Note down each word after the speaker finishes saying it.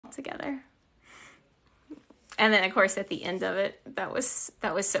together. And then, of course, at the end of it, that was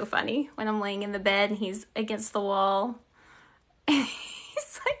so funny when I'm laying in the bed and he's against the wall.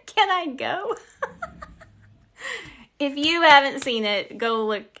 He's like, "Can I go?" If you haven't seen it, go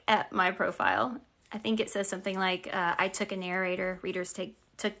look at my profile. I think it says something like, I took a narrator. Readers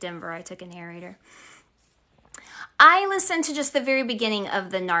took Denver. I took a narrator. I listened to just the very beginning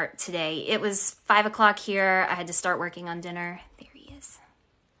of the NART today. It was 5 o'clock here. I had to start working on dinner. There he is.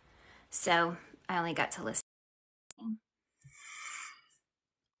 So I only got to listen.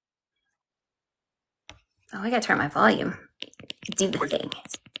 Oh, I gotta turn my volume. Do the thing.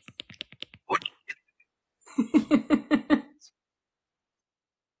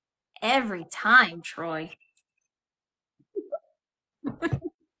 Every time, Troy.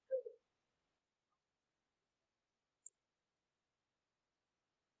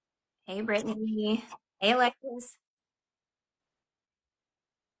 Hey, Brittany. Hey, Alexis.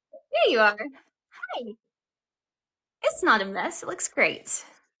 There you are. Hi. It's not a mess. It looks great.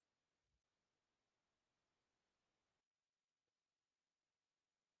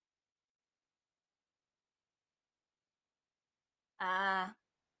 Uh,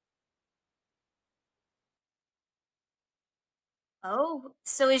 oh,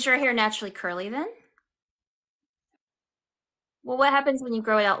 so is your hair naturally curly then? Well, what happens when you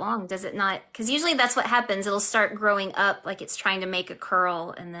grow it out long? Does it not? Because usually that's what happens. It'll start growing up like it's trying to make a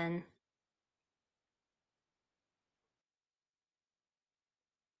curl and then.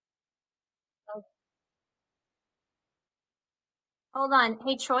 Oh, hold on.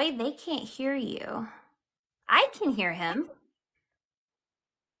 Hey, Troy, they can't hear you. I can hear him.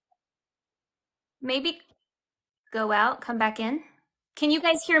 Maybe go out, come back in. Can you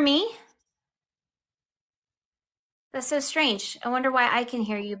guys hear me? That's so strange. I wonder why I can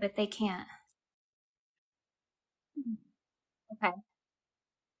hear you, but they can't. Okay.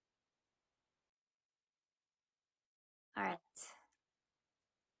 All right.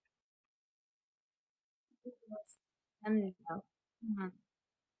 Let me know. Mhm.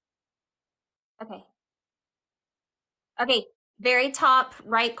 Okay. Okay. Very top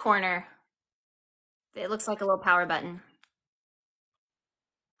right corner. It looks like a little power button.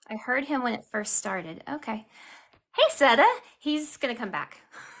 I heard him when it first started. Okay. Hey, Seta. He's going to come back.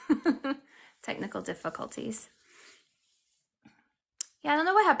 Technical difficulties. Yeah, I don't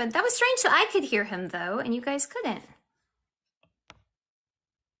know what happened. That was strange that I could hear him, though, and you guys couldn't.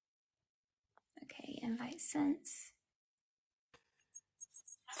 Okay, invite sent.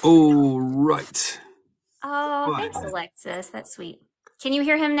 All right. Oh, thanks, Alexis. That's sweet. Can you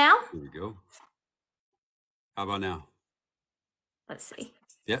hear him now? Here we go. How about now? Let's see.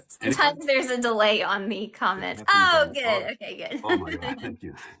 Yep. Sometimes there's a delay on the comments. Oh, good. Okay, good. Oh my God, thank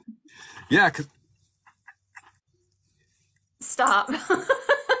you. Yeah, cause Stop.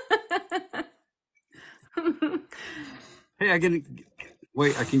 hey, I can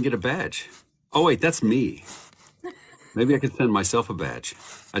get a badge. Oh wait, that's me. Maybe I could send myself a badge.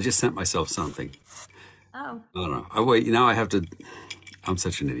 I just sent myself something. Oh. I don't know. Oh wait, now I have to. I'm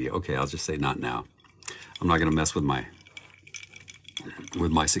such an idiot. Okay, I'll just say not now. I'm not gonna mess with my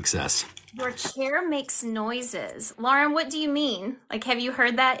success. Your chair makes noises. Lauren, what do you mean? Like, have you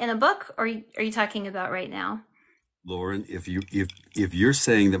heard that in a book, or are you talking about right now? Lauren, if you're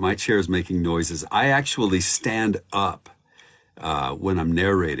saying that my chair is making noises, I actually stand up when I'm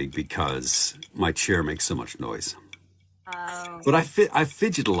narrating because my chair makes so much noise. Oh. But I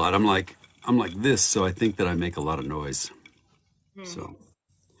fidget a lot. I'm like this, so I think that I make a lot of noise. So,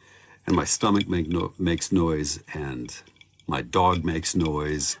 and my stomach makes noise, and my dog makes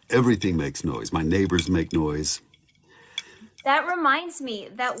noise. Everything makes noise. My neighbors make noise. That reminds me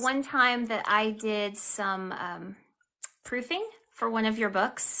that one time that I did some proofing for one of your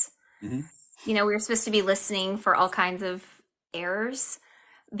books. Mm-hmm. You know, we were supposed to be listening for all kinds of errors.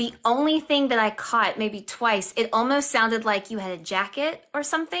 The only thing that I caught, maybe twice, it almost sounded like you had a jacket or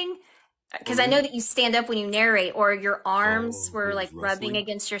something. Because I know that you stand up when you narrate, or your arms were like rubbing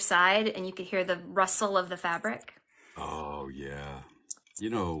against your side and you could hear the rustle of the fabric. Oh, yeah. You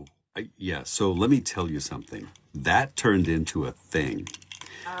know, yeah. So let me tell you something. That turned into a thing.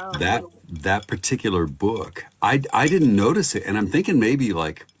 Oh. That particular book, I didn't notice it. And I'm thinking maybe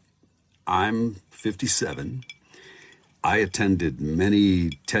like I'm 57. I attended many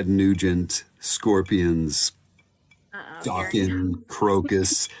Ted Nugent, Scorpions, Dawkins,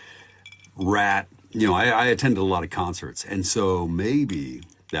 Crocus, Rat. You know, I attended a lot of concerts. And so maybe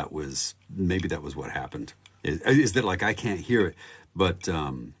that was what happened. Is that like I can't hear it. But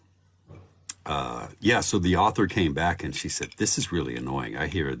yeah, so the author came back and she said, "This is really annoying. I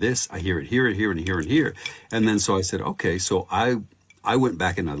hear this, I hear it here and here and here and here." And then so I said, "Okay." So I went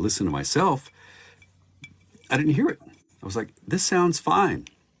back and I listened to myself, I didn't hear it. I was like, this sounds fine.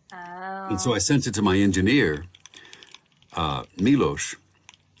 And so Oh. I sent it to my engineer, Milos,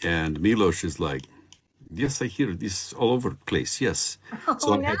 and Milos is like, yes, I hear this all over the place. Yes.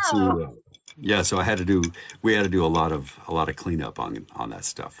 So Oh I had no. to, yeah. So we had to do a lot of cleanup on that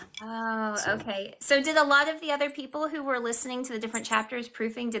stuff. Oh, So, okay. So did a lot of the other people who were listening to the different chapters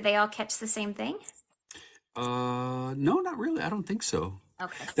proofing, did they all catch the same thing? no, not really. I don't think so.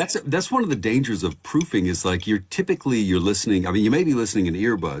 Okay. That's one of the dangers of proofing is like you're listening. I mean, you may be listening in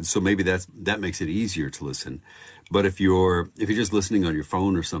earbuds, so maybe that makes it easier to listen. But if you're just listening on your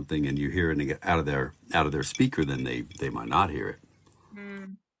phone or something and you're hearing it out of their speaker, then they might not hear it.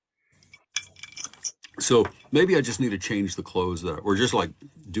 Mm. So maybe I just need to change the clothes or just like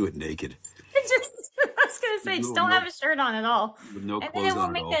do it naked. I was gonna say, just No, don't have no, a shirt on at all. with no And then it clothes won't on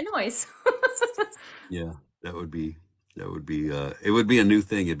at make all. that noise. Yeah, that would be it would be a new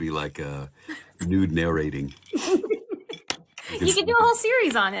thing. It'd be like nude narrating. We You could, could do a whole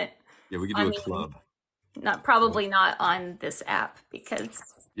series on it. yeah, we could I do a mean, club. not Yeah, probably not on this app because,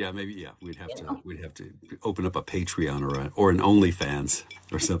 yeah, maybe yeah. you know, We'd have to open up a Patreon or an OnlyFans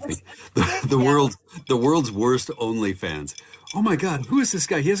or something. there The you go. the world's worst OnlyFans. Oh my God, who is this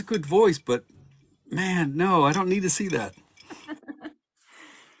guy? He has a good voice, but man, no, I don't need to see that.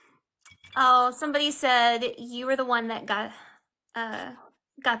 Oh, somebody said you were the one that uh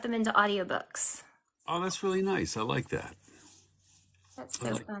got them into audiobooks. Oh, that's really nice. I like that. That's I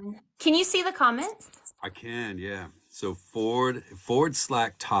so like. fun. Can you see the comments? I can, yeah. So Ford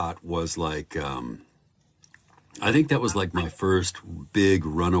Slack Tot was like I think that was like my first big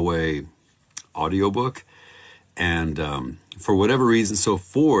runaway audiobook. And for whatever reason, so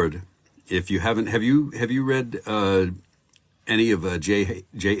Ford, if you haven't, have you read any of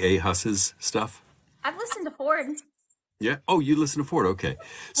J.A. Huss's stuff? I've listened to Ford. Yeah. Oh, you listen to Ford. Okay.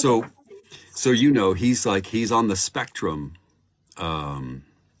 So he's on the spectrum,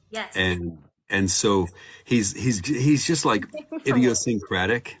 Yes. and so he's just like From what?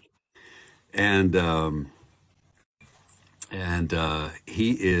 idiosyncratic, and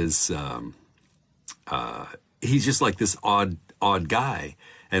he is he's just like this odd guy,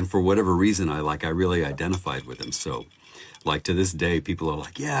 and for whatever reason I really identified with him. So like to this day people are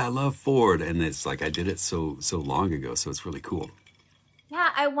like, yeah, I love Ford, and it's like I did it so long ago, so it's really cool. Yeah,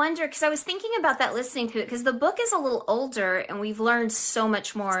 I wonder because I was thinking about that listening to it because the book is a little older and we've learned so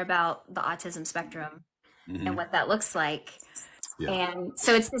much more about the autism spectrum and Hmm. what that looks like. Yeah. And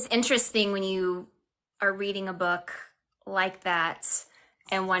so it's just interesting when you are reading a book like that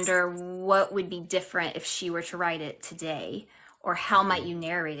and wonder what would be different if she were to write it today, or how might you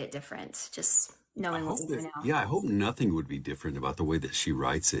narrate it different, just I knowing what hope we know that, now. yeah, I hope nothing would be different about the way that she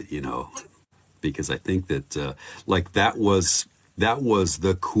writes it, because I think that like that was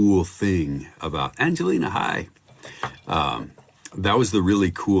the cool thing about Angelina. Hi, that was the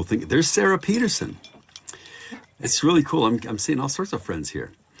really cool thing. There's Sarah Peterson. It's really cool. I'm seeing all sorts of friends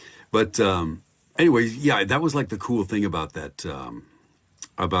here, but anyway, yeah, that was like the cool thing about that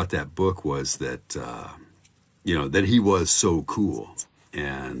book was that that he was so cool,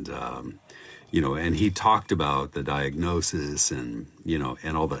 and and he talked about the diagnosis and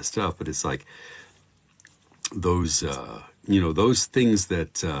and all that stuff. But it's like those those things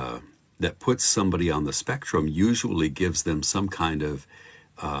that puts somebody on the spectrum usually gives them some kind of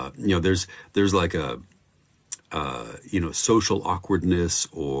there's like a social awkwardness,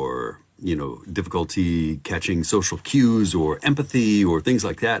 or difficulty catching social cues or empathy or things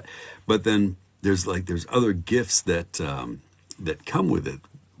like that. But then there's other gifts that come with it,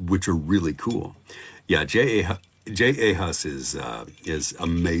 which are really cool. Yeah, J.A. Huss is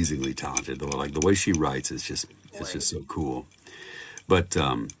amazingly talented. Though, like the way she writes is just it's Boy. just so cool. But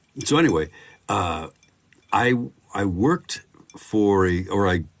so anyway, I I worked for a or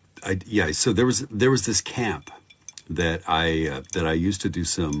I yeah. So there was this camp that I used to do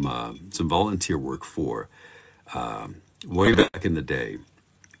some volunteer work for way back in the day,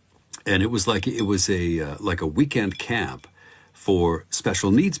 and it was a like a weekend camp for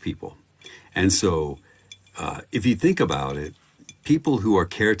special needs people. And so if you think about it, people who are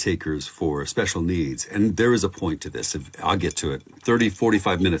caretakers for special needs, and there is a point to this, I'll get to it, 30,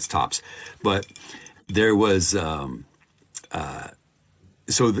 45 minutes tops, but there was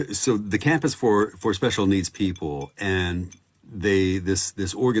so the camp is for special needs people, and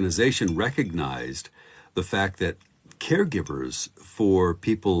this organization recognized the fact that caregivers for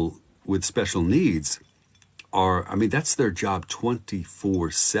people with special needs are, I mean, that's their job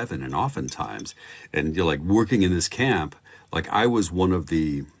 24/7, and oftentimes, and you're like working in this camp, like I was one of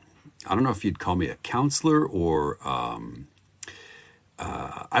the, I don't know if you'd call me a counselor or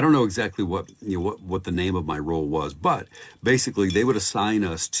I don't know exactly what the name of my role was, but basically they would assign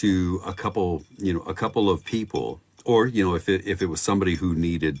us to a couple of people, or if it was somebody who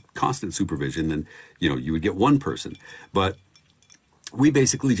needed constant supervision, then you would get one person. But we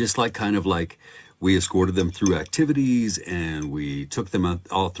basically just we escorted them through activities, and we took them out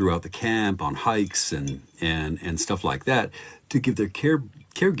all throughout the camp on hikes and stuff like that to give their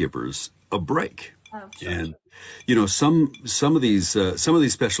caregivers a break. Oh, sure. And some of these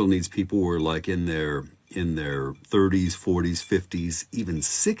special needs people were like in their 30s, 40s, 50s, even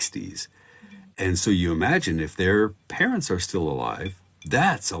 60s. And so you imagine if their parents are still alive,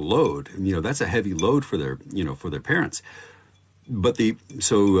 that's a load. That's a heavy load for their parents. But the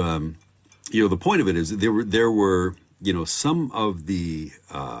point of it is there were some of the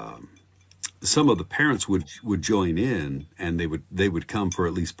parents would join in, and they would come for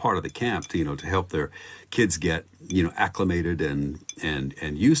at least part of the camp to help their kids get acclimated and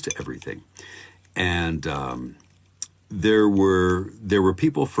used to everything. And there were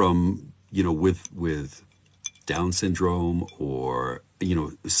people from with Down syndrome, or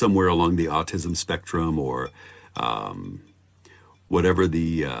somewhere along the autism spectrum, or whatever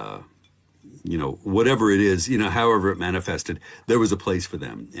whatever it is, however it manifested, there was a place for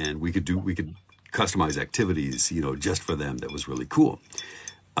them, and we could customize activities, just for them. That was really cool.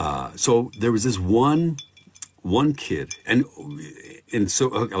 So there was this one kid, and so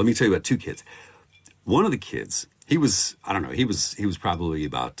okay, let me tell you about two kids. One of the kids, he was, I don't know, he was probably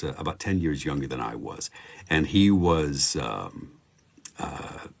about 10 years younger than I was, and he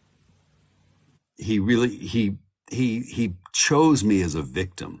chose me as a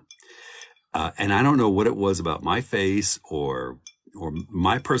victim. And I don't know what it was about my face or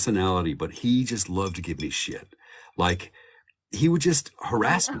my personality, but he just loved to give me shit. Like, he would just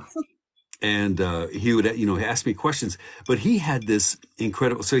harass me, and he would ask me questions. But he had this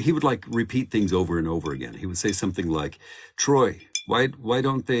incredible. So he would like repeat things over and over again. He would say something like, "Troy, why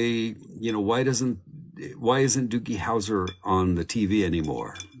don't they? Why isn't Doogie Howser on the TV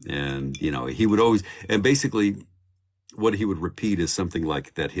anymore?" And he would always, and basically what he would repeat is something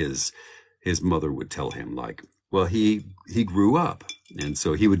like that his mother would tell him, like, well, he grew up. And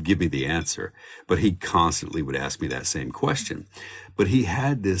so he would give me the answer, but he constantly would ask me that same question. But he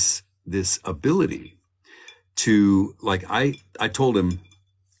had this ability to, like, I told him,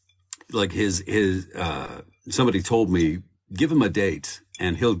 like, somebody told me, give him a date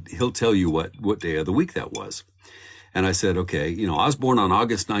and he'll tell you what day of the week that was. And I said, okay, I was born on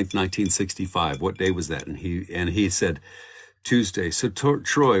August 9th, 1965. What day was that? And he said, Tuesday. So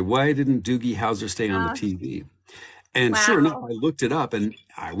Troy, why didn't Doogie Howser stay on the TV? And sure enough, Wow. I looked it up, and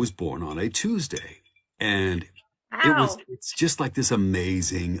I was born on a Tuesday. And Wow. it's just like this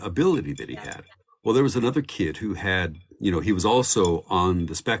amazing ability that he had. Well, there was another kid who had, he was also on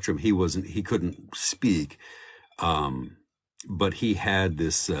the spectrum. He couldn't speak. But he had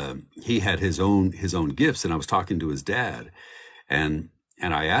his own gifts. And I was talking to his dad, and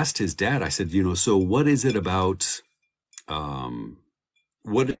I asked his dad, I said, so what is it about,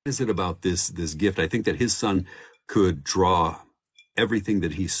 this gift? I think that his son could draw everything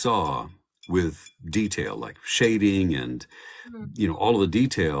that he saw with detail, like shading and, all of the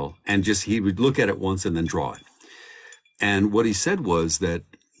detail, and just, he would look at it once and then draw it. And what he said was that,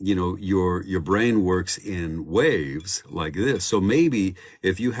 your brain works in waves like this. So maybe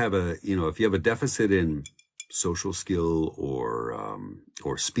if you have a deficit in social skill,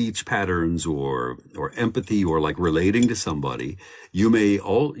 or speech patterns, or empathy, or like relating to somebody, you may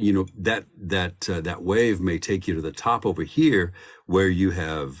that wave may take you to the top over here, where you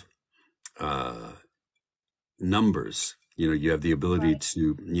have numbers. You have the ability Right.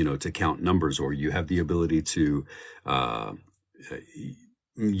 to count numbers, or you have the ability to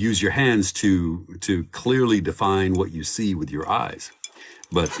use your hands to clearly define what you see with your eyes.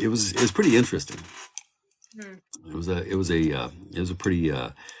 But it was pretty interesting. Hmm. It was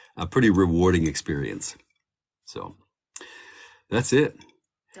a pretty rewarding experience. So that's it.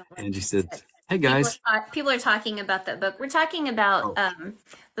 And she said, Delicious. "Hey guys." People are talking about that book. We're talking about Oh.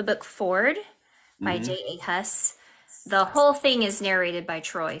 the book Ford by Hmm. J.A. Huss. The whole thing is narrated by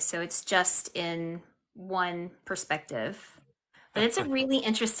Troy, so it's just in one perspective. But it's a really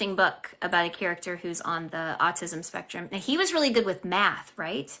interesting book about a character who's on the autism spectrum. Now, he was really good with math,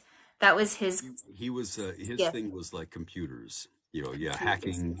 right? That was his He was his gift. thing was like computers, yeah,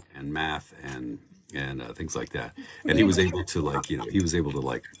 hacking and math and things like that. And he was able to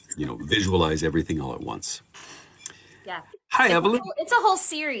visualize everything all at once. Yeah. Hi, Evelyn. It's a whole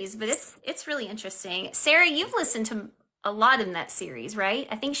series, but it's really interesting. Sarah, you've listened to a lot in that series, right?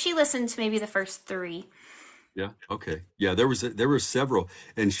 I think she listened to maybe the first three. Yeah. Okay. Yeah. There were several,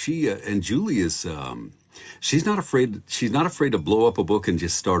 and and Julie is she's not afraid. She's not afraid to blow up a book and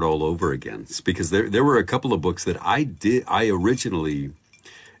just start all over again. It's because there were a couple of books that I originally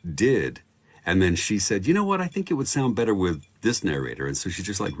did, and then she said, you know what, I think it would sound better with this narrator, and so she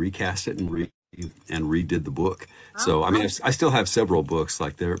just like recast it and redid the book. So I mean, I still have several books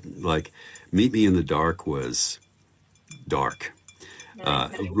like they're like Meet Me in the Dark was dark,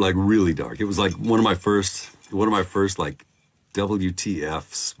 like really dark. It was like one of my first like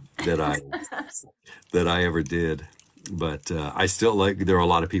WTFs that I ever did. But I still like. There are a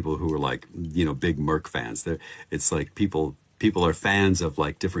lot of people who are like, big Merc fans. It's like people are fans of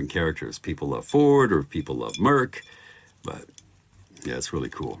like different characters. People love Ford or people love Merc. But yeah, it's really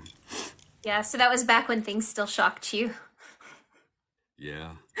cool. Yeah, so that was back when things still shocked you.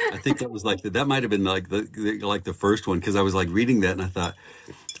 Yeah, I think that was like that might have been like the first one because I was like reading that and I thought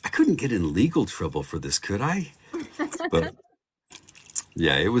I couldn't get in legal trouble for this, could I? But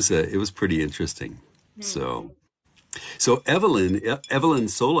yeah, it was pretty interesting. So. So Evelyn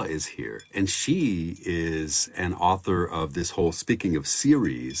Sola is here, and she is an author of this whole. Speaking of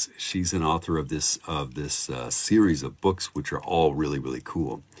series, she's an author of this series of books, which are all really really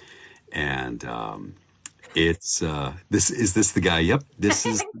cool. And it's this the guy? Yep, this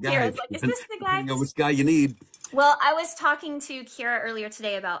is the guy. Kira's like, is this the guy? Depending on which guy you need. Well, I was talking to Kira earlier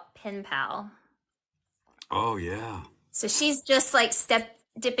today about Pen Pal. Oh yeah. So she's just like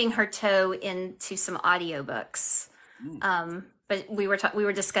dipping her toe into some audiobooks. But we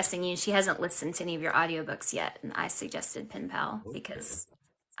were discussing you. She hasn't listened to any of your audiobooks yet, and I suggested Pen Pal because,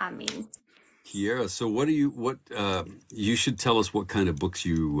 I mean, Kiera, so what you should tell us what kind of books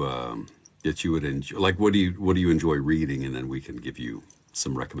you that you would enjoy. Like what do you enjoy reading, and then we can give you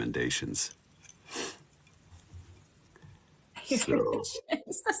some recommendations. So,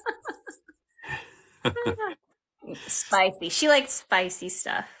 spicy. She likes spicy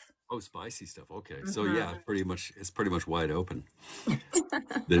stuff. oh, spicy stuff. Okay. So yeah, it's pretty much wide open.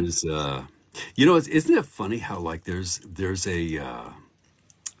 There's isn't it funny how like there's a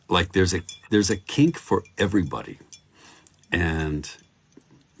there's a kink for everybody. And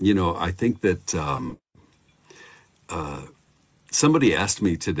I think that somebody asked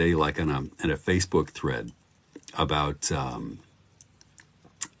me today, like in a Facebook thread, about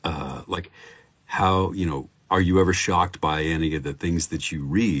like how are you ever shocked by any of the things that you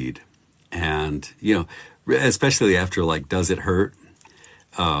read? And especially after like, does it hurt?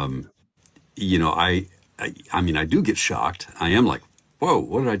 You know, I mean, I do get shocked. I am like, whoa,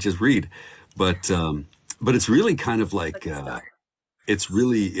 what did I just read? But it's really kind of like it's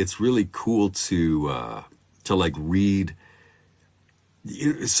really cool to like read.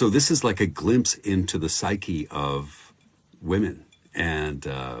 So this is like a glimpse into the psyche of women, and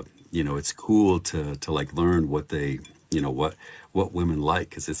it's cool to like learn what they what women like,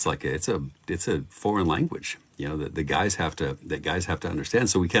 because it's like it's a foreign language, that the guys have to understand.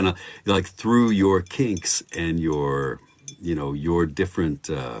 So we kind of like, through your kinks and your different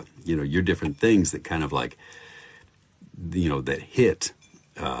your different things that kind of like that hit,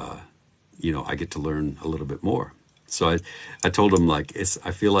 I get to learn a little bit more. So I told him, like,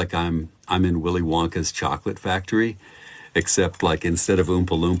 I feel like I'm in Willy Wonka's chocolate factory, except like instead of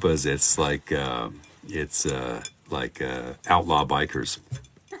Oompa Loompas, it's like outlaw bikers,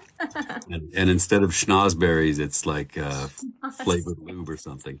 and instead of schnozberries, it's like flavored lube or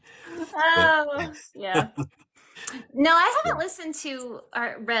something. But Oh, yeah. No, I haven't listened to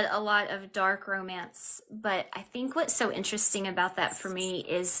or read a lot of dark romance, but I think what's so interesting about that for me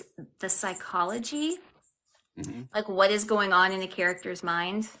is the psychology, mhm, like what is going on in a character's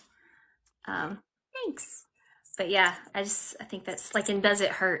mind. Um, Thanks. But yeah, I think that's like in Does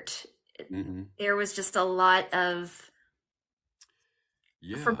It Hurt? mhm. There was just a lot of,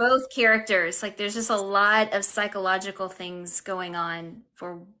 for Yeah, both characters, like there's just a lot of psychological things going on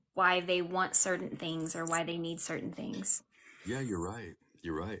for why they want certain things or why they need certain things. yeah, you're right.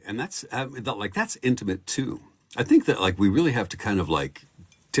 You're right, and that's intimate too. I think that like we really have to kind of like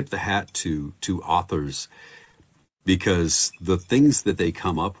tip the hat to authors, because the things that they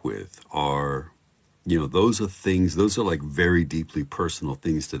come up with are, those are like very deeply personal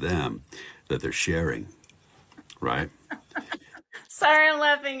things to them that they're sharing, right? Sorry, I'm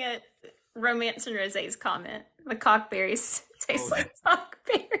laughing at Romance and Rosé's comment. The cockberries taste Oh, like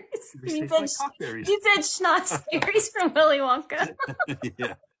cockberries. they taste like cockberries. You said schnozberries from Willy Wonka.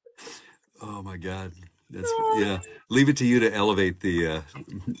 Yeah. Oh my God. Yeah. Leave it to you to elevate the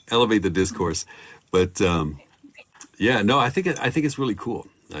discourse, but yeah, no, I think it's really cool,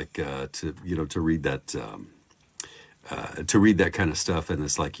 like to read that kind of stuff, and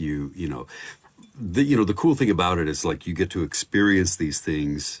it's like the cool thing about it is like you get to experience these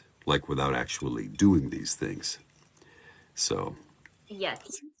things like without actually doing these things. So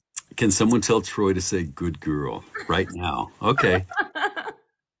Yes. can someone tell Troy to say "good girl" right now? Okay.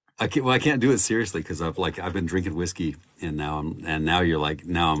 I can't do it seriously because I've been drinking whiskey and now you're like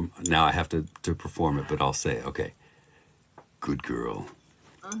now I have to perform it, but I'll say okay, good girl.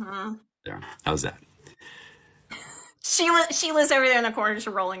 There, how's that? Sheila's over there in the corner just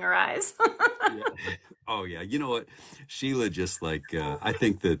rolling her eyes. Yeah. Oh yeah, you know what, Sheila just like I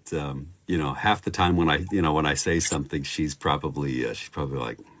think that half the time when I say something, she's probably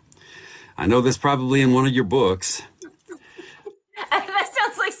like, I know this probably in one of your books. That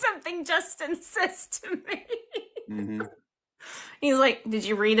sounds like something Justin says to me. Hmm. He's like, "Did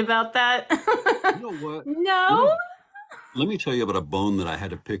you read about that?" You know what? Let No. me let me tell you about a bone that I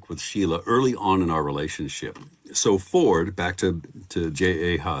had to pick with Sheila early on in our relationship. So Ford, back to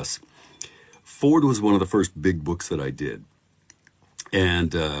J.A. Huss. Ford was one of the first big books that I did.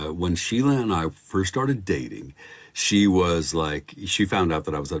 And when Sheila and I first started dating, she found out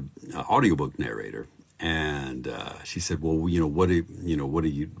that I was an audiobook narrator. And she said, well, what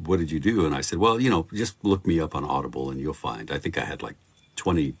did you do? And I said, well, just look me up on Audible and you'll find. I think I had like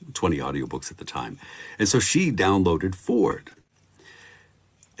 20 audiobooks at the time. And so she downloaded Ford.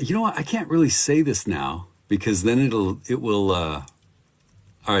 You know what? I can't really say this now because then it will, all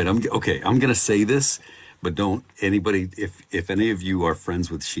right, I'm going to say this, but don't anybody, if any of you are friends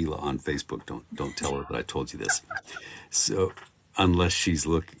with Sheila on Facebook, don't tell her that I told you this. So unless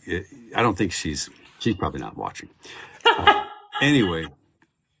I don't think she's probably not watching. Anyway,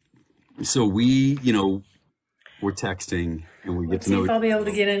 so we're texting and we get Let's to see know if each I'll be able to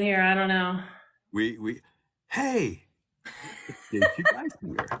other. get in here. I don't know. Hey, it's you guys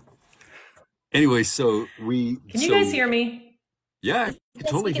here. Anyway, Can you guys hear me? Yeah, I can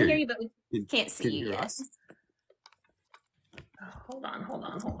Yes, totally we can hear hear you. you, but we can't see Can you you hear yet. us? Hold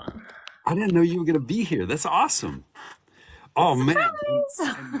on. I didn't know you were going to be here. That's awesome. Oh man.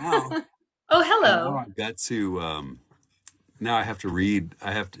 Surprise! And now Oh, and now hello. I've got to now I have to read.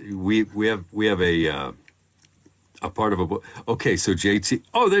 I have to we have a part of a book. Okay, so JT.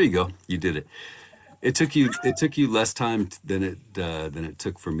 Oh, there you go. You did it. It took you less time than it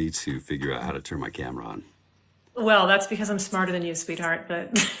took for me to figure out how to turn my camera on. Well, that's because I'm smarter than you, sweetheart, but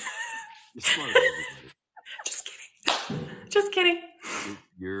You're smarter than everybody. just kidding. Just kidding.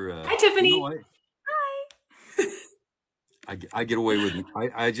 You're Hi, you know Tiffany. what? Hi. I get away with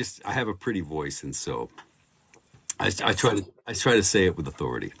I have a pretty voice and so Yes. I try to say it with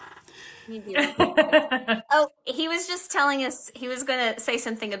authority. Me too. Oh, he was just telling us he was going to say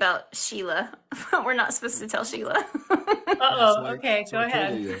something about Sheila. We're not supposed to tell Sheila. Yeah, Uh-oh. Okay, so go I told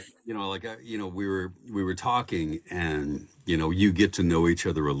ahead. you, we were talking, and you get to know each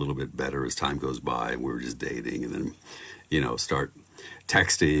other a little bit better as time goes by, and we were just dating, and then start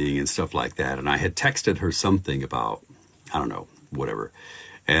texting and stuff like that. And I had texted her something about I don't know whatever,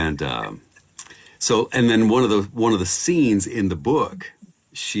 and and then one of the scenes in the book,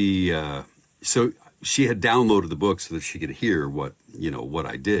 she so she had downloaded the book so that she could hear what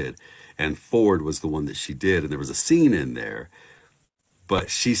I did, and Ford was the one that she did, and there was a scene in there. But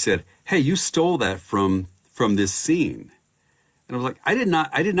she said, "Hey, you stole that from this scene." And I was like, "I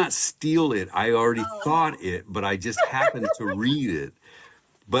did not steal it. I already Oh. thought it, but I just happened to read it."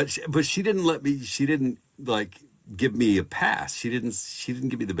 But she didn't let me. She didn't like give me a pass. She didn't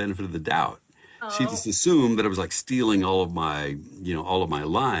give me the benefit of the doubt. She Oh. just assumed that I was like stealing all of my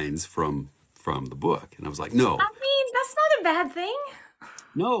lines from the book. And I was like, I "No. mean, that's not a bad thing.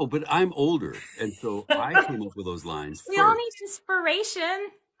 No, but I'm older, and so I came up with those lines We all need first."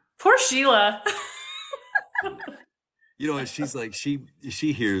 inspiration. Poor Sheila. And she's like she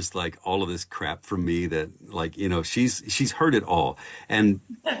hears like all of this crap from me that like she's heard it all. And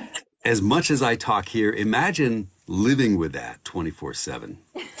as much as I talk here, imagine living with that 24/7.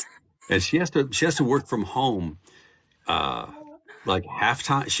 And she has to work from home like half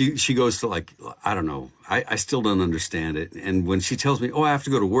time. She goes to like I don't know. I still don't understand it. And when she tells me, "Oh, I have to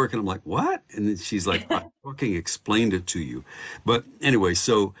go to work," and I'm like, "What?" And then she's like, "I fucking explained it to you." But anyway,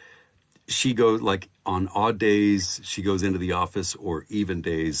 so she goes like on odd days she goes into the office, or even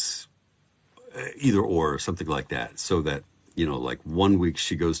days, either or something like that, so that like one week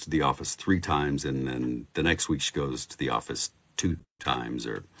she goes to the office 3 times, and then the next week she goes to the office 2 times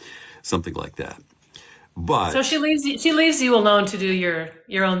or something like that. So But she leaves you alone to do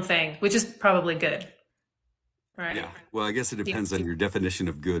your own thing, which is probably good, right? yeah, well, I guess it Yeah. depends on your definition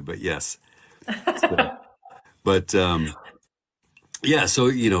of good, but yes. So, but yeah,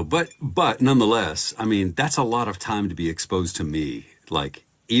 so but nonetheless, I mean, that's a lot of time to be exposed to me, like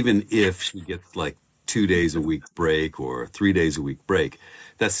even if she gets like 2 days a week break or 3 days a week break,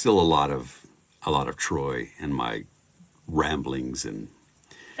 that's still a lot of Troy and my ramblings and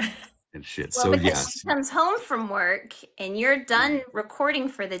shit. Well, So because she yes, comes home from work and you're done recording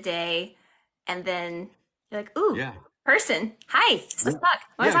for the day, and then you're like, "Ooh, yeah, person, hi, yeah, let's talk.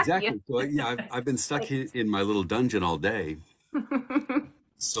 I want yeah, to talk to you." exactly. So yeah, I've been stuck Like, in my little dungeon all day.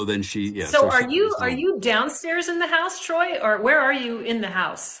 So then So she comes are home. you downstairs in the house, Troy, or where are you in the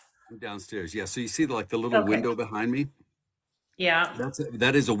house? I'm downstairs. Yeah, so you see like the little Okay. window behind me? Yeah.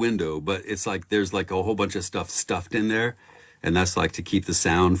 That is a window, but it's like there's like a whole bunch of stuff stuffed in there, and that's like to keep the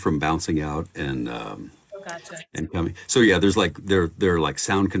sound from bouncing out Oh, gotcha. and coming. So yeah, there's like there are like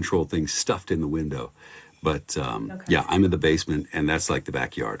sound control things stuffed in the window, but Okay. yeah, I'm in the basement, and that's like the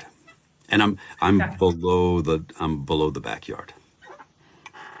backyard, and I'm Okay. below the backyard.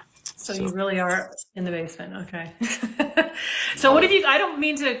 So you So really are in the basement. Okay. So what have you, I don't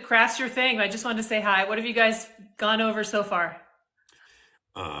mean to crash your thing. I just wanted to say hi. What have you guys gone over so far?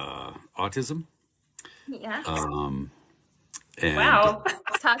 autism, yeah, um, and Wow.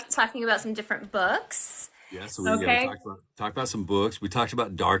 talking about some different books. yeah, so we Okay. talked about some books. We talked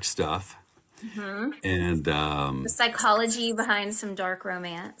about dark stuff, Hmm. and The psychology behind some dark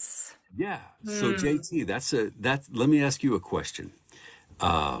romance. yeah. So Hmm. JT, that. Let me ask you a question.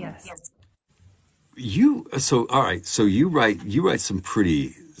 Yes. All right. So you write some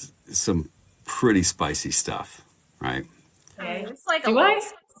pretty spicy stuff, right? I mean, Okay. it's like a Do little I?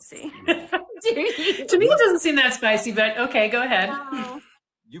 spicy. Yeah. Do To me, you? it doesn't seem that spicy, but okay, go ahead. No,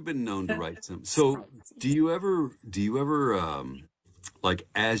 You've been known to write some. So spicy. do you ever like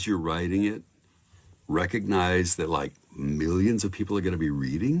as you're writing it recognize that like millions of people are going to be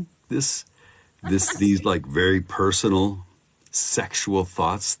reading these like very personal sexual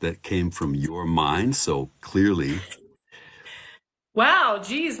thoughts that came from your mind so clearly? Wow,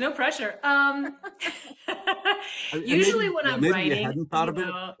 geez, no pressure. And Usually maybe when I'm maybe you writing, hadn't you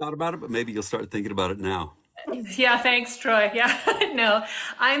know, thought about it, but maybe you'll start thinking about it now. yeah, thanks, Troy. Yeah, no,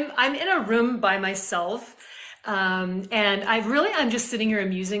 I'm in a room by myself, and I'm just sitting here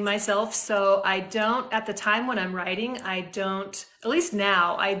amusing myself. So I don't, at the time when I'm writing, I don't, at least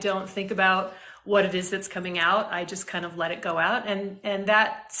now, I don't think about what it is that's coming out. I just kind of let it go out, and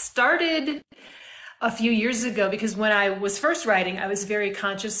that started a few years ago because when I was first writing, I was very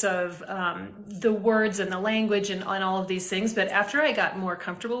conscious of the words and the language and all of these things. But after I got more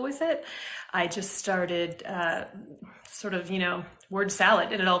comfortable with it, I just started sort of, word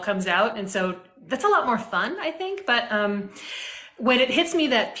salad and it all comes out. And so that's a lot more fun, I think. But when it hits me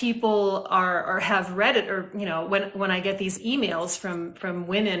that people are or have read it, or when I get these emails from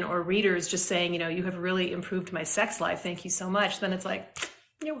women or readers just saying, you have really improved my sex life, thank you so much, then it's like,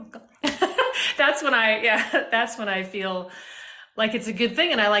 you're welcome. That's when I feel like it's a good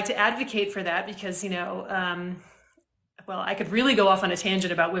thing, and I like to advocate for that because well, I could really go off on a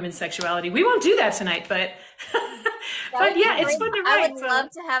tangent about women's sexuality. We won't do that tonight, but That but would be yeah, it's great. fun to I write. would So love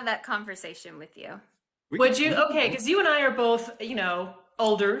to have that conversation with you. We would could you? we could Okay, do because you and I are both,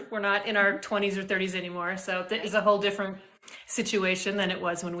 older. We're not in our 20s or 30s anymore, so that is a whole different situation than it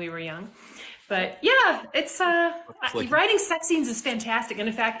was when we were young. But yeah, it's it's like writing sex scenes is fantastic, and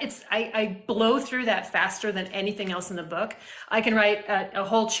in fact, I blow through that faster than anything else in the book. I can write a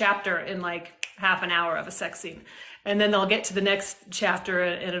whole chapter in like half an hour of a sex scene, and then I'll get to the next chapter,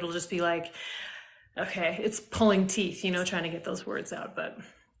 and it'll just be like, okay, it's pulling teeth, trying to get those words out. But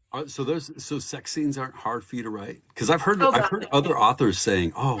so sex scenes aren't hard for you to write? Because I've heard oh I've god, heard other authors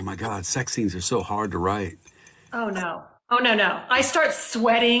saying, "Oh my God, sex scenes are so hard to write." oh no. Oh no, no. I start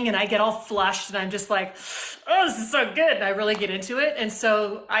sweating and I get all flushed and I'm just like, oh, this is so good. And I really get into it. And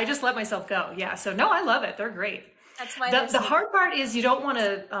so I just let myself go. Yeah. So no, I love it. They're great. That's why The there's so hard part is you don't want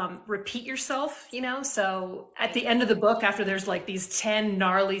to repeat yourself, So at the end of the book, after there's like these 10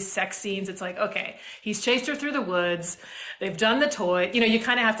 gnarly sex scenes, it's like, okay, he's chased her through the woods. They've done the toy. You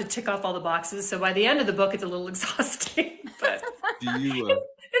kind of have to tick off all the boxes. So by the end of the book, it's a little exhausting, but Do you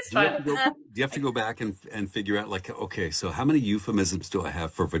it's do you have to fun. go do you have to go back and figure out like, okay, so how many euphemisms do I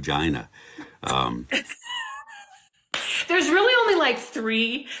have for vagina? Um, There's really only like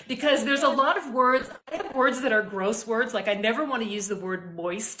three because there's a lot of words. I have words that are gross words. Like I never want to use the word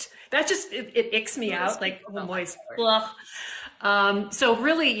moist. That just it icks me most out. Like people oh, don't like moist. that word. Ugh. So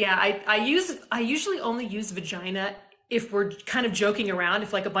really, yeah, I usually only use vagina if we're kind of joking around,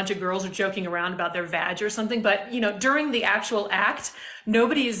 if like a bunch of girls are joking around about their vag or something. But during the actual act,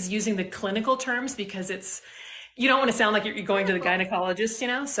 nobody is using the clinical terms because you don't want to sound like you're going to the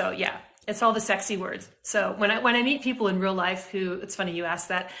gynecologist. So yeah, It's all the sexy words. So when I meet people in real life who, it's funny you ask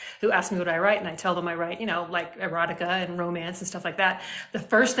that, who ask me what I write, and I tell them I write, like erotica and romance and stuff like that. The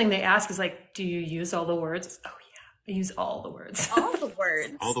first thing they ask is like, do you use all the words? Oh yeah, I use all the words. All the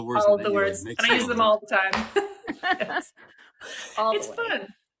words. All the words. All the words. And I use them all the time. Yes. It's fun.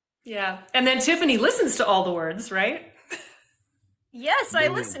 Yeah. And then Tiffany listens to all the words, right? Yes, I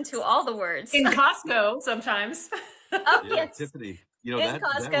listen to all the words. In Costco sometimes. Oh, Yeah, yes. Tiffany. In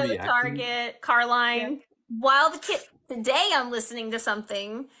Costco, the Target, Carline. While the kid, today I'm listening to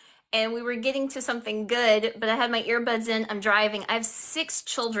something and we were getting to something good, but I had my earbuds in. I'm driving. I have 6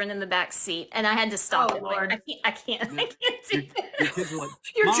 children in the back seat and I had to stop it. Lord. Like, I can't do Your this. kids are like,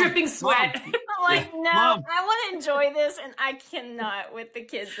 You're "Mom, dripping sweat. Mom." I'm like, no, Mom. I want to enjoy this and I cannot with the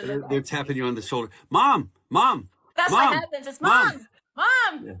kids in the back. They're tapping you on the shoulder. Mom, Mom. That's Mom, what happens. It's Mom.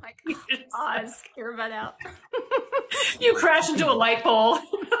 Yeah. Like, pause, your butt out. You crash into a light pole.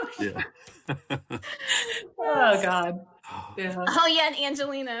 Yeah. Oh, God. Yeah. Oh, yeah, and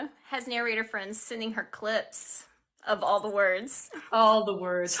Angelina has narrator friends sending her clips of all the words. All the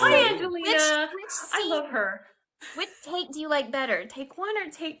words. Hi, Angelina. Which I scene, love her. which take do you like better? Take 1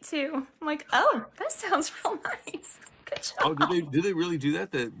 or take 2? I'm like, oh, that sounds real nice. Good job. Oh, do they really do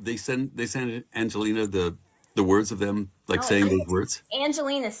that? That they send Angelina the words of them like saying those words?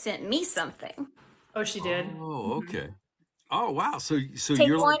 Angelina sent me something. Oh, she did. Oh, okay. Oh, wow. So Take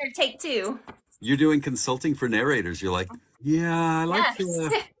you're 1 like, or take 2. you're doing consulting for narrators. You're like, yeah, I like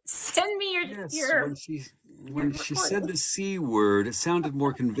Yes. Send me your when she said the C word, it sounded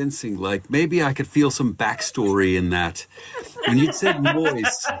more convincing. Like maybe I could feel some backstory in that. When you said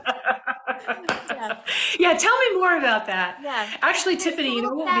moist, Yeah, tell me more about that. Yeah. Actually, It's a Tiffany, you know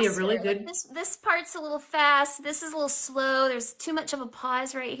little what would be a really faster. good... This part's a little fast. This is a little slow. There's too much of a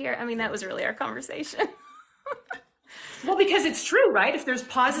pause right here. I mean, that was really our conversation. Well, because it's true, right? If there's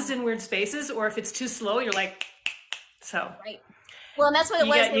pauses in weird spaces, or if it's too slow, you're like, so. Right. Well, and that's what it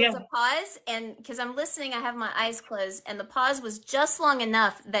was. Yeah, There was a pause, and because I'm listening, I have my eyes closed, and the pause was just long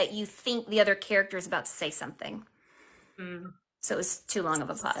enough that you think the other character is about to say something. So it was too long of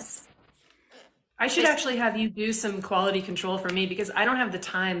a pause. I should actually have you do some quality control for me because I don't have the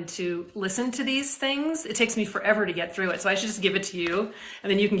time to listen to these things. It takes me forever to get through it. So I should just give it to you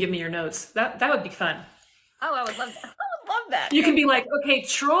and then you can give me your notes. That would be fun. Oh, I would love that. I would love that. You can be like, okay,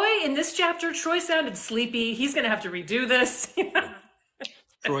 Troy, in this chapter, Troy sounded sleepy. He's going to have to redo this.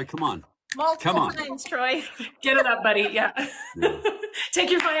 Troy, come on. Multiple times, Troy. Get it up, buddy. Yeah. Take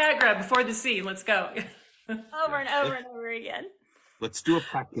your Viagra before the scene. Let's go. Over and over and over again. Let's do a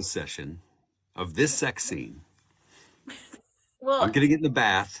practice session of this sex scene. Well, I'm gonna get in the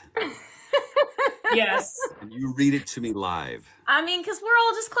bath Yes. and you read it to me live. I mean, because we're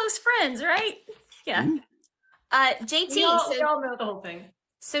all just close friends, right? Yeah. JT, We all know the whole thing.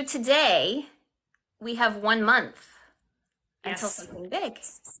 so today we have 1 month until Yes. something big.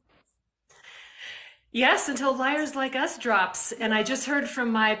 Yes, until Liars Like Us drops. And I just heard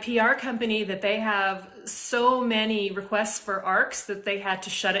from my PR company that they have so many requests for arcs that they had to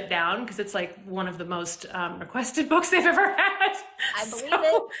shut it down because it's like one of the most requested books they've ever had. I believe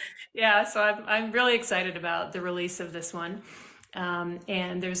it. Yeah, so I'm really excited about the release of this one.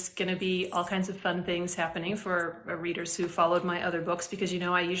 And there's going to be all kinds of fun things happening for readers who followed my other books because,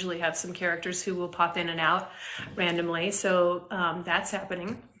 I usually have some characters who will pop in and out randomly. So that's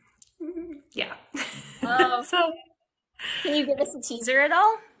happening. Yeah. Oh. So Can you give us a teaser at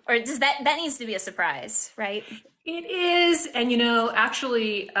all? Or does that needs to be a surprise, right? it is. And,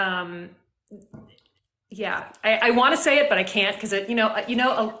 actually, yeah, I want to say it, but I can't because,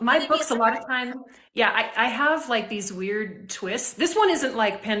 my books a lot of time. Yeah, I have like these weird twists. This one isn't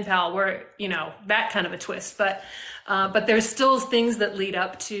like Pen Pal where, that kind of a twist, but there's still things that lead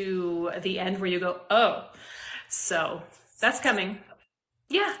up to the end where you go, oh, so that's coming.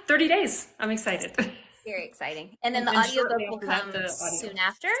 Yeah, 30 days. I'm excited. Very exciting. And then the And audiobook shortly will after that, come the audio. soon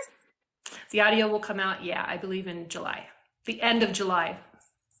after? The audio will come out, I believe in July, the end of July.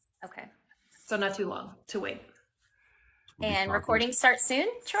 Okay. So not too long to wait. And recording starts soon,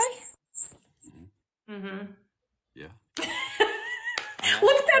 Troy? Mm-hmm. Yeah. Look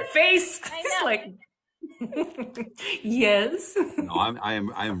at that face. I It's know. like, yes. No, I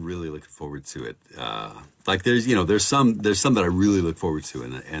am really looking forward to it. Like there's some that I really look forward to,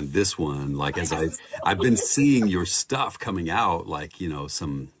 and this one, like as I've been seeing your stuff coming out, like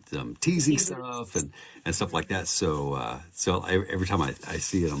some teasing stuff and stuff like that. So every time I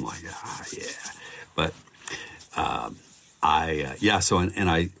see it, I'm like, yeah. But So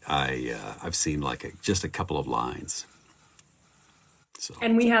I've seen like just a couple of lines. So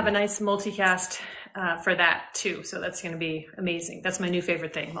And we have a nice multicast for that too. So that's going to be amazing. That's my new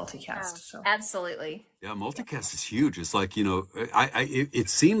favorite thing, multicast. So Absolutely. Yeah, multicast is huge. It's like, it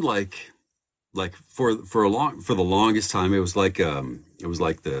seemed like for the longest time, it was like the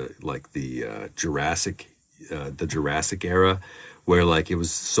Jurassic era, where like it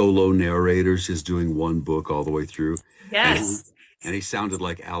was solo narrators just doing one book all the way through. And yes. he sounded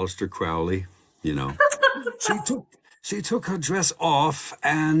like Aleister Crowley, you know. She took her dress off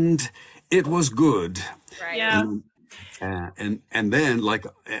and it was good. Right. Yeah. And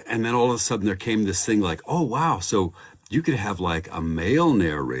then all of a sudden there came this thing like, oh wow, so you could have like a male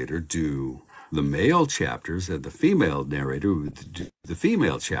narrator do the male chapters and the female narrator would do the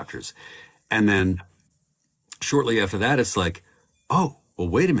female chapters. And then shortly after that it's like, oh, well,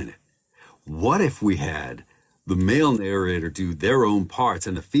 wait a minute. What if we had the male narrator do their own parts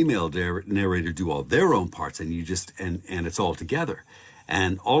and the female narrator do all their own parts, and you just and it's all together.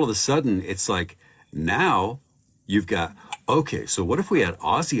 And all of a sudden it's like, now you've got, okay, so what if we had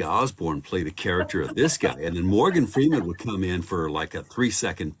Ozzy Osbourne play the character of this guy, and then Morgan Freeman would come in for like a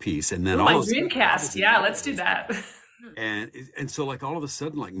 3-second piece, and then my Dreamcast. Yeah, let's do that. And so like all of a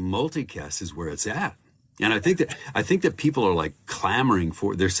sudden like multicast is where it's at. And I think that people are like clamoring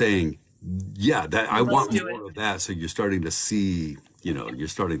for, they're saying, yeah, that I want more of that. So you're starting to see,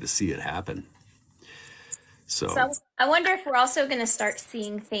 it happen. So I wonder if we're also going to start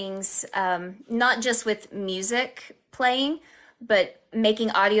seeing things, not just with music playing, but making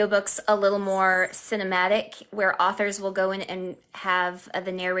audiobooks a little more cinematic, where authors will go in and have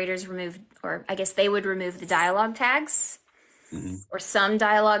the narrators remove, or I guess they would remove the dialogue tags, or some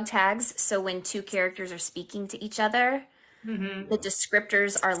dialogue tags. So when two characters are speaking to each other, the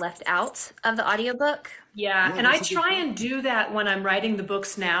descriptors are left out of the audiobook. Yeah, and I try and do that when I'm writing the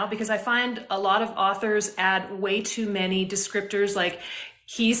books now, because I find a lot of authors add way too many descriptors, like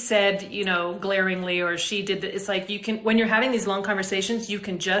he said, glaringly, or she did. It's like you can, when you're having these long conversations, you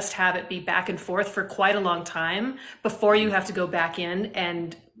can just have it be back and forth for quite a long time before you have to go back in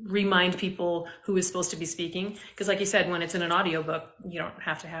and remind people who is supposed to be speaking. Because like you said, when it's in an audiobook, you don't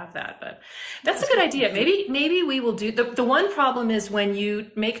have to have that. But that's a good idea. Maybe we will do, the one problem is when you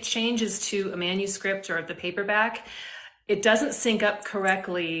make changes to a manuscript or the paperback, it doesn't sync up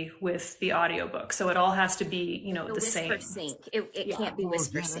correctly with the audiobook. So it all has to be, the same. Sync. It can't be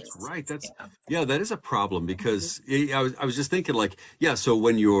whisper sync. That's right. That is a problem, because I was just thinking like, so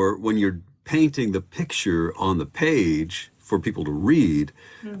when you're painting the picture on the page for people to read,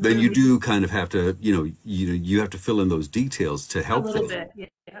 then you do kind of have to, you have to fill in those details to help them.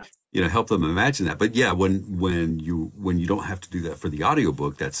 Help them imagine that. But yeah, when you don't have to do that for the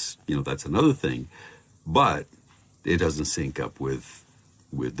audiobook, that's another thing. But it doesn't sync up with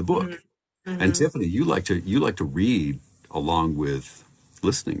the book. And Tiffany, you like to read along with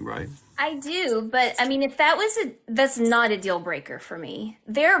listening, right? I do, but I mean, if that's not a deal breaker for me.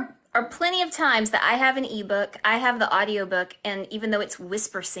 There are plenty of times that I have an ebook, I have the audiobook, and even though it's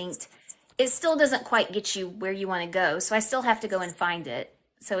whisper synced, it still doesn't quite get you where you want to go. So I still have to go and find it.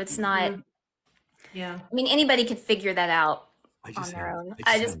 So it's not. Yeah. I mean, anybody could figure that out on their own.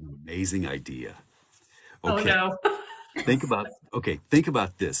 I just had an amazing idea. Okay. Oh no. Think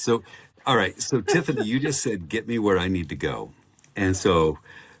about this. So, all right. So Tiffany, you just said, get me where I need to go. And so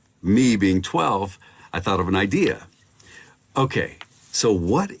me being 12, I thought of an idea. Okay. So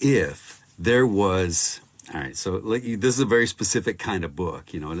what if there was, all right, so like, this is a very specific kind of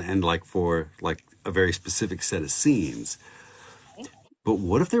book, and like for like a very specific set of scenes. But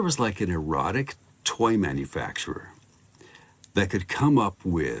what if there was like an erotic toy manufacturer that could come up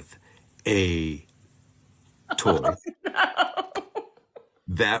with a toy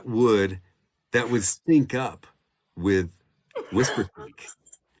that would sync up with Whisper Sync?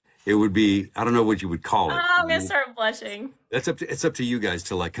 It would be, I don't know what you would call it. Oh, I'm gonna start blushing. It's up to you guys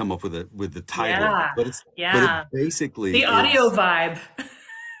to like come up with the title. Yeah. But it basically the audio vibe.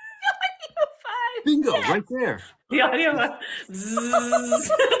 Bingo, right there. The audio vibe.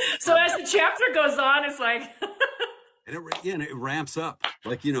 So as the chapter goes on, it's like and it ramps up.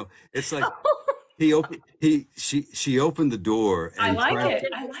 Like, it's like she opened the door and I like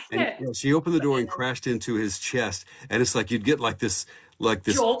it. She opened the door and crashed into his chest, and it's like you'd get like this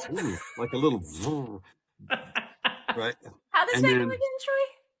jolt. Like a little right. How does that go again, Troy?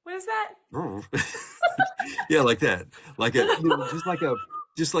 What is that? Yeah, like that. Like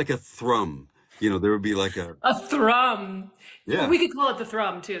just like a thrum. There would be like a thrum. Yeah. Well, we could call it the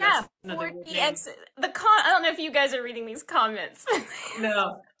thrum too. Yeah. That's another good name. I don't know if you guys are reading these comments.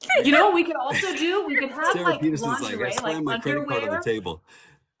 No. You know what we could also do? We could have Sarah like Peterson's lingerie, I slammed my credit card on underwear. the table.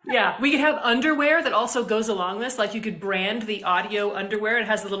 Yeah, we could have underwear that also goes along this. Like you could brand the audio underwear. It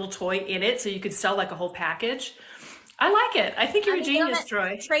has a little toy in it, so you could sell like a whole package. I like it. I think you're a genius,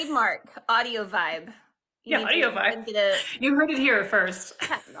 Troy. Trademark audio vibe. You Yeah, need audio to vibe. get a You heard it here first.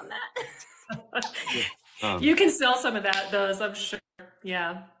 patent on that. You can sell some of those, I'm sure.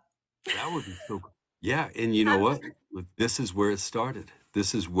 Yeah. That would be so cool. Yeah, and you know what? This is where it started.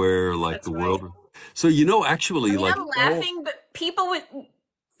 This is where like That's the right. world. So you know, actually, like I'm laughing, but people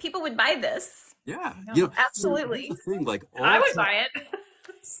would buy this. yeah, No, you know, absolutely. here's the thing, like I would buy it.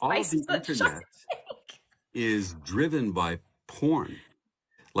 all of Spicy the but Shark internet Tank. is driven by porn.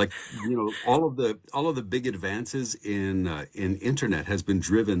 Like you know, all of the big advances in internet has been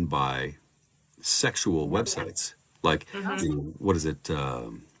driven by sexual websites. Like you know, what is it?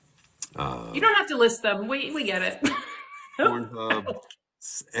 You don't have to list them. We get it. Pornhub,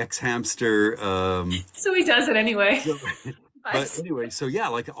 X Hamster. So he does it anyway. But anyway, so yeah,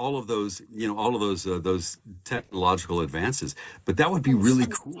 like all of those, you know, all of those technological advances. But that would be really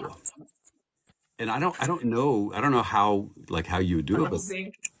cool. And I don't know how you would do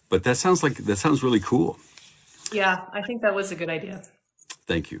it, but that sounds really cool. Yeah, I think that was a good idea.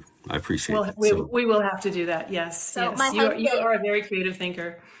 Thank you, I appreciate Well, it. we will have to do that. Yes, So yes. my You husband- are a very creative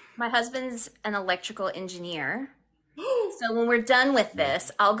thinker. My husband's an electrical engineer. So when we're done with this,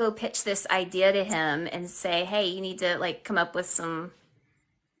 I'll go pitch this idea to him and say, "Hey, you need to like come up with some."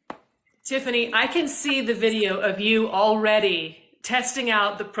 Tiffany, I can see the video of you already testing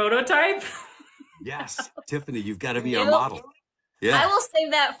out the prototype. Yes, Tiffany, you've got to be our Nope. model. Yeah, I will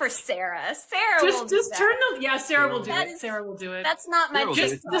save that for Sarah. Sarah will do Just that. turn the Sarah will do That it. is- Sarah will do it. That's not my Sarah will do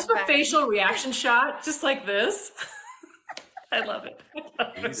it. Just a facial reaction shot, just like this. I love it. You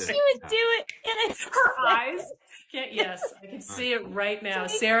need She to- would do it, and it's Her eyes. Yes, I can see it right now.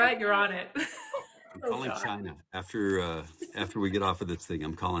 Sarah, you're on it. I'm calling China after we get off of this thing.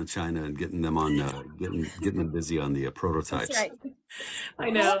 I'm calling China and getting them on getting them busy on the prototypes. That's right. I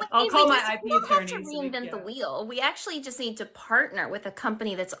know. I'll call my IP We don't have attorneys. to reinvent the wheel. We actually just need to partner with a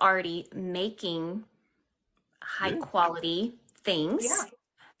company that's already making high quality things.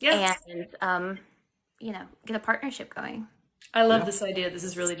 Yeah. And get a partnership going. I love this idea. This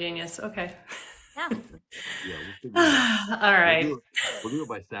is really genius. Okay. Yeah. Yeah, we'll figure it out. All right. We'll do it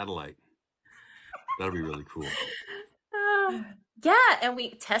by satellite. That'll be really cool. Yeah, and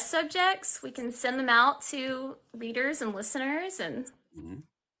we test subjects. We can send them out to readers and listeners, and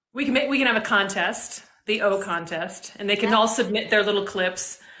We can have a contest, the O contest, and they can all submit their little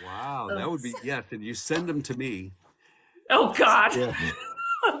clips. Wow, that would be yes. And you send them to me. Oh God. Yeah.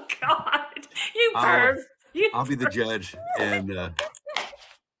 Oh God. You perv. I'll be the judge, and that'll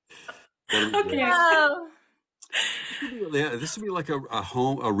be Okay. great. oh, Yeah, this will be like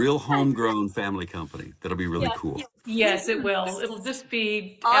a real homegrown family company. That'll be really cool. Yes, it will. It'll just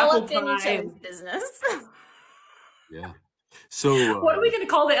be all apple up in each pie. other's business. Yeah. So What are we going to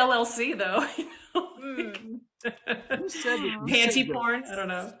call the LLC though? who said Panty that? porn? I don't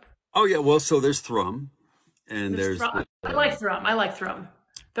know. Oh yeah, well, so there's Thrum, and there's Thrum. I like Thrum.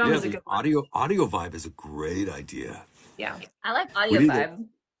 Thrum yeah, is a the good one. audio vibe is a great idea. Yeah. I like audio We need vibe.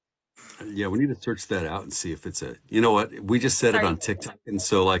 Yeah, we need to search that out and see if it's a. You know what? We just said it on TikTok, and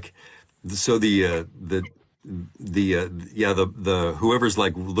so like, so the whoever's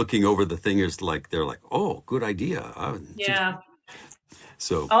like looking over the thing is like they're like, oh, good idea. Yeah.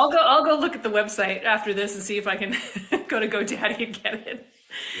 So I'll go look at the website after this and see if I can go to GoDaddy and get it.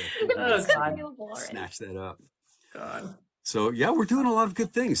 Oh It's God. available already. snatch that up. God. So yeah, we're doing a lot of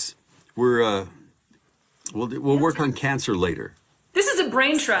good things. We'll work on cancer later. This is a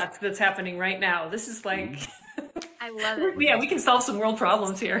brain trust that's happening right now. This is like, I love it. yeah, we can solve some world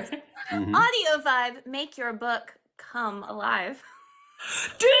problems here. Audio vibe, make your book come alive.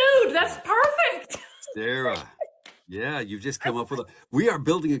 Dude, that's perfect. Sarah, yeah, you've just come up with we are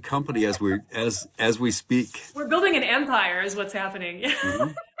building a company as we speak. We're building an empire is what's happening.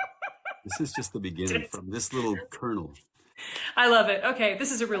 This is just the beginning from this little kernel. I love it. Okay,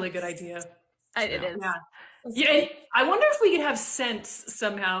 this is a really good idea. It is. Yeah. Yeah, and I wonder if we could have sense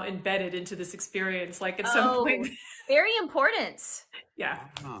somehow embedded into this experience, like at some point. Very important. Yeah,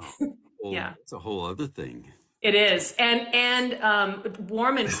 Oh, well, Yeah. it's a whole other thing. it is, and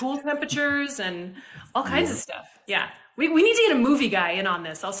warm and cool temperatures and all kinds of stuff. Yeah, we need to get a movie guy in on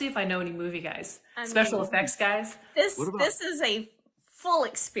this. I'll see if I know any movie guys, special effects guys. This is a full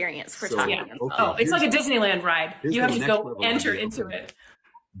experience we're talking Yeah. about. Okay. Oh, it's like a Disneyland ride. here's You the have to next go level enter idea. into it.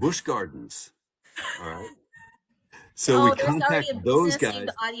 Busch Gardens. All right. So we there's already contact a those business guys.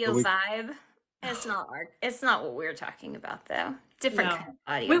 named Audio and we- Vibe. It's not what we're talking about though. Different No. kind of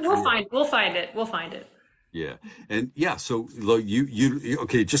audio. We'll find it. We'll find it. Yeah. And yeah, so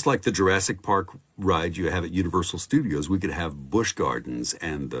okay, just like the Jurassic Park ride you have at Universal Studios, we could have Busch Gardens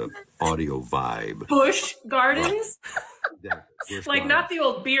and the audio vibe. Bush Right. gardens, Exactly. Busch like not Gardens. the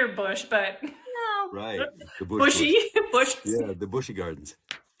old beer bush, but No. Right. The bushy bush. Yeah, the Bushy Gardens.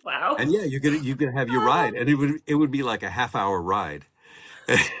 Wow, And yeah, you could have your ride, and it would be like a half-hour ride.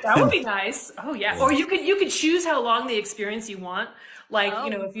 that would be nice. Oh yeah, Yeah. or you could choose how long the experience you want. Like, Oh.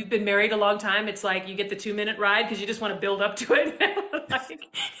 if you've been married a long time, it's like you get the 2-minute ride because you just want to build up to it. Like,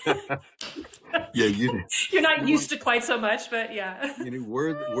 Yeah, you you're not want used to quite so much, but yeah. you need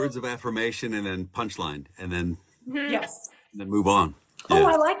words of affirmation and then punchline and Yes. then move on. Oh, Yeah.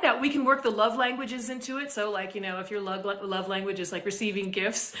 I like that. We can work the love languages into it. So, like, if your love language is like receiving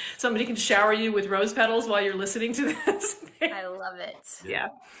gifts, somebody can shower you with rose petals while you're listening to this. I love it. Yeah,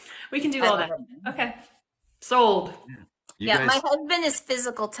 we can do I all love that. it. Okay, sold. You Yeah, my guys husband is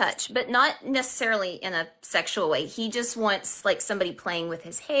physical touch, but not necessarily in a sexual way. He just wants like somebody playing with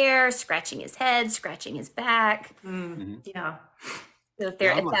his hair, scratching his head, scratching his back. Mhm. Yeah. So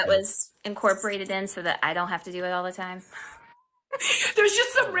Yeah, I'm if like that that. was incorporated in so that I don't have to do it all the time. There's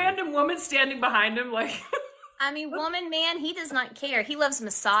just some random woman standing behind him, like, I mean, woman, man, he does not care. He loves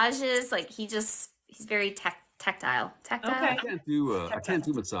massages. Like he's very tactile. Tactile. okay. I can't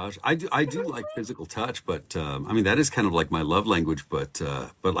do massage. I do like physical touch, but I mean that is kind of like my love language. But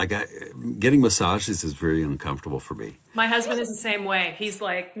like getting massages is very uncomfortable for me. My husband is the same way. He's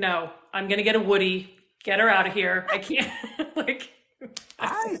like, no, I'm gonna get a Woody. Get her out of here. I can't. Like,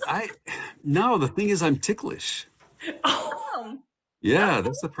 I no. The thing is, I'm ticklish. Oh. Yeah,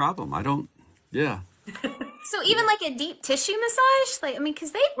 that's the problem. I don't. Yeah. So even like a deep tissue massage, like I mean,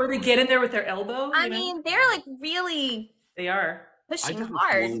 because where they get in there with their elbow. I mean, they're like really They are. I pushing did this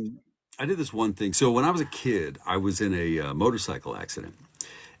hard. I did this one thing. So when I was a kid, I was in a motorcycle accident,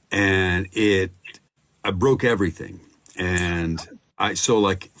 and I broke everything. And so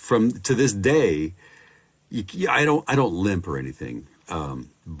like from to this day, I don't limp or anything.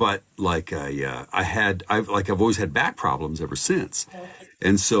 But like I've always had back problems ever since.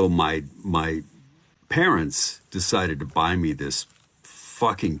 And so my parents decided to buy me this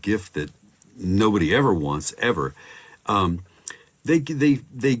fucking gift that nobody ever wants ever. They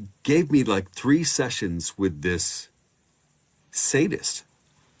gave me like 3 sessions with this sadist.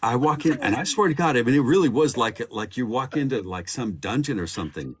 I walk in, and I swear to God, I mean, it really was like you walk into like some dungeon or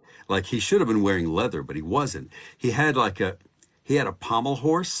something. Like he should have been wearing leather, but he wasn't. He had a pommel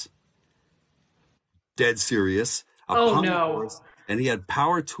horse, dead serious, a Oh pommel no. horse, and he had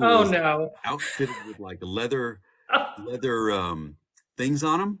power Oh tools no. outfitted with like leather things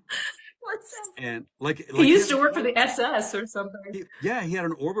on them, What's that? and like He he used had to work for the SS or something. he had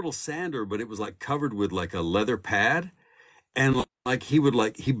an orbital sander, but it was like covered with like a leather pad, and like he would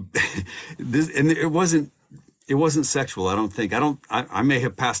like he this, and it wasn't sexual. I don't think. I may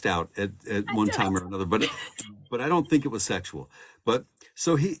have passed out at one time or another, but I don't think it was sexual. But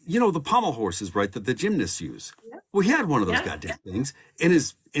so the pommel horses, right, that the gymnasts use. Well, he had one of those Yeah. goddamn things in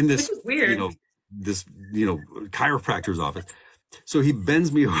Which this, is weird. this, chiropractor's office. So he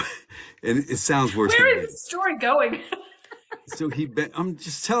bends me over, and it sounds worse than Where it is is. this story going? So I'm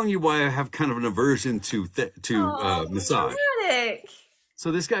just telling you why I have kind of an aversion to Oh, massage. dramatic.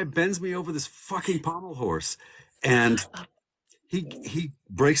 So this guy bends me over this fucking pommel horse, and he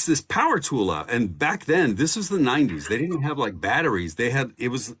breaks this power tool out. And back then, this was the 90s. They didn't have like batteries. It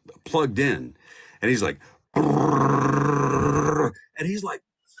was plugged in. And he's like, and he's like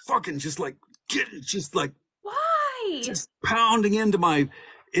fucking just like Why? just pounding into my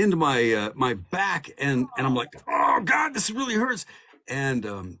back, and I'm like, oh God, this really hurts.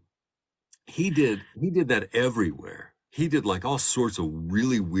 And he did that everywhere. He did like all sorts of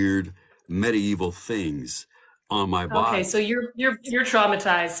really weird medieval things on my Okay, body. so you're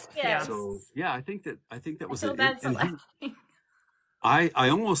traumatized. Yes. Yeah. So yeah, I think that I was feel it. bad for And laughing. I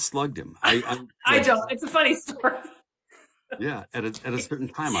almost slugged him. I don't. It's a funny story. Yeah, at a certain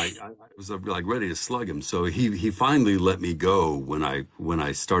time, I was like ready to slug him. So he finally let me go when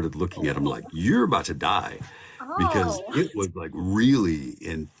I started looking at him like, you're about to die, because Oh. it was like really,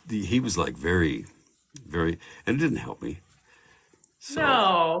 and he was like very, very, and it didn't help me. So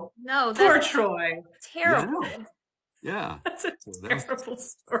No. No, Poor that's Troy. terrible. yeah, That's a so that was, terrible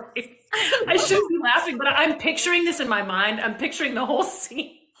story. I shouldn't be laughing, but I'm picturing this in my mind. I'm picturing the whole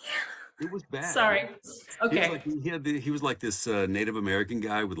scene. it was bad. Sorry. Okay. He was like this Native American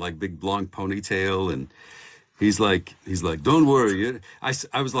guy with like big blonde ponytail, and he's like, don't worry.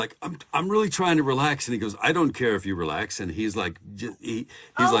 I was like, I'm really trying to relax, and he goes, I don't care if you relax, and he's like, he's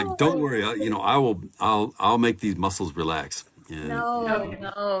like, don't worry, I'll make these muscles relax. And No, Okay.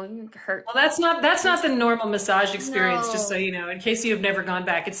 no, you hurt. Well, that's not the normal massage experience, just so No. you know, in case you've never gone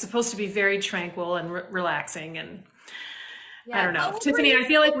back. It's supposed to be very tranquil and relaxing, and I Yeah, don't know. Tiffany, probably. I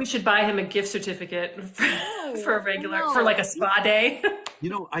feel like we should buy him a gift certificate for a No, for like a no. spa day.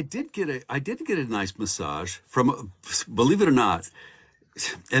 I did get a nice massage from, believe it or not,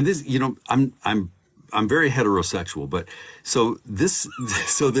 and this, I'm very heterosexual, but so this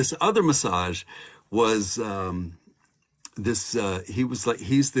so this other massage was this he was like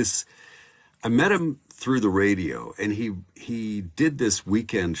he's this I met him through the radio, and he did this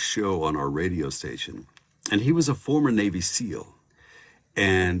weekend show on our radio station, and he was a former Navy SEAL,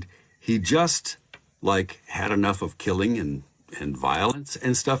 and he just like had enough of killing and violence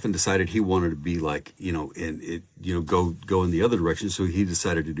and stuff, and decided he wanted to be like, and it, go in the other direction. So he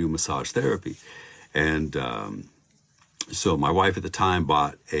decided to do massage therapy, and so my wife at the time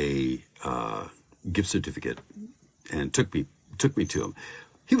bought a gift certificate and took me to him.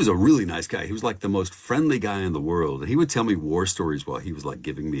 He was a really nice guy. He was like the most friendly guy in the world, and he would tell me war stories while he was like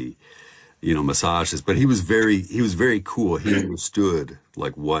giving me, massages. But he was very cool. He understood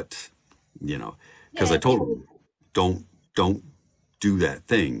like what, because Yeah, I told him, don't do that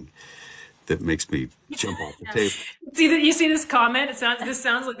thing that makes me jump off the table. See that you see this comment? This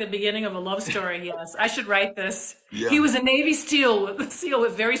sounds like the beginning of a love story. Yes, I should write this. Yeah. He was a Navy SEAL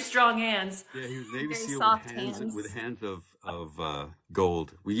with very strong hands. Yeah, he was Navy very SEAL soft with hands. hands of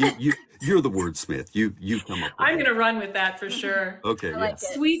gold. Well, you're the wordsmith. You come up with I'm it. gonna run with that for sure. Okay, I yeah. like it.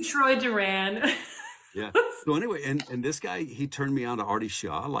 Sweet Troy Duran. Yeah. So anyway, and this guy, he turned me on to Artie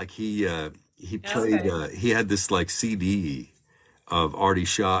Shaw. Like he played Okay. he had this like CD of Artie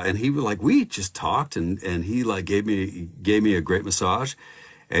Shaw, and he was like, we just talked, and he like gave me a great massage,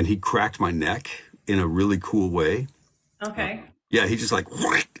 and he cracked my neck in a really cool way. Okay. Yeah, he just like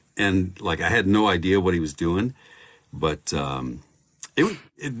whack, and like I had no idea what he was doing, but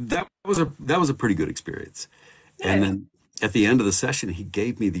that was a pretty good experience. And Good. then at the end of the session, he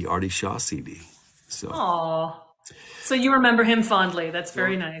gave me the Artie Shaw CD. So Aw. So you remember him fondly. That's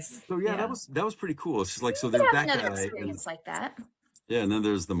very so nice. so yeah, that Yeah. was that was pretty cool. It's just like, so Could there's have that another guy, and experience like that. yeah, and then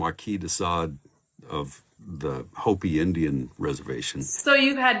there's the Marquis de Sade of the Hopi Indian Reservation. So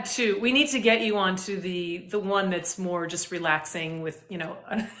you've had two. We need to get you onto the one that's more just relaxing with,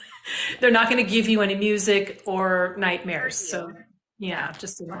 they're not going to give you any music or nightmares. Hurt So you. Yeah. yeah,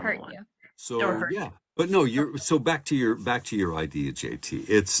 just a Or normal hurt one. you. Or So hurt yeah, but no, you're so back to your idea, JT.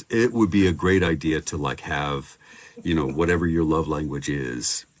 It would be a great idea to like have, whatever your love language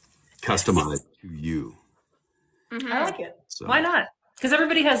is, you. Yes. customized to you. I Mm-hmm. like it. Why So not? Because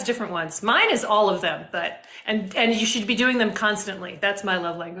everybody has different ones. Mine is all of them, but and you should be doing them constantly. That's my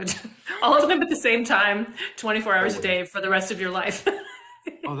love language. All of them at the same time, 24 hours a always. day for the rest of your life.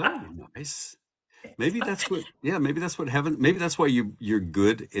 Oh, that would be nice. Maybe that's what heaven. Maybe that's why you're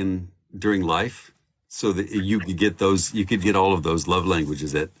good in during life, so that you could get all of those love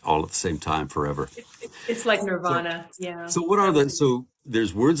languages all at the same time forever. It's like So Nirvana. Yeah, so what are that would the be so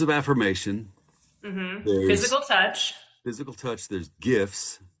there's words of affirmation, there's physical touch, physical touch, there's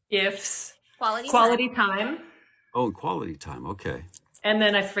gifts. gifts, Quality time. quality time, Oh, and quality time. Okay. and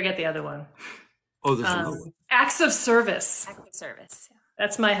then I forget the other one. Oh, there's another one. Acts of service. Active service. Yeah.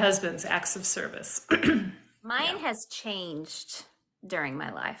 That's my husband's acts of service. Mine has changed during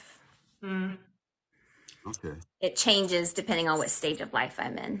my life. Okay. It changes depending on what stage of life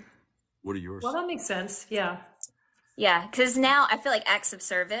I'm in. What are Well, yours? that makes sense. Yeah. Yeah, because now I feel like acts of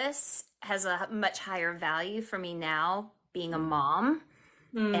service has a much higher value for me now, being a mom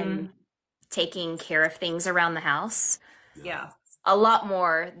and taking care of things around the house. Yeah. A lot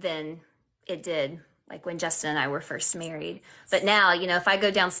more than it did like when Justin and I were first married. But now, if I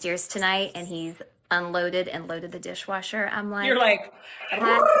go downstairs tonight and he's unloaded and loaded the dishwasher, I'm You're like,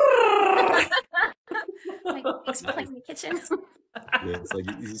 like, explain the kitchen. Yeah, it's like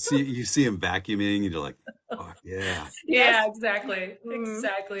you see him vacuuming, and you're like, oh yeah. yeah, Yes. exactly.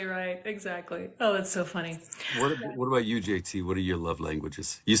 Exactly right. Exactly. Oh, that's so funny. What about you, JT? What are your love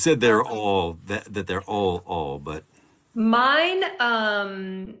languages? You said they're all that they're all, but Mine,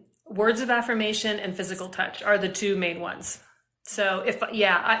 words of affirmation and physical touch are the two main ones. So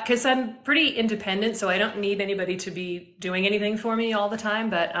because I'm pretty independent, so I don't need anybody to be doing anything for me all the time.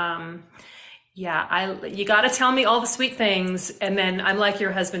 But you got to tell me all the sweet things, and then I'm like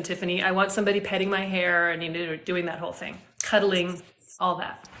your husband, Tiffany. I want somebody petting my hair and doing that whole thing, cuddling, all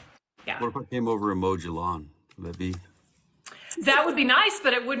that. Yeah, what if I came over and mowed your lawn? Would that be? that would be nice,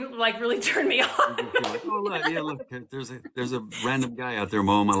 but it wouldn't like really turn me on. You'd be like, oh look, yeah, look, there's a random guy out there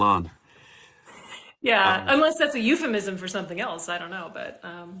mowing my lawn. Yeah, Um, unless that's a euphemism for something else. I don't know, but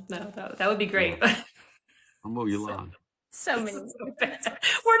no, that would be yeah, great. I'll mow your So, lawn. So This many. is so bad.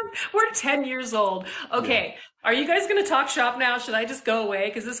 We're 10 years old. Yeah. Okay, are you guys going to talk shop now? Should I just go away?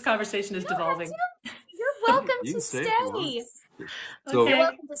 Because this conversation is You don't have devolving. to. You're welcome You to can stay if you want. stay. So You're Okay,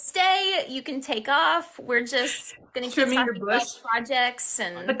 welcome to stay. You can take off. We're just gonna keep trimming your talking about bush. projects,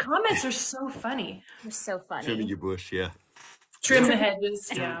 The and comments are so funny. they're so trimming funny. your bush, yeah. Trim Well, the hedges.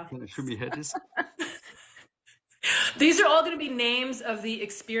 can Yeah. I, can I trim your hedges? These are all going to be names of the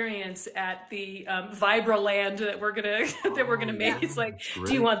experience at the Vibraland that we're gonna that we're Oh, gonna yeah, make. It's like, that's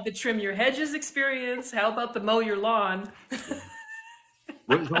do you great. want the trim your hedges experience? How about the mow your lawn?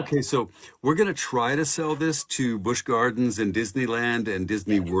 Yeah. Okay, so we're going to try to sell this to Busch Gardens and Disneyland and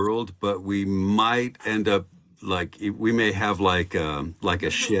Disney World, but we might end up we may have like a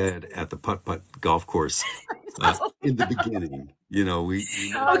shed at the putt putt golf course in the beginning. We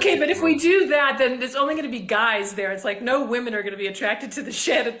might. Okay, but if we do that, then there's only going to be guys there. It's like no women are going to be attracted to the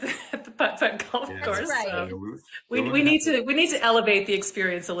shed at the putt putt golf Yeah, That's course. right. So yeah, we, so we're we gonna have need to. to elevate the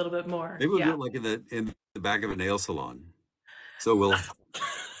experience a little bit more. Maybe we'll do Yeah. it like in the back of a nail salon. So we'll.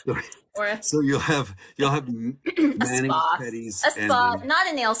 Or a, So you'll have a Manny's, spa. Petty's, A and spa, not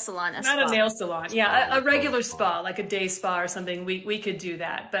a nail salon, a Not a spa. nail salon. spa. Yeah, a We'll call it regular spa. spa, like a day spa or something. We could do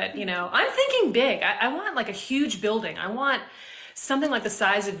that. But, I'm thinking big. I want like a huge building. I want something like the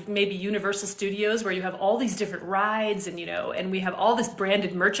size of maybe Universal Studios where you have all these different rides and we have all this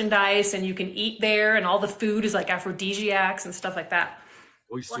branded merchandise and you can eat there and all the food is like aphrodisiacs and stuff like that.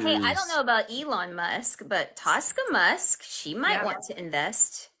 Well, hey, I don't Oysters. know about Elon Musk, but Tosca Musk, she might Yeah. want to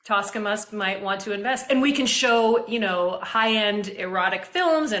invest. Tosca Musk might want to invest. And we can show, high-end erotic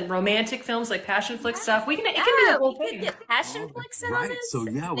films and romantic films like passion flick stuff. It can be the Yeah, whole we could thing. get passion Oh, flicks in on right. So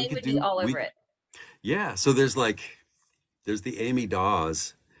this. yeah, we They could would be do all we over it. yeah. So there's the Amy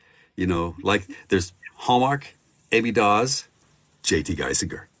Dawes, like there's Hallmark, Amy Dawes, JT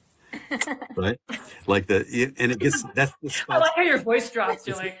Geisinger, right? And it gets that's the I spice. like how your voice drops.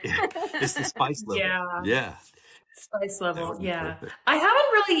 You're It's, like, it's the spice level. yeah. Yeah, Spice that level, would be yeah. perfect. I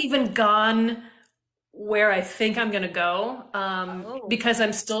haven't really even gone where I think I'm gonna go, Oh, because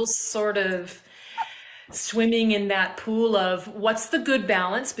I'm still sort of swimming in that pool of what's the good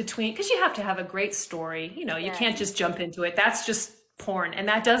balance between, because you have to have a great story. You yeah. can't just jump into it. That's just porn, and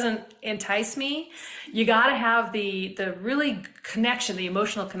that doesn't entice me. You got to have the really connection, the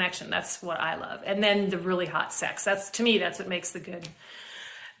emotional connection. That's what I love, and then the really hot sex. To me, that's what makes the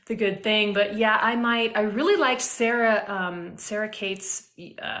good thing. But yeah, I really liked Sarah Kate's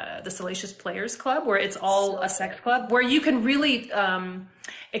the Salacious Players Club, where it's all So a sex club where you can really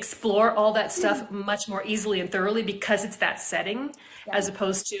explore all that stuff much more easily and thoroughly because it's that setting, yeah. as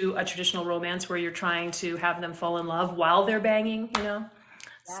opposed to a traditional romance where you're trying to have them fall in love while they're banging. Yeah.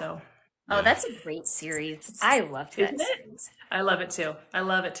 So Oh, Yeah. that's a great series. I loved that isn't it? series I love it too. I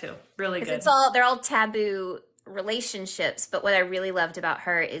love it too. Really because good. they're all taboo relationships. But what I really loved about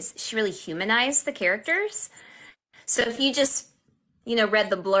her is she really humanized the characters. So if you just read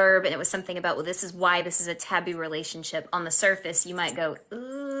the blurb and it was something about, well, this is why this is a taboo relationship, on the surface you might go,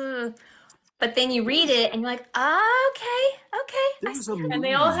 ooh, but then you read it and you're like, oh, okay, There I was see a her. And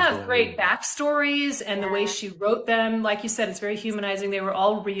they all movie have great though. backstories, and the way Yeah, she wrote them, like you said, it's very humanizing. They were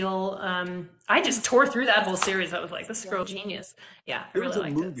all real. I just tore through that whole series. I was like, this yeah. girl genius. Yeah, I There was really a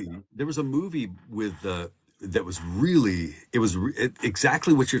liked it. movie. There was a movie with that was really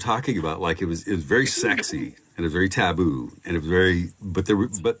exactly what you're talking about. Like it was very sexy and it was very taboo and it was very but there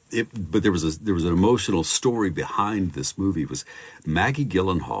was an emotional story behind this movie. It was Maggie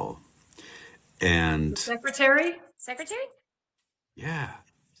Gyllenhaal The and Secretary? Secretary? yeah,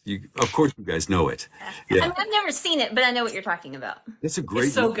 you of course you guys know it. Yeah. I Yeah, mean, I've never seen it, but I know what you're talking about. it's a It's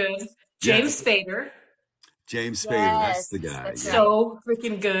great so movie. good. Yeah, James Spader, James Spader, that's the Yes, guy. that's Yeah, right. so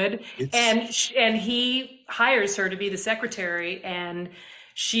freaking good. it's And he hires her to be the secretary, and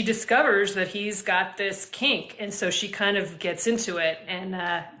she discovers that he's got this kink, and so she kind of gets into it, and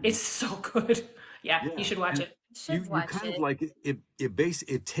it's so good. Yeah, you yeah, should watch and it. Should you watch kind of it. like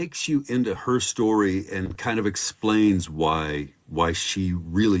it takes you into her story and kind of explains why she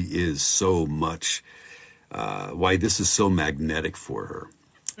really is so much why this is so magnetic for her.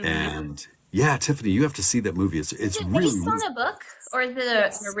 And yeah, Tiffany, you have to see that movie. It's Is it's it really, based really on a book or is it an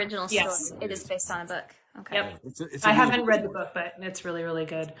Yes. original Yes. story? It is based on a book. Okay. Yep. it's I a really haven't good read the story. book, but it's really, really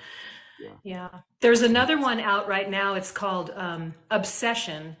good. Yeah. Yeah. There's another one out right now. It's called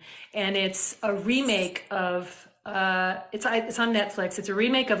Obsession, and it's a remake of it's on Netflix. It's a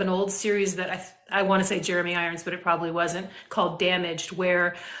remake of an old series that I want to say Jeremy Irons, but it probably wasn't, called Damaged,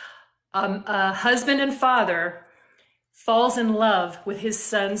 where a husband and father falls in love with his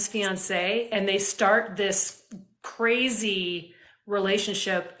son's fiance, and they start this crazy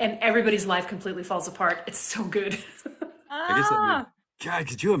relationship, and everybody's life completely falls apart. It's so good. I guess that made, Ah, God,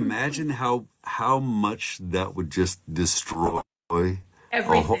 could you imagine how much that would just destroy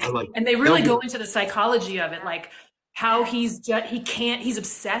a whole, Everything. like, And they that really would be, go into the psychology of it, like how he's just, he can't, he's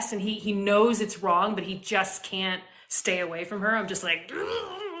obsessed and he knows it's wrong, but he just can't stay away from her. I'm just like,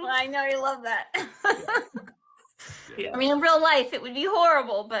 I know you love that. yeah, yeah. I yeah. mean, in real life, it would be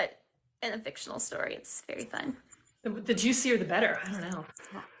horrible, but in a fictional story, it's very fun. The juicier, the better. I don't know.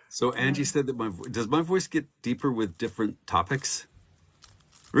 So Angie said that does my voice get deeper with different topics?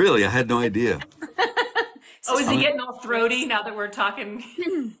 Really? I had no idea. It's Oh, just is I he like, mean, getting all throaty now that we're talking?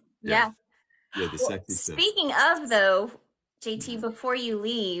 yeah, yeah. yeah, the Well, sexy stuff. speaking of, though, JT, before you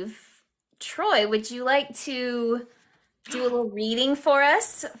leave, Troy, would you like to do a little reading for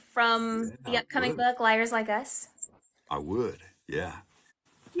us from Yeah, the I upcoming would. book, Liars Like Us? I would. Yeah,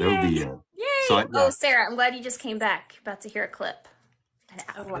 that would Yay. be. So Yay! I, Oh, yeah, Sarah, I'm glad you just came back. About to hear a clip. An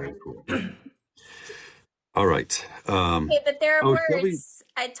Oh, outline. very wow. cool. All right. Okay, but there are Oh, shall we? words.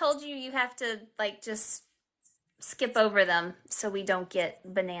 I told you you have to like just skip over them so we don't get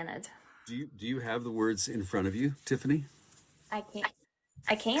bananaed. Do you have the words in front of you, Tiffany? I can't.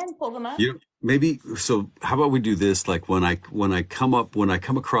 I can pull them up. You maybe so. How about we do this? Like when I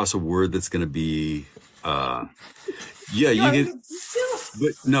come across a word that's going to be, uh, yeah, You you want get, me to do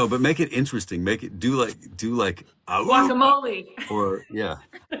but no, but make it interesting. Make it do like guacamole? or yeah,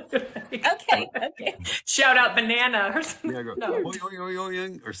 Okay, okay. Shout out banana or something. yeah, go No. oi, oi, oi, oi,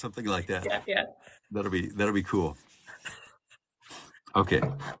 oi, or something like that. Yeah, yeah. That'll be cool. Okay,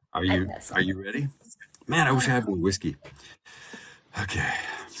 are I you got are some. you ready? Man, I wish I Oh, had more whiskey. Okay,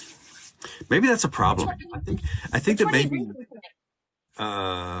 maybe that's a which problem. one? I think Which that one are you maybe drinking tonight?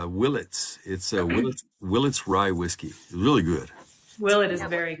 Willits. It's a Willits rye whiskey. It's really good. Will, it is Yeah.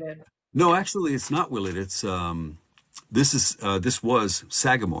 very good. No, actually, it's not Willet. It's this was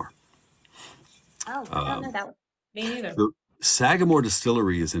Sagamore. Oh, I don't know that one. Me neither. The Sagamore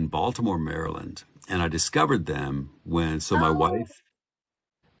Distillery is in Baltimore, Maryland, and I discovered them so my Oh, wife.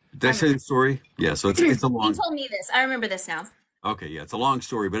 Did I I say remember. the story? Yeah. So it's a You long. told me this. I remember this now. Okay, yeah, it's a long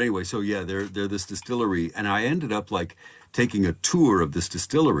story, but anyway, so yeah, they're this distillery, and I ended up like taking a tour of this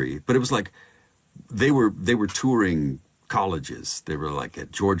distillery, but it was like they were touring colleges. They were like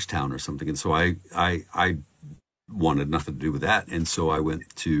at Georgetown or something, and so I wanted nothing to do with that, and so I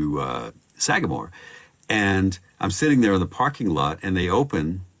went to Sagamore, and I'm sitting there in the parking lot, and they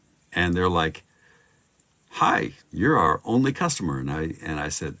open, and they're like, "Hi, you're our only customer," and I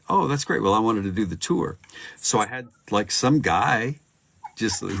said, "Oh, that's great. Well, I wanted to do the tour," so I had like some guy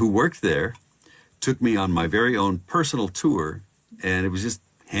just who worked there took me on my very own personal tour, and it was just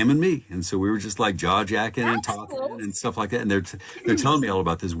him and me. And so we were just like jaw jacking and That's talking cool. and stuff like that. And they're telling me all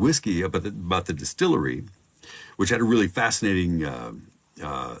about this whiskey, about the distillery, which had a really fascinating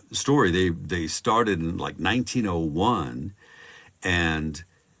story. They started in like 1901, and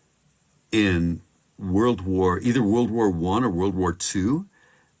in either World War One or World War Two,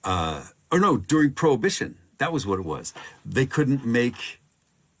 or no, during Prohibition. That was what it was. They couldn't make.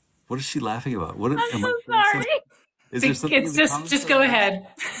 What is she laughing about? What I'm am so I saying sorry. something? Is there something in It's the comments just that go I missed? ahead.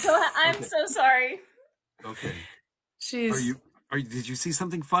 Go ahead. I'm Okay. so sorry. Okay. Are She's you? Did you see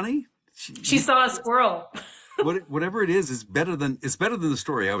something funny? she saw a squirrel. Whatever it is better than the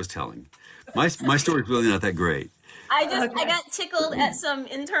story I was telling. My story is really not that great. I Okay. got tickled at some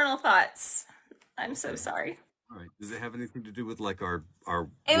internal thoughts. I'm so Okay. sorry. All right. Does it have anything to do with like our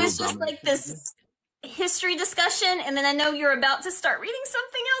It world was just like domination this idea? history discussion, and then I know you're about to start reading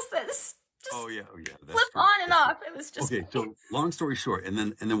something else that's just Oh yeah, that's flip true. on and That's true. off. It was just Okay. So long story short, and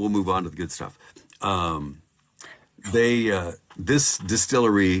then we'll move on to the good stuff. Um, they this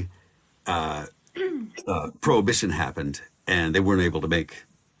distillery prohibition happened, and they weren't able to make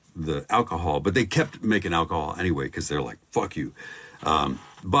the alcohol, but they kept making alcohol anyway because they're like, fuck you.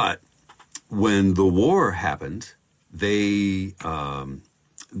 But when the war happened, they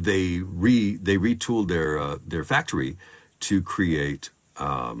retooled their factory to create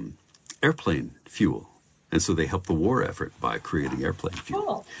airplane fuel, and so they helped the war effort by creating airplane fuel.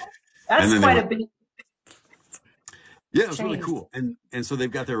 Cool. And That's then they quite a were, big yeah, it was really change. cool. And so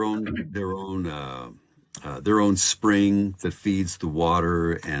they've got their own spring that feeds the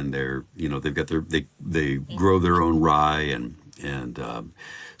water, and they've got they grow their own rye, and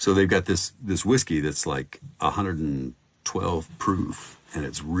so they've got this whiskey that's like 112 proof, and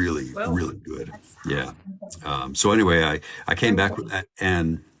it's really Well, really good. Yeah. So anyway, I came very back cool. with that,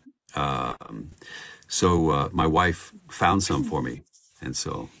 and so my wife found some for me, and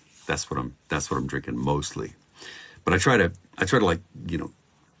so that's what I'm drinking mostly. But I try to like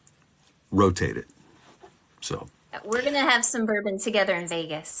rotate it. So we're gonna have some bourbon together in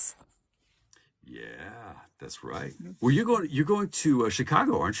Vegas. yeah, That's right. Well, you're going to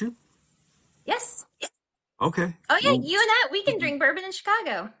Chicago, aren't you? Yes. Okay. Oh yeah, Well, you and I, we can drink bourbon in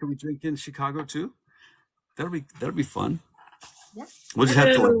Chicago. can we drink in Chicago too? That'll be fun. Yeah. We'll just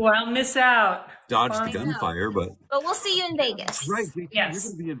have to like Ooh, I'll miss out. dodge the Fun. gunfire, but But we'll see you in that's right, Vegas. JP, you're going Yes.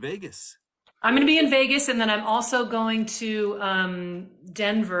 to be in Vegas. I'm going to be in Vegas, and then I'm also going to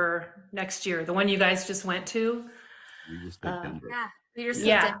Denver next year, the one you guys just went to. We just did Denver. Yeah. Leaders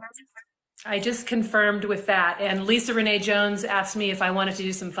Yeah. Denver. I just confirmed with that. And Lisa Renee Jones asked me if I wanted to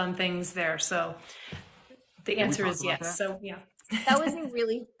do some fun things there. So the answer talk is about yes. that? So yeah. That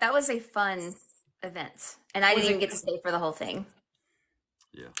was a fun event. And I didn't even get to stay for the whole thing.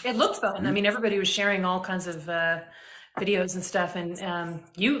 Yeah. It looked fun. I mean, everybody was sharing all kinds of videos and stuff. And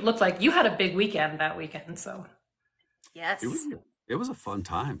you looked like you had a big weekend that weekend. So Yes. It was a fun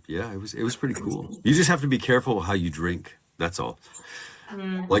time. Yeah, it was pretty cool. You just have to be careful how you drink. That's all.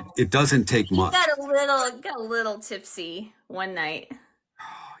 Like it doesn't take much. Got a little tipsy one night.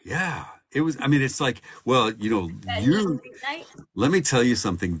 Yeah. It was, I mean, it's like, well, Night. let me tell you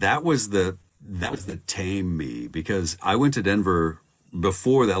something. That was the tame me, because I went to Denver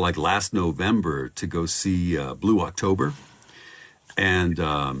before that, like last November, to go see Blue October. And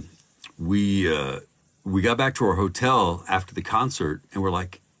we got back to our hotel after the concert, and we're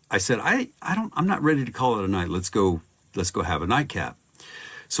like, I said, I'm not ready to call it a night. Let's go have a nightcap.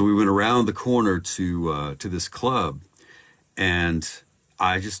 So we went around the corner to this club, and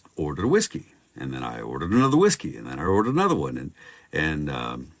I just ordered a whiskey, and then I ordered another whiskey, and then I ordered another one, and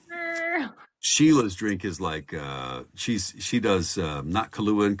Sheila's drink is like she does not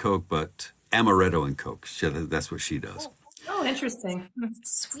Kahlua and Coke, but amaretto and Coke. That's what she does. oh, interesting.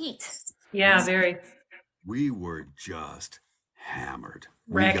 Sweet. Yeah, very We were just hammered.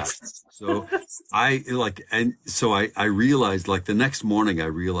 wrecked. So I realized, like, the next morning I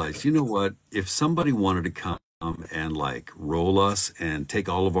realized, you know what? If somebody wanted to come and like roll us and take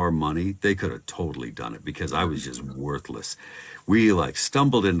all of our money, they could have totally done it, because I was just worthless. We like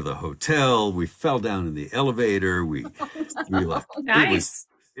stumbled into the hotel. We fell down in the elevator. We like, Nice.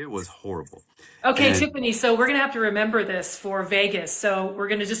 it was horrible. Okay, And- Tiffany, so we're going to have to remember this for Vegas. So we're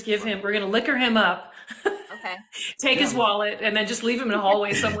going to just we're going to liquor him up, Okay. take his wallet, and then just leave him in a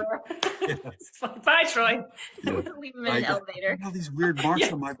hallway somewhere. Bye, Troy. Leave him in an elevator. I have these weird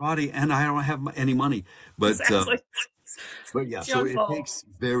marks on my body, and I don't have any money. But Exactly. but yeah, It's so your it fault. takes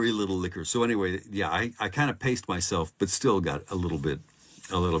very little liquor. So anyway, yeah, I kind of paced myself, but still got a little bit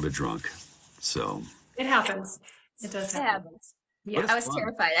drunk. So It happens. It does It happen. happens. Yeah. I was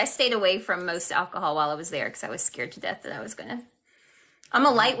terrified. I stayed away from most alcohol while I was there because I was scared to death that I was gonna. I'm a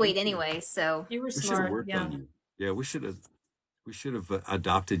lightweight anyway, so You were we should have smart. worked Yeah. on you. Yeah, we should have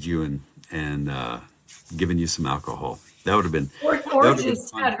adopted you and given you some alcohol. That would have been. Or that would have been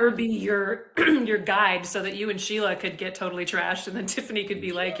just fun. had her be your your guide so that you and Sheila could get totally trashed, and then Tiffany could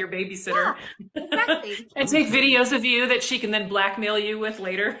be like your babysitter exactly. and take videos of you that she can then blackmail you with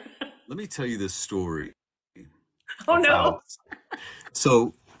later. Let me tell you this story. Oh no. about-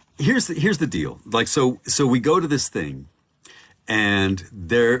 So here's the deal. Like, so we go to this thing, and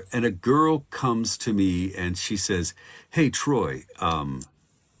a girl comes to me and she says, "Hey Troy,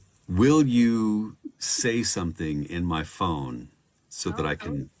 will you say something in my phone so that I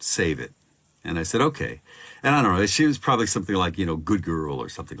can save it?" And I said, "Okay." And I don't know, she was probably something like, good girl or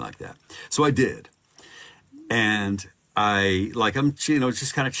something like that. So I did. And I'm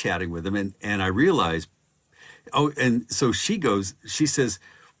just kind of chatting with him, and I realized, and so she says,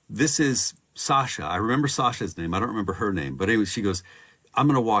 "This is Sasha." I remember Sasha's name. I don't remember her name. But anyway, she goes, "I'm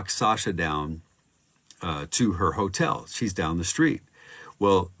going to walk Sasha down to her hotel. She's down the street."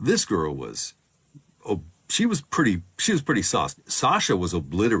 Well, this girl was pretty sauced. Sasha was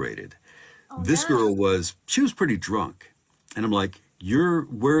obliterated. This girl she was pretty drunk. And I'm like,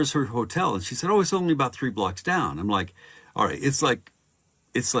 where's her hotel? And she said, "Oh, it's only about 3 blocks down." I'm like, all right, it's like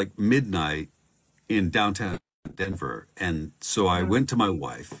midnight in downtown Denver. And so I went to my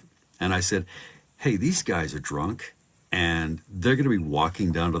wife and I said, "Hey, these guys are drunk and they're going to be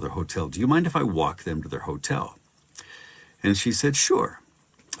walking down to their hotel. Do you mind if I walk them to their hotel?" And she said, "Sure."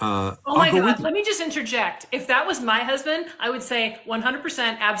 Oh I'll my go with God, you. let me just interject. If that was my husband, I would say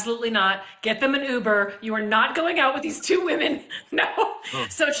 100% absolutely not. Get them an Uber. You are not going out with these two women. No.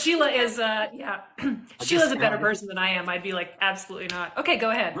 So Sheila is, Sheila's a better person than I am. I'd be like, absolutely not. Okay,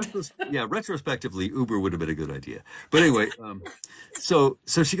 go ahead. Yeah, retrospectively, Uber would have been a good idea. But anyway, so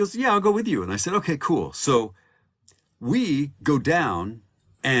she goes, "Yeah, I'll go with you." And I said, "Okay, cool." So we go down,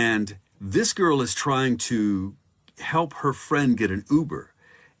 and this girl is trying to help her friend get an Uber.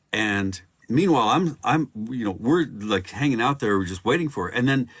 And meanwhile, we're like hanging out there, we're just waiting for her. And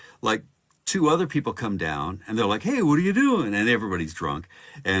then like two other people come down and they're like, "Hey, what are you doing?" And everybody's drunk.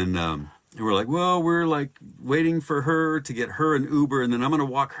 And we're like, "Well, we're like waiting for her to get her an Uber, and then I'm going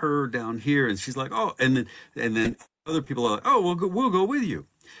to walk her down here." And she's like, "Oh," and then other people are like, "Oh, we'll go with you."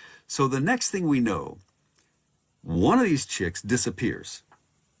 So the next thing we know, one of these chicks disappears.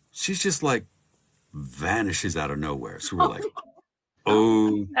 She's just like vanishes out of nowhere. So we're like,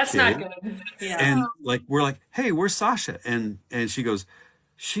 That's not okay. good. Yeah. And like we're like, "Hey, where's Sasha?" And she goes,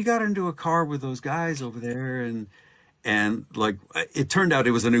 "She got into a car with those guys over there." And like it turned out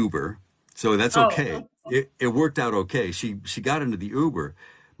it was an Uber, so that's okay. Oh, It worked out okay. She got into the Uber,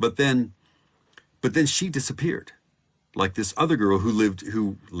 but then she disappeared. Like this other girl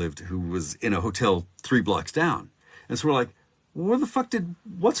who was in a hotel 3 blocks down. And so we're like, "Where the fuck did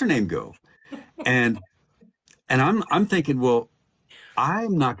what's her name go?" And I'm thinking, well,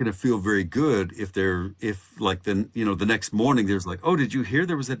 I'm not going to feel very good if like the next morning there's like, "Oh, did you hear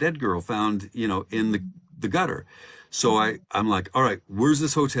there was a dead girl found, in the gutter?" So I'm like, "All right, where's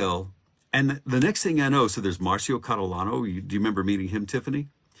this hotel?" And the next thing I know, so there's Marcio Catalano. Do you remember meeting him, Tiffany?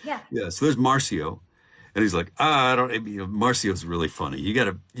 Yeah. Yeah. So there's Marcio, and he's like, "I don't." Marcio's really funny. You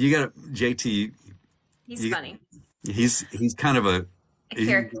gotta, JT. He's You, funny. he's kind of A he's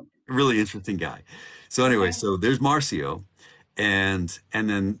a character. really interesting guy. So anyway, okay. so there's Marcio, and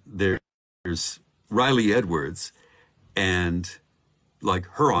then there's Riley Edwards, and like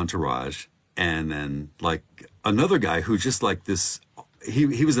her entourage, and then like another guy who's just like this.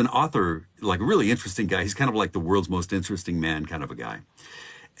 He was an author, like a really interesting guy. He's kind of like the world's most interesting man kind of a guy.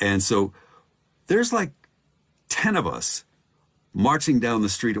 And so there's like 10 of us marching down the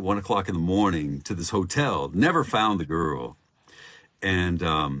street at 1 o'clock in the morning to this hotel. Never found the girl, and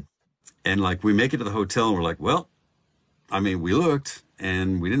like we make it to the hotel, and we're like, "Well, I mean, we looked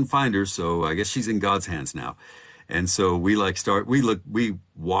and we didn't find her, so I guess she's in God's hands now." And so we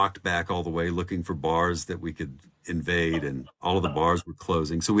walked back all the way looking for bars that we could invade, and all of the bars were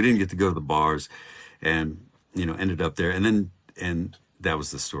closing. So we didn't get to go to the bars, and ended up there. And that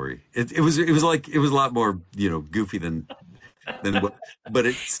was the story. It was a lot more, goofy than what, but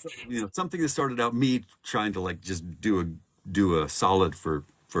it's, something that started out me trying to like just do a solid for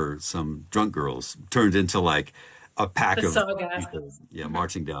some drunk girls turned into like a pack The of saga. people, yeah,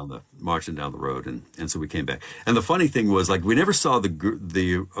 marching down the road, and so we came back. And the funny thing was, like, we never saw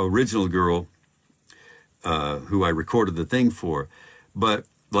the original girl who I recorded the thing for, but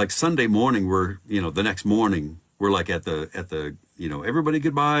like Sunday morning, the next morning we're like at the everybody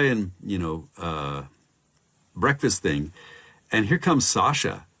goodbye and breakfast thing, and here comes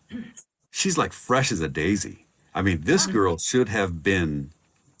Sasha. She's like fresh as a daisy. I mean, this girl should have been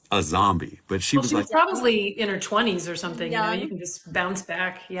a zombie, but she Well, was she like, was probably in her 20s or something, you Young. can just bounce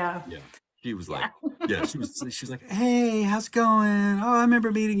back. Yeah. yeah, she was like, Yeah. yeah, she was like, "Hey, how's it going? Oh, I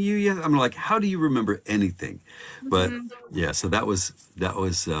remember meeting you." Yeah, I'm like, "How do you remember anything?" But yeah, so that was.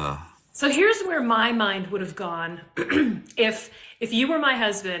 So here's where my mind would have gone if you were my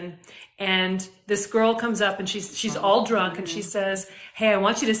husband and this girl comes up and she's all drunk and she says, "Hey, I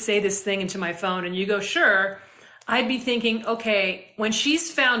want you to say this thing into my phone," and you go, "Sure." I'd be thinking, okay, when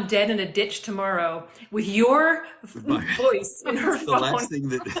she's found dead in a ditch tomorrow with your My, voice in her the phone,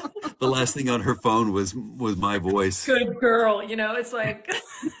 last thing on her phone was my voice. good girl, it's like,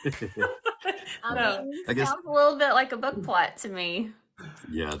 I no. mean, I guess, sounds a little bit like a book plot to me.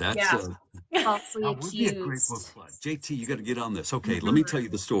 yeah, that's Yeah. Falsely that would be a great book accused. plot. JT, you got to get on this. Okay, let me tell you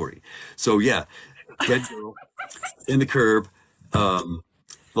the story. So yeah, dead girl in the curb, um,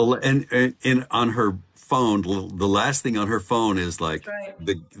 and on her phone, the last thing on her phone is like Right.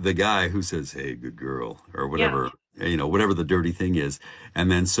 the guy who says, "Hey, good girl," or Yeah. whatever, whatever the dirty thing is, and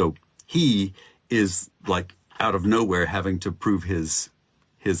then so he is like out of nowhere having to prove his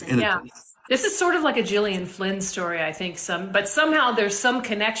Yeah. innocence. This is sort of like a Gillian Flynn story, I think, but somehow there's some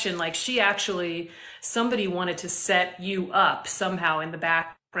connection. Like somebody wanted to set you up somehow in the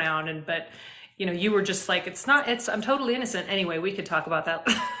background, but you were just like, I'm totally innocent. Anyway, we could talk about that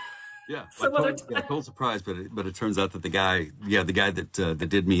Yeah, like some other time. total surprise, but it turns out that the guy that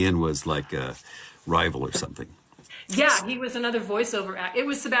did me in was like a rival or something. Yeah, he was another voiceover act. It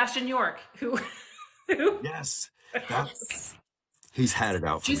was Sebastian York who Yes, that he's had it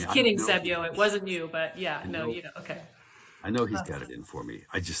out for me. just kidding, Sebio. It wasn't you, but yeah, I no, know, okay. I know he's got it in for me.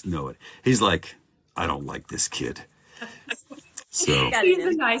 I just know it. He's like, "I don't like this kid." So Got it He's the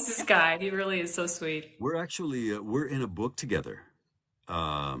in. nicest guy. He really is so sweet. we're in a book together.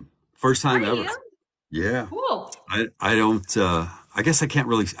 First time Are ever. you? Yeah. Cool. I don't. I guess I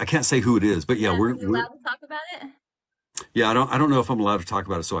can't say who it is, but yeah, Yeah, we're are you we're allowed to talk about it? yeah. I don't know if I'm allowed to talk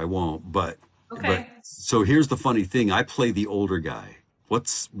about it, so I won't. But Okay. so here's the funny thing. I play the older guy.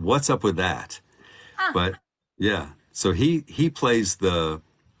 what's up with that? Huh. But yeah, so he plays the,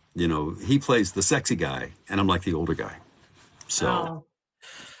 he plays the sexy guy, and I'm like the older guy. So Oh,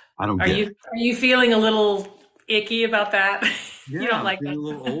 I don't get it. are you feeling a little icky about that? You Yeah, don't I'm like feeling a that?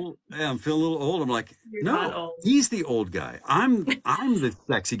 little old. Yeah, I'm feeling a little old. I'm like, You're not no, old. he's the old guy. I'm the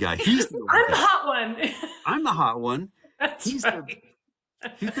sexy guy. He's the old I'm the guy. hot one. I'm the hot one. That's He's the right.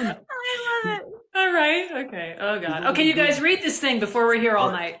 he's been I love it. All right. Okay. Oh he's God. only Okay, been you guys doing. read this thing before we're here All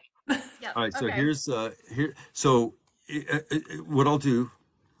all right, night. Yep. all right. So Okay. here. So what I'll do,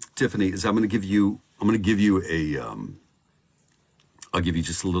 Tiffany, is I'm going to give you I'll give you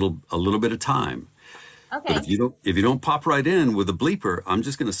just a little bit of time. But Okay. if you don't pop right in with a bleeper, I'm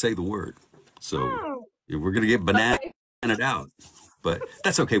just going to say the word. So Oh, we're going to get okay. bananaed out. But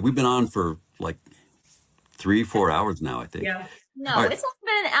that's okay. We've been on for like 3-4 hours now, I think. Yeah. All No, right. it's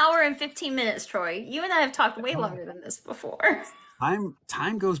only been an hour and 15 minutes, Troy. You and I have talked way longer than this before.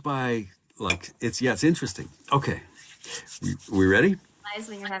 Time goes by like it's interesting. Okay. We ready? Nice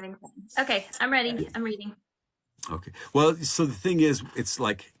when you're having fun. Okay, I'm ready. I'm reading. Okay. Well, so the thing is, it's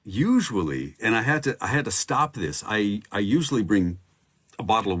like usually, and I had to stop this. I usually bring a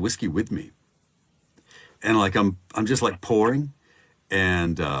bottle of whiskey with me, and like I'm just like pouring,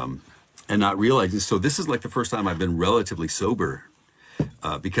 and not realizing. So this is like the first time I've been relatively sober,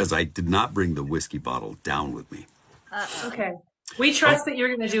 because I did not bring the whiskey bottle down with me. Uh-oh. Okay. We Oh, trust that you're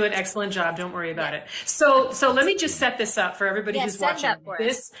going to do an excellent job. Don't worry Yeah. about it. So let me just set this up for everybody Yeah, who's set it watching. up for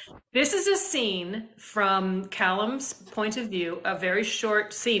us. This is a scene from Callum's point of view, a very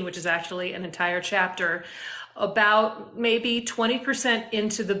short scene, which is actually an entire chapter, about maybe 20%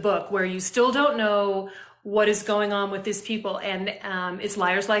 into the book, where you still don't know what is going on with these people, and it's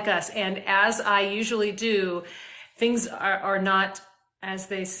Liars Like Us. And as I usually do, things are not as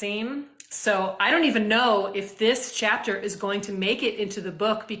they seem. So I don't even know if this chapter is going to make it into the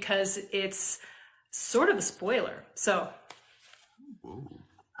book, because it's sort of a spoiler. So whoa.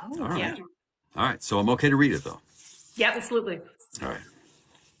 Oh, All yeah, right. All right. So I'm okay to read it though. yeah, absolutely. All right.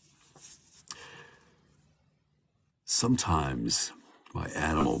 Sometimes my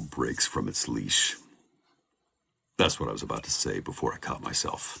animal breaks from its leash. That's what I was about to say before I caught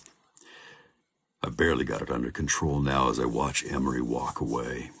myself. I've barely got it under control now as I watch Emery walk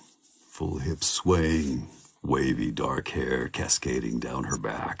away. Full hips swaying, wavy dark hair cascading down her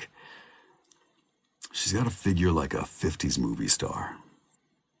back. She's got a figure like a 50s movie star.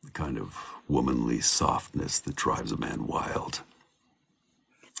 The kind of womanly softness that drives a man wild.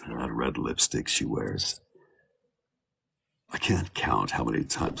 And that red lipstick she wears. I can't count how many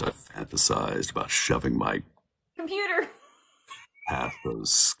times I've fantasized about shoving my computer. past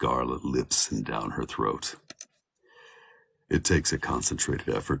those scarlet lips and down her throat. It takes a concentrated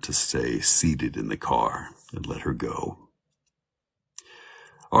effort to stay seated in the car and let her go.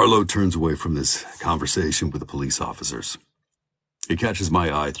 Arlo turns away from this conversation with the police officers. He catches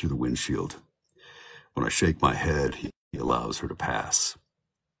my eye through the windshield. When I shake my head, he allows her to pass.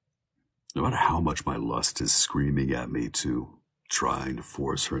 No matter how much my lust is screaming at me to, trying to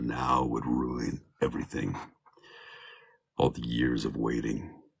force her now would ruin everything. All the years of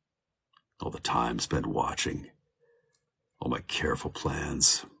waiting, all the time spent watching, all my careful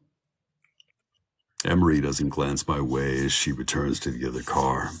plans. Emery doesn't glance my way as she returns to the other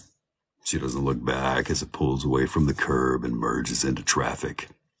car. She doesn't look back as it pulls away from the curb and merges into traffic.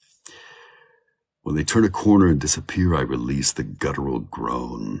 When they turn a corner and disappear, I release the guttural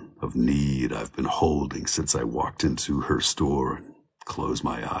groan of need I've been holding since I walked into her store and close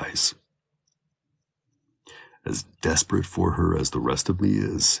my eyes. As desperate for her as the rest of me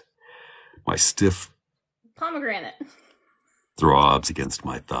is, my stiff Pomegranate. throbs against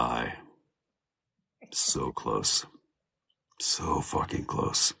my thigh. So close. So fucking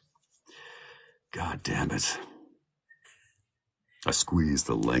close. God damn it. I squeeze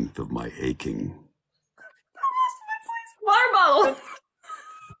the length of my aching Water bottle.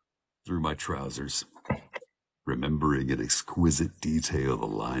 through my trousers, remembering in exquisite detail the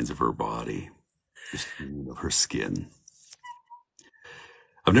lines of her body, the sheen of her skin.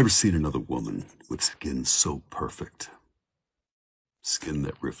 I've never seen another woman with skin so perfect. Skin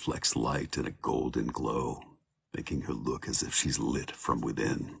that reflects light in a golden glow, making her look as if she's lit from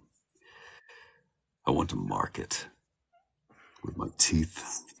within. I want to mark it with my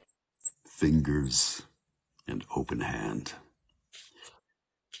teeth, fingers, and open hand.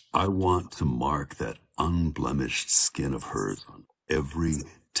 I want to mark that unblemished skin of hers on every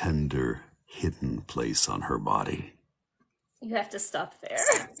tender, hidden place on her body. You have to stop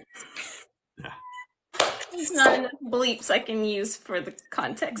there. Yeah. There's not enough bleeps I can use for the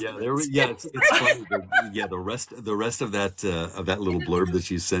context Yeah, of there. it. Yeah, it's funny. Yeah, the rest of that little blurb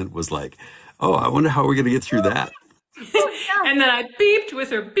that you sent was like, oh, I wonder how we're gonna get through that. Oh, yeah. And then I beeped with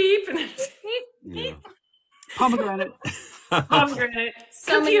her beep and Yeah, pomegranate. pomegranate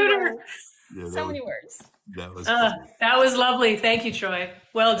So many computer. words. Yeah, So many words. that was funny. That was lovely. Thank you, Troy.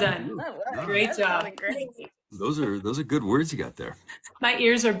 Well Thank done. you. That was. No, Great That job. sounded great. those are good words you got there. My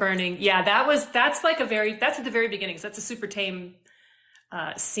ears are burning. Yeah, that's like that's at the very beginning. So that's a super tame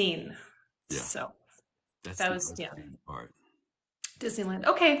scene. Yeah, So that's that the was, best part. Disneyland.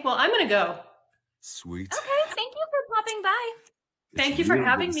 Okay, well, I'm gonna go. Sweet. Okay, thank you for popping by. It's Thank you for really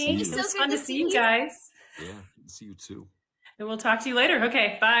having good to me. see It you. was So fun good to to see see you you. guys. Yeah, good to see you too. And we'll talk to you later.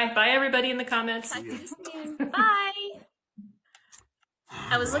 Okay, bye. Bye, everybody in the comments. Talk to you soon. Bye.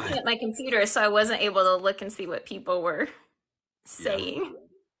 I All was looking right. at my computer, so I wasn't able to look and see what people were Yeah. saying.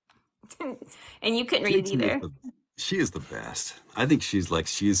 And you couldn't read it JT is either. she is the best. I think she's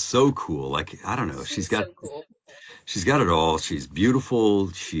so cool. Like, I don't know. She's so cool. She's got it all. She's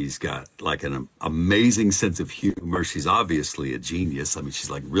beautiful. She's got like an amazing sense of humor. She's obviously a genius. I mean, she's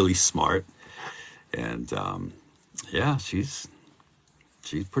like really smart. And yeah, she's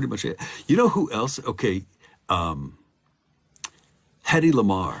pretty much it. You know who else? Okay, Hedy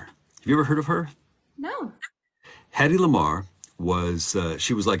Lamarr. Have you ever heard of her? No. Hedy Lamarr was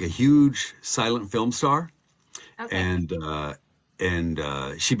she was like a huge silent film star, Okay. and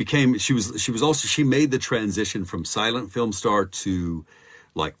she made the transition from silent film star to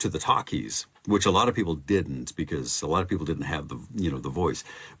the talkies, which a lot of people didn't, because a lot of people didn't have the voice.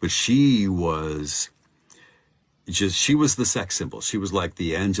 But she was the sex symbol. She was like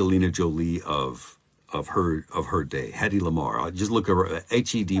the Angelina Jolie of her day. Hedy Lamarr. Just look at her,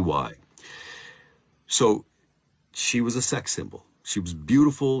 Hedy. So she was a sex symbol. She was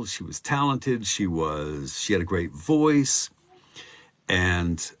beautiful. She was talented. She had a great voice.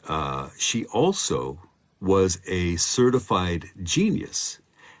 And she also was a certified genius.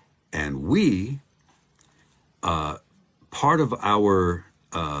 And part of our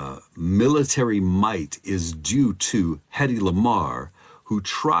military might is due to Hedy Lamarr, who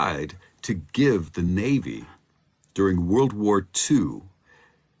tried to give the Navy during World War II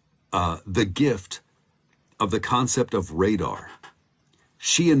the gift of the concept of radar.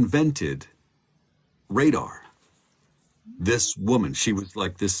 She invented radar. This woman, she was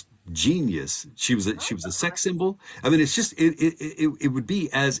like this genius. She was a sex symbol. I mean, it's just it would be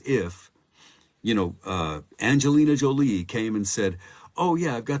as if, Angelina Jolie came and said, "Oh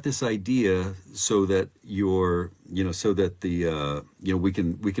yeah, I've got this idea so that we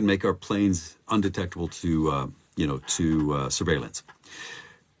can make our planes undetectable to surveillance."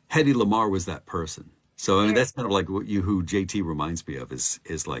 Hedy Lamarr was that person. So I mean, that's kind of like who JT reminds me of is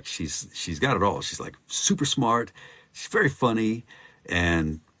like she's got it all. She's like super smart, she's very funny,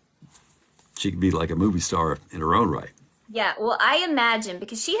 and she could be like a movie star in her own right. Yeah, well, I imagine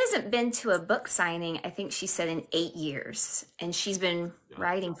because she hasn't been to a book signing, I think she said in 8 years, and she's been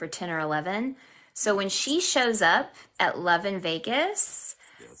writing for 10 or 11. So when she shows up at Love in Vegas,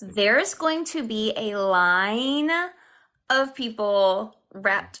 there's going to be a line of people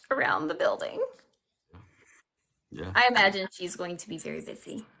wrapped around the building. Yeah. I imagine she's going to be very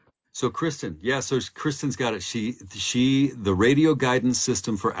busy. So Kristen, so Kristen's got it. The radio guidance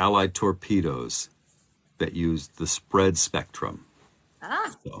system for Allied torpedoes that used the spread spectrum.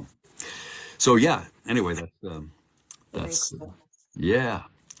 Ah, So yeah. Anyway, very that's cool. yeah.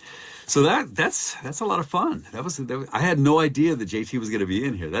 So that's a lot of fun. I had no idea that JT was going to be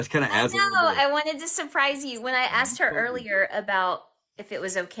in here. That's kind of I adds a know. little bit. I wanted to surprise you when I asked her earlier about if it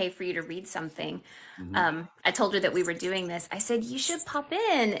was okay for you to read something. I told her that we were doing this. I said, you should pop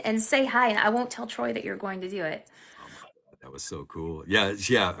in and say hi, and I won't tell Troy that you're going to do it. That was so cool. Yeah.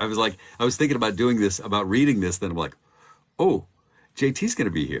 I was thinking about doing this, about reading this. Then I'm like, oh, JT's going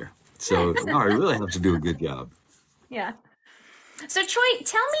to be here. So no, I really have to do a good job. Yeah. So Troy,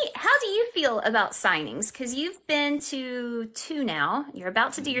 tell me, how do you feel about signings? Because you've been to 2 now. You're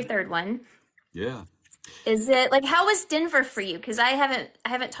about to do your 3rd one. Yeah. Is it like, how was Denver for you? Because I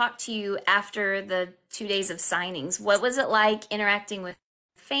haven't talked to you after the 2 days of signings. What was it like interacting with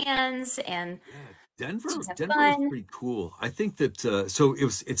fans and Denver was fun? pretty cool. I think that so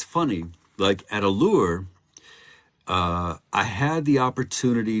it's funny. Like at Allure, I had the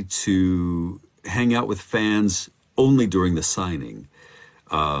opportunity to hang out with fans only during the signing.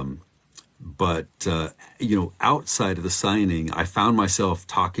 But outside of the signing, I found myself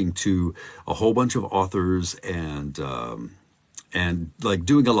talking to a whole bunch of authors and like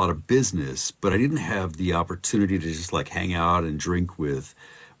doing a lot of business, but I didn't have the opportunity to just like hang out and drink with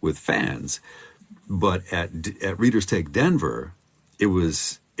fans. but at Readers Take Denver, it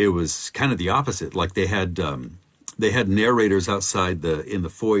was kind of the opposite. Like they had narrators outside in the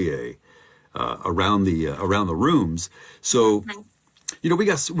foyer around the rooms. So we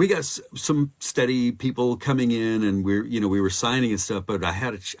got some steady people coming in, and we were signing and stuff. But I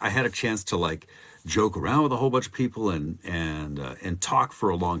had a chance to like joke around with a whole bunch of people and talk for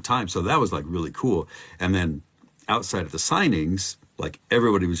a long time. So that was like really cool. And then outside of the signings, like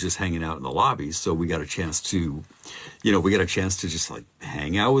everybody was just hanging out in the lobbies. So we got a chance to, just like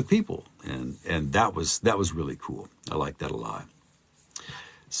hang out with people, and that was really cool. I like that a lot.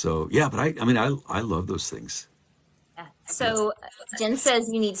 So yeah, but I love those things. Yeah. So Jen says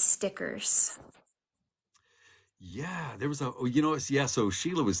you need stickers. Yeah, there was yeah. So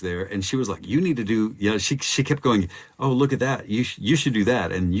Sheila was there, and she was like, "You need to do." Yeah, she kept going. Oh, look at that! You should do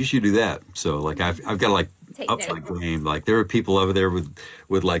that, and you should do that. So like I've got to like Take up my game. Like there were people over there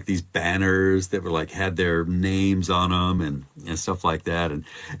with like these banners that were like had their names on them and stuff like that, and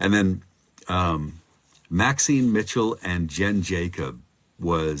then Maxine Mitchell and Jen Jacob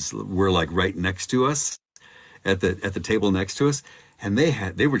were like right next to us at the table next to us, and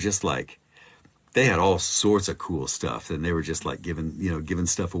they were just like. They had all sorts of cool stuff, and they were just like giving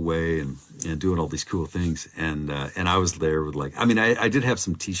stuff away and doing all these cool things. And I was there with like, I did have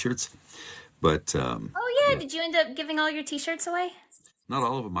some T-shirts, but Oh yeah, did you end up giving all your T-shirts away? not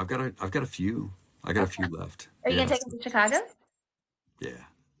all of them. I've got a few. I got a few left. Are you gonna take them to Chicago? Yeah.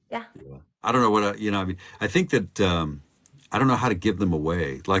 Yeah. Yeah. I don't know what I think that I don't know how to give them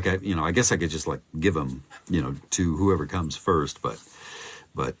away. Like I guess I could just like give them to whoever comes first, but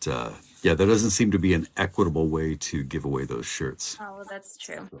yeah, there doesn't seem to be an equitable way to give away those shirts. Oh, well, that's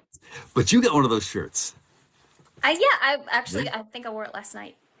true. But you got one of those shirts. I think I wore it last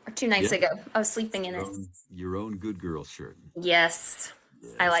night or 2 nights ago. I was sleeping in it. Your own good girl shirt. Yes,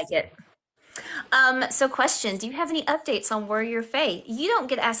 I like it. So question, do you have any updates on Warrior Fae? You don't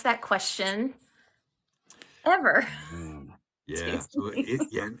get asked that question ever. Yeah. So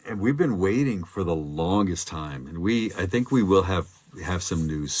and we've been waiting for the longest time, and I think we will have some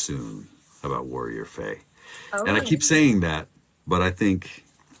news soon about Warrior Fae. Oh, And I keep saying that, but I think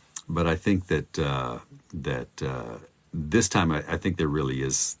that this time I think there really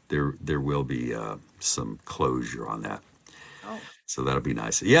is there will be some closure on that. Oh. So that'll be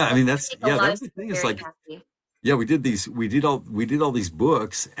nice. Yeah, that's the thing. It's like happy. yeah, we did all these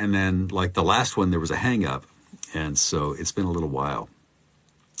books, and then like the last one there was a hang up, and so it's been a little while.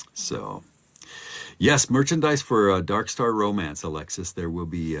 So yes, merchandise for Dark Star Romance, Alexis. There will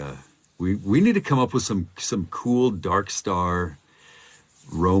be. We need to come up with some cool Dark Star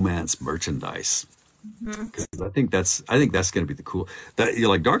Romance merchandise. Because I think that's going to be the cool. That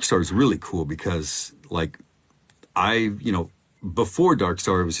like Dark Star is really cool because like before Dark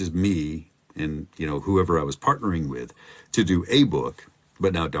Star it was just me and whoever I was partnering with to do a book,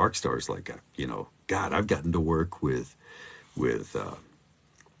 but now Dark Star is like God, I've gotten to work with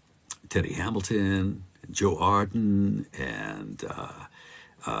Teddy Hamilton, and Joe Arden, and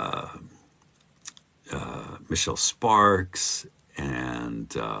Michelle Sparks,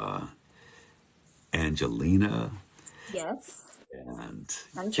 and Angelina. Yes. And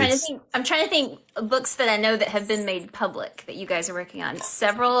I'm trying to think of books that I know that have been made public that you guys are working on.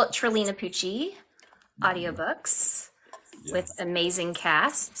 Several Trelina Pucci audiobooks with amazing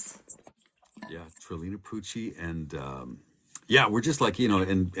casts. Yeah, Trelina Pucci, and we're just like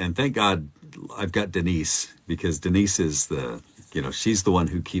and thank God I've got Denise, because Denise is the she's the one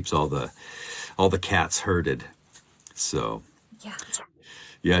who keeps all the cats herded. So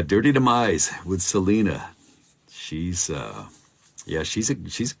yeah, Dirty Demise with Selena. She's she's a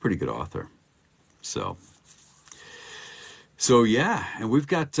pretty good author. So yeah, and we've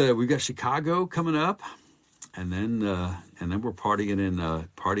got Chicago coming up, and then we're partying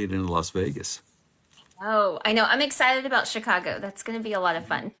in Las Vegas. Oh, I know. I'm excited about Chicago. That's going to be a lot of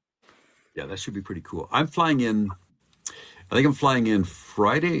fun. Yeah, that should be pretty cool. I'm flying in. I think I'm flying in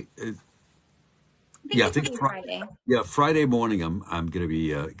Friday. I think Friday. Yeah, Friday morning. I'm gonna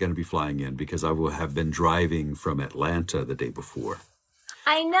be flying in because I will have been driving from Atlanta the day before.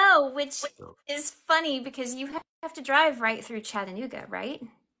 I know, which is funny because you have to drive right through Chattanooga, right?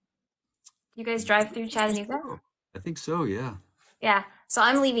 You guys drive through Chattanooga? I think so. Yeah. Yeah. So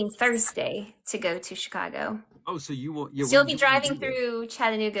I'm leaving Thursday to go to Chicago. Oh, so you will? Yeah. So you'll be driving through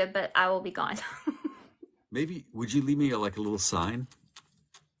Chattanooga, but I will be gone. Maybe would you leave me like a little sign?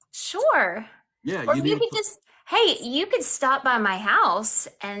 Sure. Yeah. Or you could you could stop by my house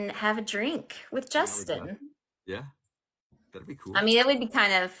and have a drink with Justin. Yeah. That'd be cool. It would be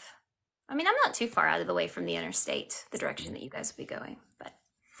I'm not too far out of the way from the interstate, the direction that you guys would be going, but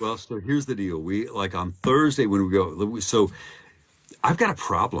Well, so here's the deal. We like on Thursday when we go. So I've got a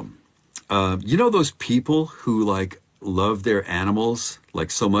problem. You know those people who like love their animals like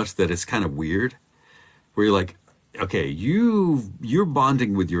so much that it's kind of weird, where you're like, okay, you're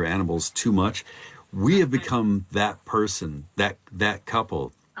bonding with your animals too much. We have become that person, that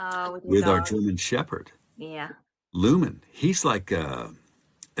couple With your with our dog. German Shepherd, Yeah. Lumen. He's like,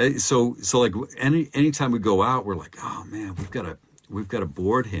 so like anytime we go out, we're like, oh man, we've got to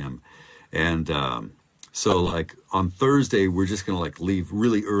board him, and so like on Thursday, we're just gonna like leave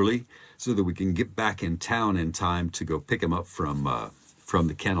really early so that we can get back in town in time to go pick him up from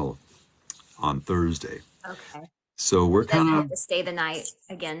the kennel on Thursday. Okay. So So we're he doesn't have kind to stay the night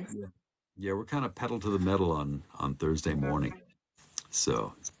again. of yeah, we're kind of pedal to the metal on Thursday morning.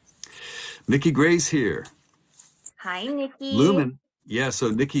 So Nikki Gray's here. Hi, Nikki. Lumen. Yeah, so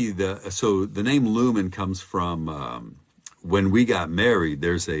Nikki, the name Lumen comes from when we got married.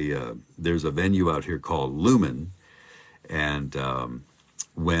 There's a venue out here called Lumen, and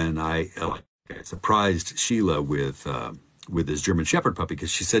when I surprised Sheila with this German Shepherd puppy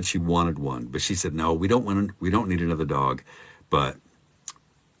because she said she wanted one, but she said no, we don't need another dog, but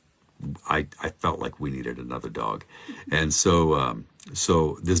I felt like we needed another dog, and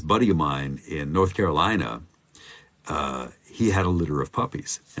so this buddy of mine in North Carolina, he had a litter of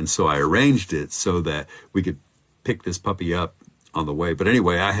puppies. And so I arranged it so that we could pick this puppy up on the way. But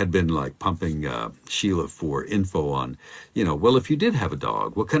anyway, I had been like pumping Sheila for info on, well, if you did have a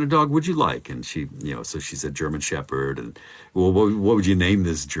dog, what kind of dog would you like? And she, so she said German Shepherd. And well, what would you name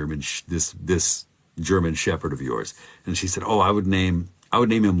this this German Shepherd of yours? And she said, oh, I would name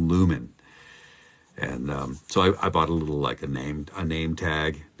him Lumen. And so I bought a little like a name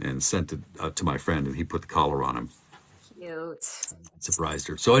tag and sent it to my friend, and he put the collar on him. Cute. Surprised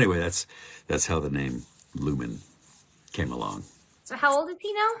her. So anyway, that's how the name Lumen came along. So how old is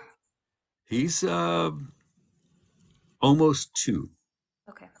he now? He's almost 2.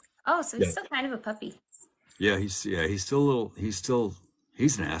 Okay. Oh, so he's Yeah. still kind of a puppy. He's still a little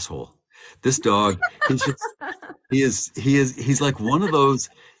he's an asshole. This dog, he's just he's like one of those,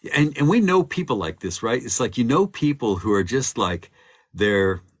 and we know people like this, right? It's like people who are just like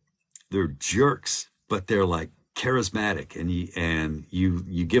they're jerks, but they're like charismatic, and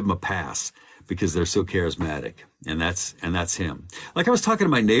you give them a pass because they're so charismatic, and that's him. Like I was talking to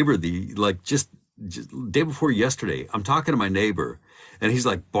my neighbor just day before yesterday. I'm talking to my neighbor, and he's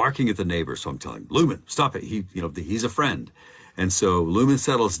like barking at the neighbor. So I'm telling him, Lumen, stop it. He's a friend, and so Lumen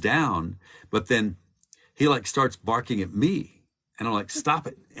settles down, but then he like starts barking at me, and I'm like, stop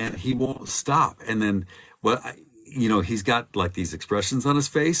it, and he won't stop, and then he's got like these expressions on his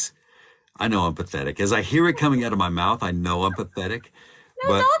face. I know I'm pathetic. As I hear it coming out of my mouth, I know I'm pathetic. No,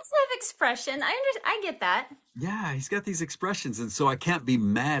 But dogs have expression. I get that. yeah, he's got these expressions, and so I can't be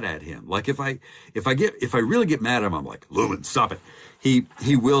mad at him. Like if I really get mad at him, I'm like, Lumen, stop it.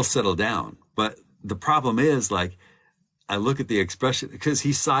 He will settle down. But the problem is like I look at the expression because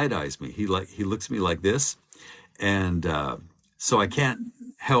he side eyes me. He looks at me like this, and so I can't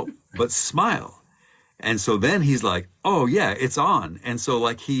help but smile. And so then he's like, oh yeah, it's on. And so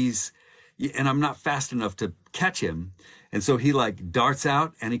like and I'm not fast enough to catch him. And so he like darts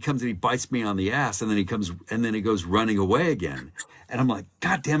out and he comes and he bites me on the ass, and then he goes running away again. And I'm like,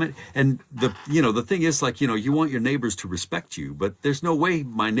 God damn it. And the thing is like, you want your neighbors to respect you, but there's no way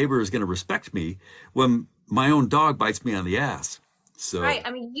my neighbor is going to respect me when my own dog bites me on the ass. So Right.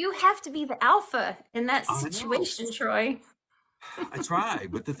 I mean, you have to be the alpha in that I know. situation, Troy. I try,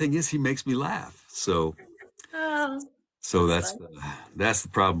 but the thing is he makes me laugh. Oh, So that's that's fun. that's the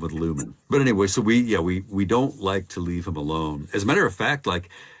problem with Lumen. But anyway, so we don't like to leave him alone. As a matter of fact, like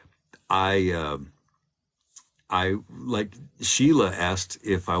I like Sheila asked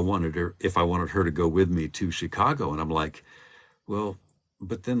if I wanted her to go with me to Chicago, and I'm like, well,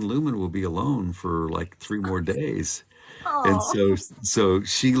 but then Lumen will be alone for like 3 more days, and Oh. so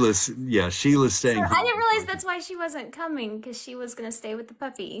Sheila's So staying I didn't home. realize that's why she wasn't coming, because she was gonna stay with the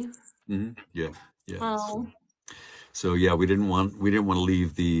puppy. Yeah, yeah. Oh. So yeah, we didn't want to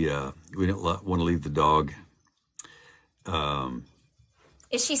leave the dog.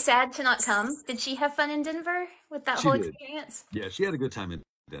 Is she sad to not come? Did she have fun in Denver with that She whole did. experience? Yeah, she had a good time in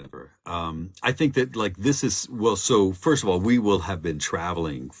Denver. I think that like this is well. So first of all, we will have been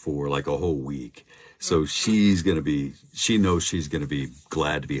traveling for like a whole week. So she knows she's gonna be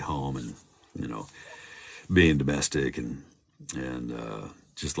glad to be home and being domestic and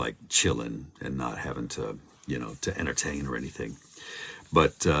just like chilling and not having to to entertain or anything.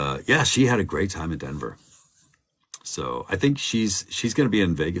 But yeah, she had a great time in Denver. So I think she's gonna be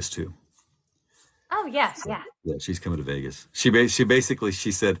in Vegas too. Oh, yeah, So, yeah. yeah, she's coming to Vegas.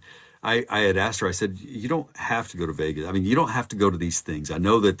 She said, I had asked her, I said, you don't have to go to Vegas. I mean, you don't have to go to these things. I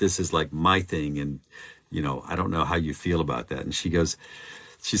know that this is like my thing. And, I don't know how you feel about that. And she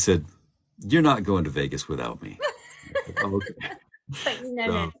said, you're not going to Vegas without me. Oh, okay. It's like,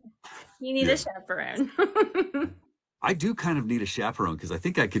 no. So, You need yeah. a chaperone. I do kind of need a chaperone because I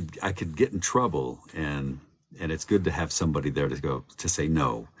think I could get in trouble, and it's good to have somebody there to say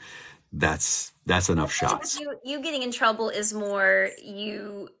no. That's enough shots. You getting in trouble is more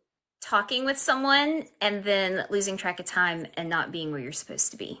you talking with someone and then losing track of time and not being where you're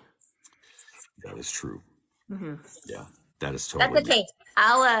supposed to be. That is true. Mm-hmm. Yeah, that is That's totally. okay.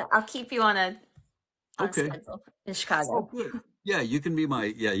 I'll keep you on Okay. schedule in Oh, Chicago. good. Yeah, you can be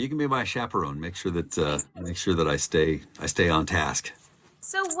my chaperone. Make sure that I stay on task.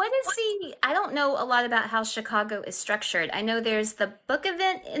 So what is I don't know a lot about how Chicago is structured. I know there's the book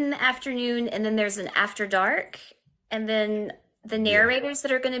event in the afternoon and then there's an after dark and then the Yeah. narrators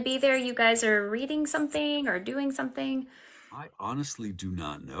that are going to be there, you guys are reading something or doing something. I honestly do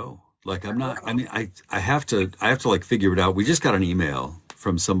not know. Like I'm not. I mean, I have to like figure it out. We just got an email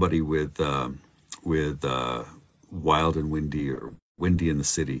from somebody with Wild and Windy or Windy in the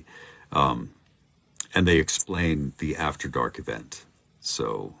City, and they explain the After Dark event.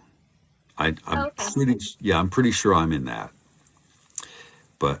 So I'm Okay. I'm pretty sure I'm in that.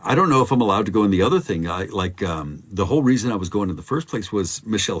 But I don't know if I'm allowed to go in the other thing. The whole reason I was going in the first place was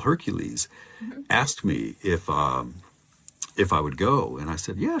Michelle Hercules Mhm. asked me if I would go, and I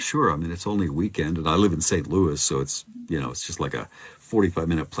said, yeah, sure. I mean, it's only a weekend, and I live in St. Louis, so it's just like a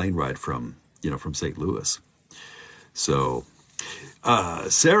 45-minute plane ride from St. Louis. So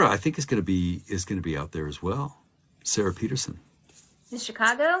Sarah, I think is going to be out there as well. Sarah Peterson. In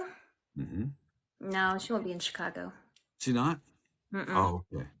Chicago? Mm-hmm. No, she won't be in Chicago. She not? Mm-mm. Oh,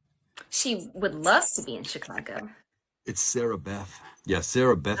 okay. She would love to be in Chicago. It's Sarah Beth. Yeah,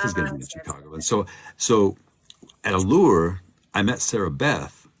 Sarah Beth is going to be in Sarah. Chicago, and so at Allure, I met Sarah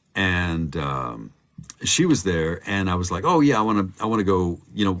Beth, and she was there, and I was like, oh yeah, I want to go.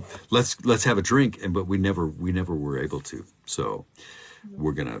 Let's have a drink, but we never were able to. So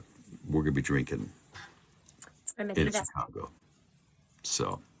we're gonna be drinking in Chicago.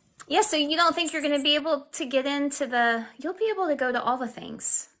 So Yeah, so you don't think you're going to be able to get into you'll be able to go to all the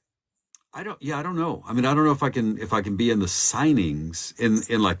things. I don't know. I mean, I don't know if I can be in the signings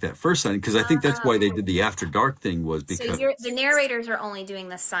in like that first signing, because I think that's why they did the After Dark thing, was So because the narrators are only doing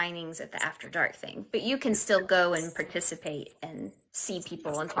the signings at the After Dark thing, but you can still go and participate and see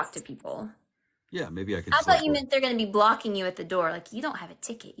people and talk to people. yeah, maybe I could I just thought you meant they're going to be blocking you at the door, like you don't have a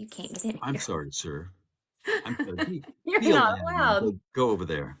ticket, you can't get in I'm here. sorry, sir. I'm sorry. You're Be a not man. allowed. Go over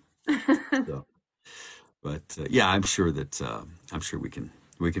there. So, but yeah, I'm sure we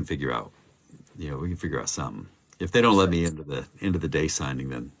can figure out. We can figure out something. If they don't let me into the day signing,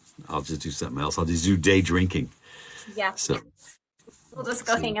 then I'll just do something else. I'll just do day drinking. Yeah, So we'll just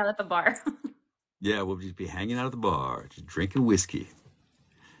go hang out at the bar. yeah, we'll just be hanging out at the bar, just drinking whiskey.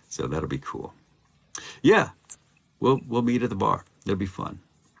 So that'll be cool. Yeah, we'll meet at the bar. It'll be fun.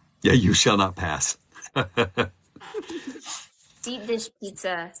 Yeah, you shall not pass. Deep dish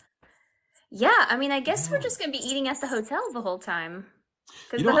pizza. Yeah, I mean, I guess we're just going to be eating at the hotel the whole time.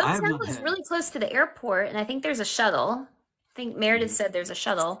 Because the I have hotel not is had. really close to the airport, and I think there's a shuttle. I think Meredith said there's a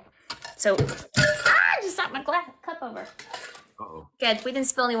shuttle. So, I just knocked my cup over. Uh-oh. Good. We didn't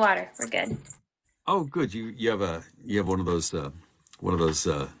spill any water. We're good. Oh, good. You have one of those Has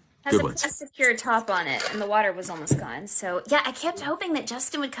good a ones. secure top on it, and the water was almost gone. So, yeah, I kept hoping that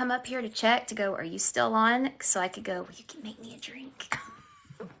Justin would come up here to check to go, are you still on? So I could go, well, you can make me a drink.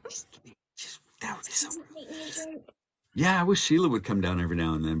 That would be so. Make me a drink. Yeah, I wish Sheila would come down every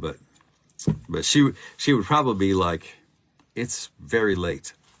now and then, but she would probably be like, it's very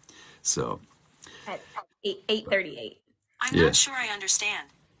late. So At 8:38. I'm Yeah. not sure I understand.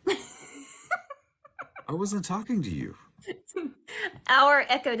 I wasn't talking to you. Our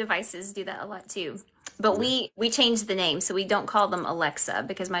Echo devices do that a lot too. But we changed the name, so we don't call them Alexa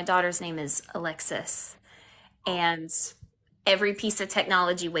because my daughter's name is Alexis. And every piece of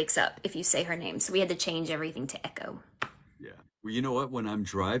technology wakes up if you say her name. So we had to change everything to Echo. Yeah. Well, you know what? When I'm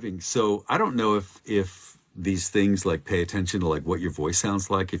driving, so I don't know if these things like pay attention to like what your voice sounds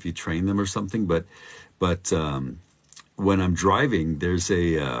like if you train them or something, but when I'm driving, there's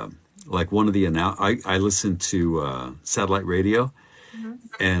a like one of the I listen to satellite radio,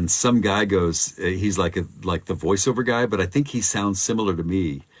 and some guy goes, he's like the voiceover guy, but I think he sounds similar to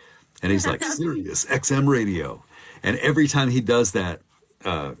me, and he's like Sirius XM radio, and every time he does that,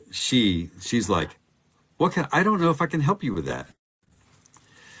 she's like, I don't know if I can help you with that.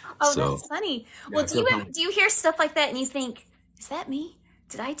 Oh, So that's funny. yeah, Well, I feel kind of, do you hear stuff like that and you think, is that me?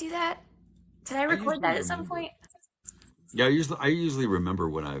 Did I do that? Did I I record usually that at some remember. point? Yeah, I usually remember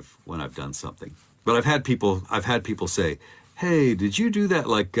when I've done something. But I've had people say, "Hey, did you do that?"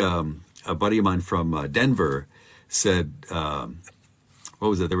 Like a buddy of mine from Denver said, "What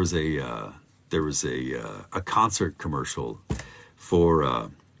was it? There was a concert commercial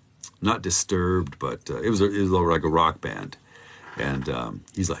for not Disturbed, but it was like a rock band." And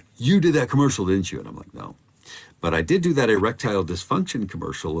he's like, "You did that commercial, didn't you?" And I'm like, "No, but I did do that erectile dysfunction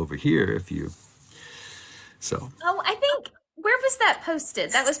commercial over here. If you so." Oh, I think, where was that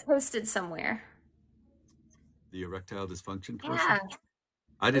posted? That was posted somewhere. The erectile dysfunction commercial? Yeah.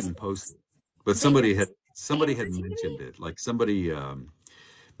 I Was didn't post it, but was it your somebody had favorite to mentioned me? it. Like somebody,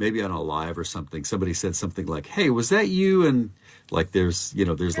 maybe on a live or something. Somebody said something like, "Hey, was that you?" And like, there's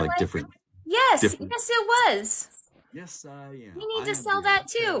You're like like, different, yes, different. yes, it was. Yes, I am. We need I to am the sell that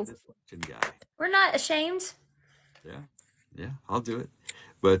erectile too. dysfunction guy. We're not ashamed. Yeah, yeah, I'll do it.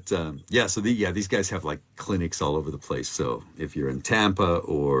 But yeah, so these guys have like clinics all over the place. So if you're in Tampa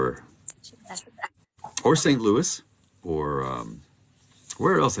or St. Louis or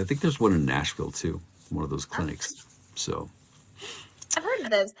where else? I think there's one in Nashville too. One of those clinics. So I've heard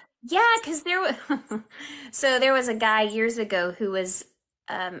of those. Yeah, because there was so there was a guy years ago who was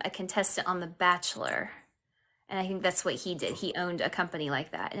a contestant on The Bachelor, and I think that's what he did. He owned a company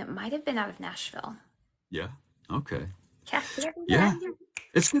like that, and it might have been out of Nashville. yeah, okay, Yeah, there we yeah, go.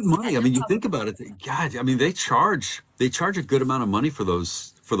 it's good Yeah, money. I no mean, you problem. think about it. God, I mean, they charge a good amount of money for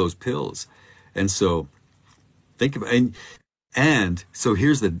those pills, and so think about and so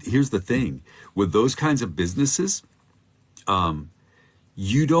here's the thing with those kinds of businesses.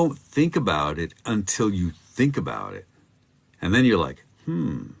 You don't think about it until you think about it, and then you're like,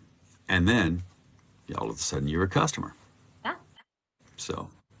 and then all of a sudden you're a customer. Yeah. So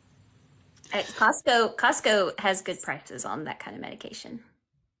Costco has good prices on that kind of medication.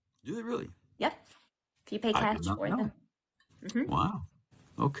 do they really? Yep. If you pay I cash did not for them. know. Wow.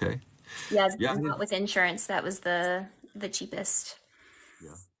 Okay. Yeah, Yeah, not with insurance. That was the cheapest.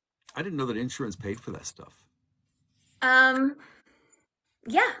 yeah. I didn't know that insurance paid for that stuff. Um,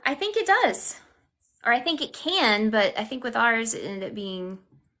 yeah, I think it does. Or I think it can, but I think with ours it ended up being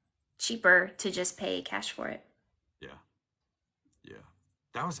cheaper to just pay cash for it. Yeah, yeah.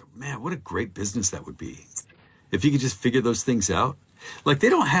 That was man, what a great business that would be. If you could just figure those things out. Like they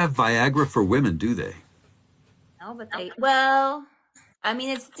don't have Viagra for women, do they? No, but well, I mean,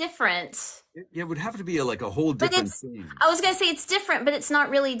 it's different. Yeah, it would have to be like a whole But different thing. I was gonna say it's different, but it's not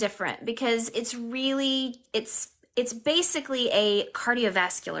really different because it's basically a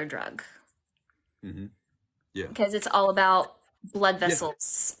cardiovascular drug Hmm. Yeah. because it's all about blood Yeah.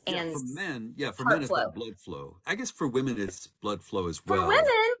 vessels Yeah, and for men heart it's all flow. blood flow. I guess for women it's blood flow as For well, women,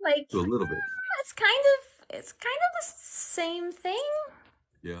 like, to a little bit. it's kind of the same thing.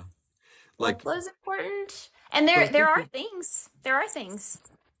 Yeah. Blood Like, flow is important, and but I there think are that things. There are things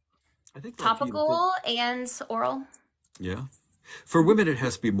I think like topical and oral. yeah. For women it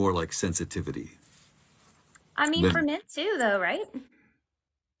has to be more like sensitivity. I mean, for Then men too, though, right?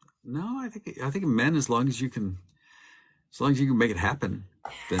 no, I think men as long as you can make it happen,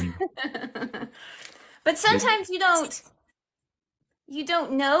 then But maybe sometimes you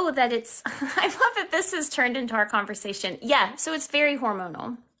don't know that it's I love that this has turned into our conversation. Yeah, so it's very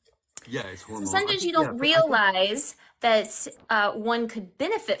hormonal. yeah, it's So hormonal. I sometimes think you yeah, don't I think realize that one could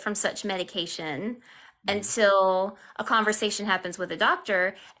benefit from such medication mhm. until a conversation happens with a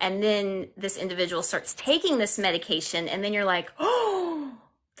doctor, and then this individual starts taking this medication, and then you're like, oh,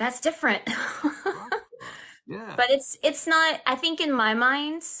 that's different. Right. Yeah. But it's not, I think in my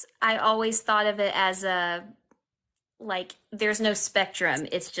mind, I always thought of it as a like there's no spectrum.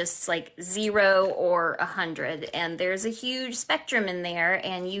 It's just like 0 or 100, and there's a huge spectrum in there,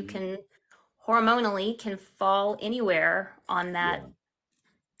 and you Mhm. can hormonally can fall anywhere on that Yeah.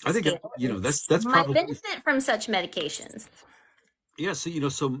 I think scale. And that's might probably benefit from such medications. yeah,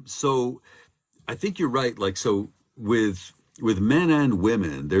 so so I think you're right. Like so with men and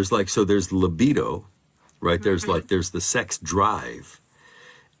women, there's libido, right? There's the sex drive.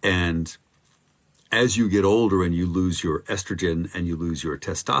 And as you get older and you lose your estrogen and you lose your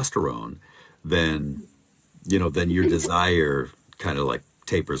testosterone, then then your desire kind of like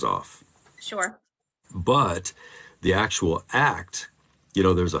tapers off. Sure. But the actual act,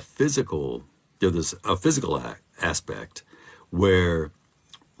 there's a physical aspect where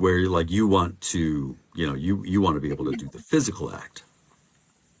like you want to, you want to be able to do the physical act.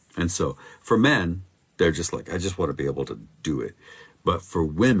 And so for men, they're just like, I just want to be able to do it. But for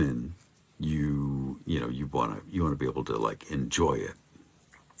women, you want to be able to like enjoy it.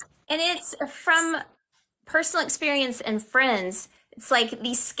 And it's from personal experience and friends. It's like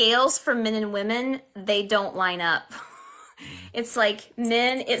these scales for men and women, they don't line up. It's like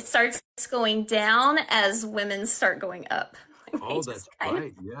men, it starts going down as women start going up. Oh, that's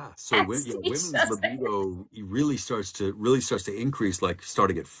right. Yeah. So women's libido really starts to increase, like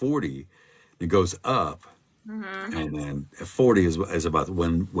starting at 40, it goes up. Mm-hmm. And then 40 is about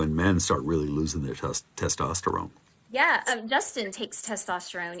when men start really losing their testosterone. Yeah, Justin takes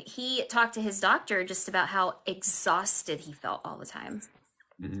testosterone. He talked to his doctor just about how exhausted he felt all the time.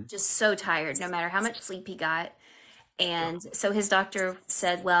 Hmm. Just so tired, no matter how much sleep he got. Yeah. And so his doctor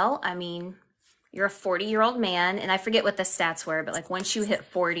said, well, I mean, you're a 40-year-old man, and I forget what the stats were, but like once you hit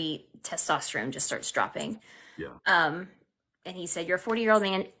 40, testosterone just starts dropping. Yeah. And he said, you're a 40-year-old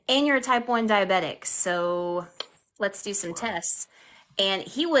man and you're a type 1 diabetic, so let's do some tests. And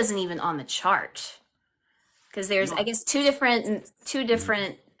he wasn't even on the chart because there's, I guess, two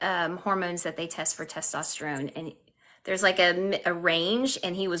different hormones that they test for testosterone, and there's like a range,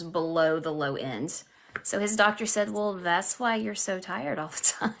 and he was below the low end. So his doctor said, well, that's why you're so tired all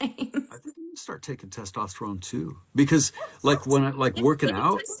the time. I think I'm gonna start taking testosterone too, because like when I like working Get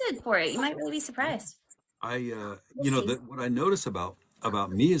out, tested for it. You might really be surprised. what I notice about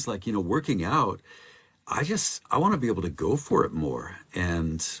me is like, working out, I want to be able to go for it more.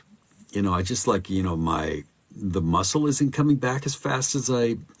 And, I just like, the muscle isn't coming back as fast as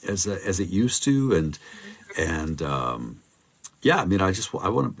as it used to. And, yeah, I mean, I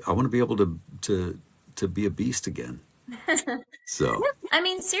want to be able to be a beast again. So, I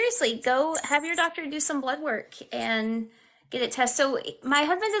mean, seriously, go have your doctor do some blood work and get it tested. So my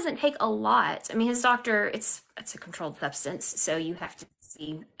husband doesn't take a lot. I mean, his doctor, it's a controlled substance, so you have to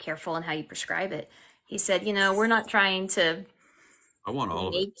be careful in how you prescribe it. He said, we're not trying to I want all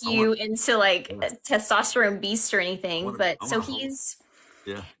of it. make you into like a testosterone beast or anything, but I so want all of it. he's,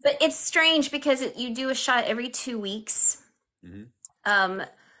 Yeah. but it's strange because you do a shot every 2 weeks. Hmm.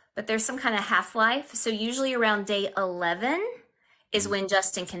 But there's some kind of half-life. So usually around day 11 is when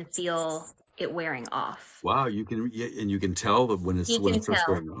Justin can feel it wearing off. Wow, you can tell that when He when can it starts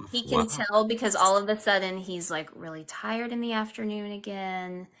tell. going off. He Wow. can tell because all of a sudden he's like really tired in the afternoon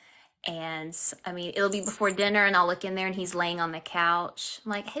again. And I mean, it'll be before dinner and I'll look in there and he's laying on the couch.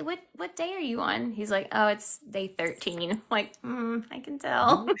 I'm like, hey, what day are you on? He's like, oh, it's day 13. I'm like, I can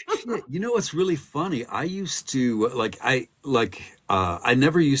tell. No shit. What's really funny? I used to I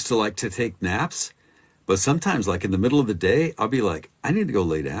never used to like to take naps, but sometimes like in the middle of the day, I'll be like, I need to go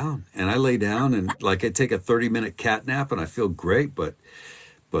lay down, and I lay down and like I take a 30-minute cat nap and I feel great. But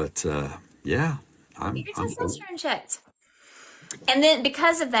yeah, Get your testosterone checked. And then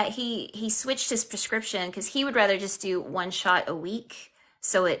because of that, he switched his prescription because he would rather just do one shot a week,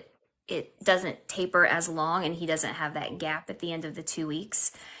 so it doesn't taper as long and he doesn't have that gap at the end of the 2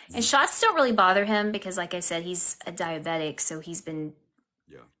 weeks. And shots don't really bother him because, like I said, he's a diabetic, so he's been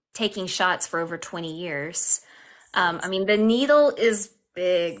taking shots for over 20 years. I mean, the needle is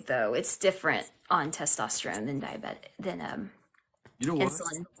big though; it's different on testosterone than You know what?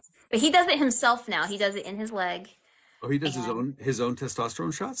 insulin. But he does it himself now. He does it in his leg. Oh, he does And his own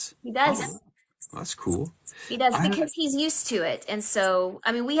testosterone shots? he does. Oh, that's cool. He does I because he's used to it. And so,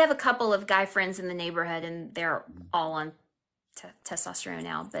 I mean, we have a couple of guy friends in the neighborhood and they're all on testosterone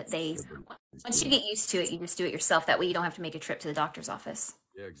now, but once you get used to it, you just do it yourself. That way you don't have to make a trip to the doctor's office.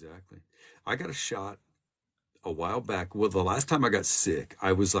 Yeah, exactly. I got a shot a while back. Well, the last time I got sick,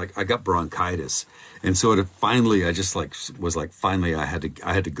 I got bronchitis, and so I just like was like finally I had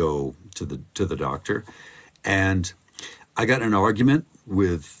to go to the doctor, and I got in an argument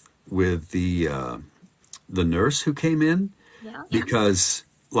with the nurse who came in because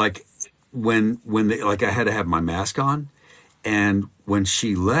like when they like I had to have my mask on, and when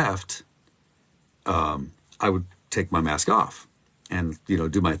she left, I would take my mask off and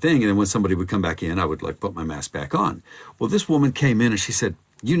do my thing, and then when somebody would come back in, I would like put my mask back on. Well, this woman came in and she said,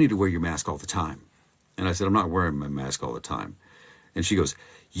 "You need to wear your mask all the time." And I said, "I'm not wearing my mask all the time." And she goes,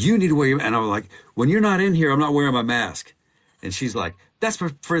 "You need to wear your," and I was like, "When you're not in here, I'm not wearing my mask." And she's like, "That's for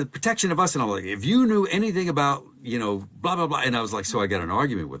the protection of us." And I'm like, "If you knew anything about, blah, blah, blah." And I was like, so I got an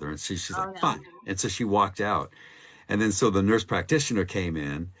argument with her, and she's like, "Fine." And so she walked out. And then so the nurse practitioner came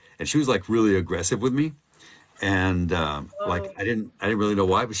in, and she was like really aggressive with me. And like I didn't really know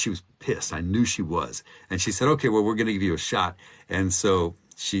why, but she was pissed. I knew she was. And she said, "Okay, well, we're going to give you a shot." And so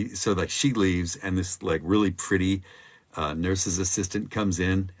she leaves, and this like really pretty nurse's assistant comes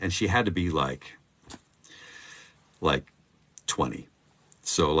in, and she had to be like 20,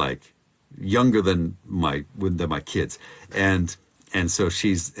 so like younger than my kids. And so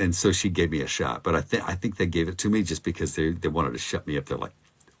she gave me a shot, but I think they gave it to me just because they wanted to shut me up. They're like,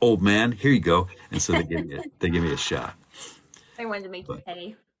 old man, here you go. And so they gave me a shot. I wanted to make you But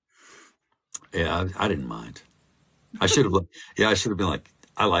pay. yeah, I didn't mind. I should have, yeah, I should have been like,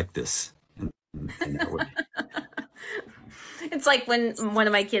 I like this. And that way. It's like when one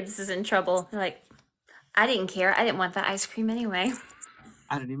of my kids is in trouble. They're like, I didn't care. I didn't want that ice cream anyway.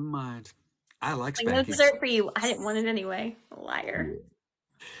 I didn't even mind. I like Like, no spankings. dessert for you. I didn't want it anyway. Liar. Yeah.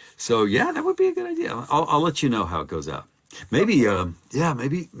 So yeah, that would be a good idea. I'll let you know how it goes out. Maybe, yeah,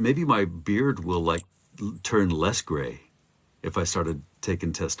 maybe my beard will like turn less gray if I started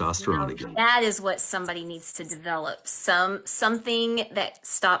taking testosterone Now, again. that is what somebody needs to develop. Something that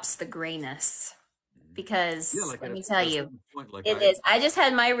stops the grayness. Yeah, Because like let me at tell a you, certain point, like it is. I just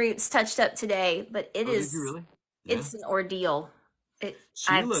had my roots touched up today, but oh, did you really? Yeah. it's an ordeal.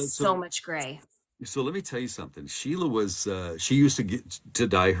 I have Sheila, so much gray. so let me tell you something. Sheila was, she used to get to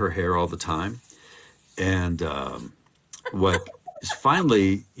dye her hair all the time. And, what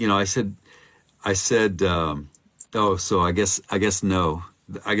finally, I said, oh, so I guess no.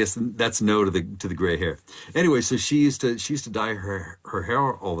 I guess that's no to the gray hair. Anyway, so she used to dye her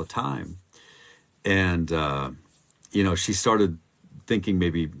hair all the time, and she started thinking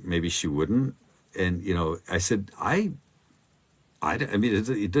maybe she wouldn't, and I said I mean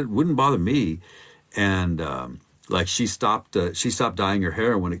it wouldn't bother me, and like she stopped dyeing her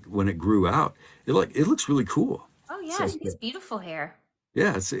hair when it grew out. It looks really cool. Oh So yeah, she has beautiful hair.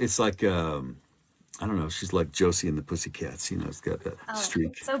 yeah, it's like I don't know. She's like Josie and the Pussycats. It's got that Oh,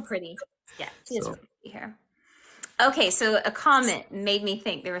 streak. so pretty. Yeah, she has So really pretty hair. Okay, so a comment made me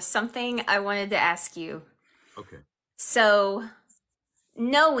think there was something I wanted to ask you. okay. So,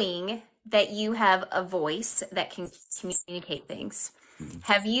 knowing that you have a voice that can communicate things, Mhm.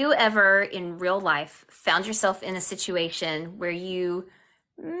 have you ever in real life found yourself in a situation where you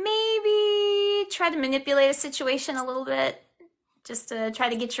maybe try to manipulate a situation a little bit just to try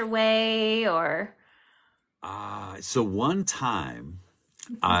to get your way or So one time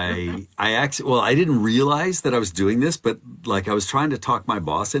I actually well I didn't realize that I was doing this, but like I was trying to talk my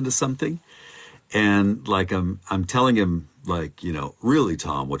boss into something, and like I'm telling him like really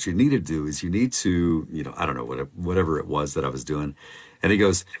Tom, what you need to do is you need to I don't know whatever it was that I was doing, and he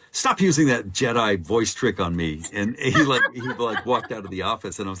goes, stop using that Jedi voice trick on me, and he walked out of the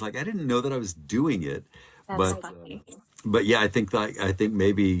office, and I was like, I didn't know that I was doing it, that's but funny. yeah, I think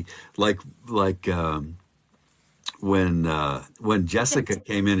maybe like like when Jessica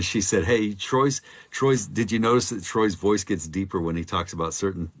came in, she said, "Hey, Troy's. Did you notice that Troy's voice gets deeper when he talks about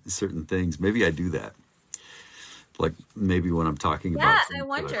certain things? Maybe I do that. Like maybe when I'm talking Yeah, about I things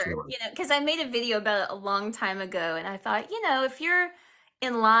that I wonder, feel like. because I made a video about it a long time ago, and I thought, if you're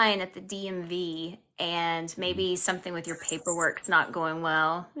in line at the DMV and Mhm. maybe something with your paperwork's not going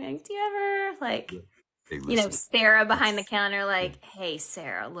well, like, do you ever, Yeah. like, Hey, listen. Sarah behind the Let's counter, yeah, like, hey,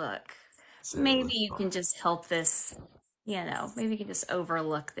 Sarah, look, Sarah, maybe let's you can talk. just help this, maybe you can just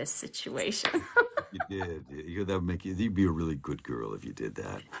overlook this situation. If you did, that would make you'd be a really good girl if you did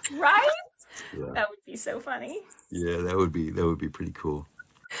that. Right? Yeah, That would be so funny. yeah, that would be pretty cool.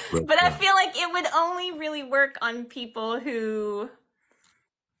 But But I feel like it would only really work on people who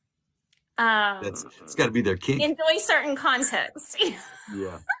that's um, it's got to be their kink. enjoy certain contexts.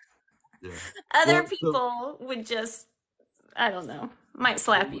 Yeah, yeah. Other Well, so people would just, I don't know, might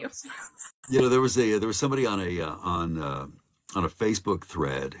slap you. there was somebody on a Facebook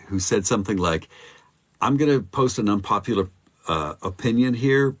thread who said something like, "I'm going to post an unpopular opinion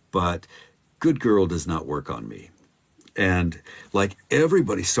here, but good girl does not work on me." And like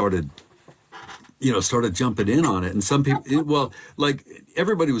everybody started jumping in on it, and some people, well, like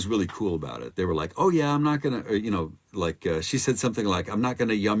everybody was really cool about it. They were like, "Oh yeah, I'm not gonna," like she said something like, "I'm not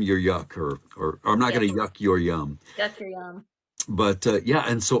gonna yum your yuck," or "I'm not Yep, gonna yuck your yum." that's your yum. But yeah,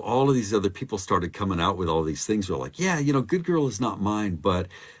 and so all of these other people started coming out with all these things. Were like, "Yeah, good girl is not mine, but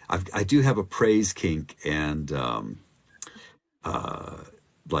I do have a praise kink," and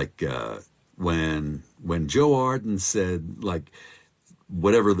like when Joe Arden said like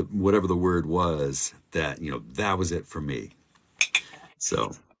whatever the word was, that that was it for me.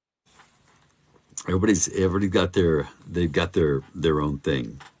 So everybody got they've got their own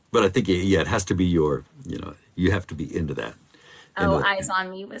thing, but I think yeah, it has to be you have to be into that Oh, eyes thing. on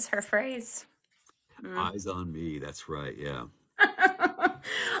me was her phrase. Mm. Eyes on me, that's right, yeah.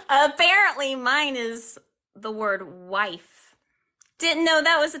 Apparently, mine is the word wife. Didn't know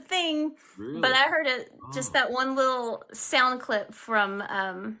that was a thing, but Really? I heard it just Oh that one little sound clip from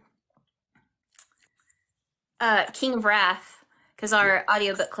King of Wrath, because yeah. our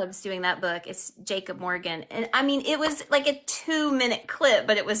audiobook club's doing that book. It's Jacob Morgan. And I mean, it was like a 2-minute clip,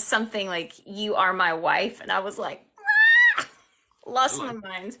 but it was something like, you are my wife. And I was like, I Lost my like.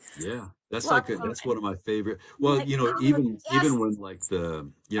 mind. Yeah, that's Lost like my that's one mind. of my favorite. I'm Well, like, oh, even yes. when like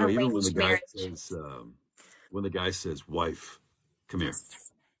even when the Arranged guy marriage. says wife, come here.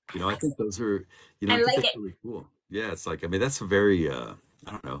 Yes. I think those are, I I think like that's it. really cool. Yeah, it's like, I mean, that's a very, I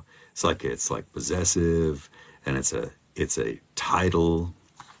don't know, it's like possessive, and it's a title,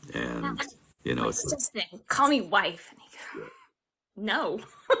 Yeah. and Like, it's what's like, his thing? Call me wife. And he goes, yeah, no.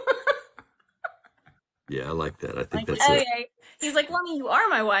 yeah, I like that. I think Like, that's a, okay. He's like, Mommy, you are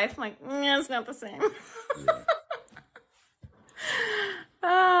my wife. I'm like, it's not the same. yeah.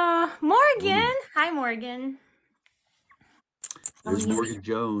 Morgan. Woman. Hi, Morgan. How are There's you? Morgan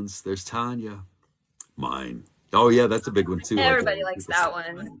Jones. There's Tanya. Mine. Oh yeah, that's a big one too. Like Everybody likes people say that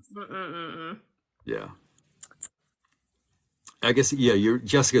one. mine. Mm-mm-mm. Yeah. I guess yeah, you're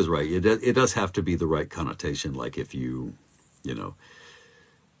Jessica's right. It does have to be the right connotation. Like if you know,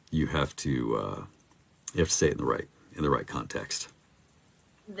 you have to say it in the right context.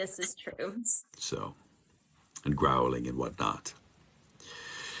 This is true. So and growling and whatnot.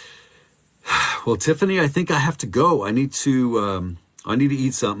 Well, Tiffany, I think I have to go. I need to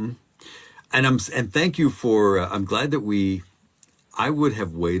eat something. And thank you for. I'm glad that I would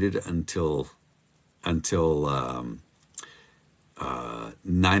have waited until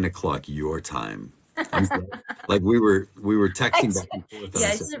 9 o'clock your time. I'm glad, like we were I texting back should, and forth, and yeah,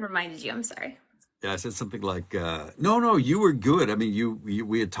 I should have reminded you. I'm sorry. I said something like, no, you were good. I mean,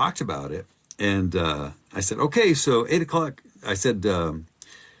 we had talked about it, and I said, okay, so 8 o'clock. I said, yeah,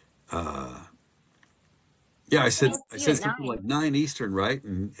 I See you said at something 9. like 9 Eastern, right?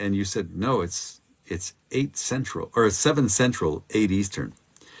 And you said no, it's 8 Central or 7 Central, 8 Eastern.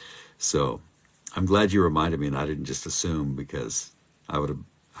 So I'm glad you reminded me, and I didn't just assume because I would have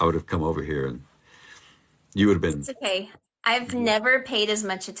I would have come over here and you would have been. It's okay. I've never paid as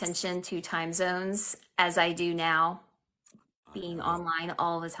much attention to time zones as I do now, I being know. online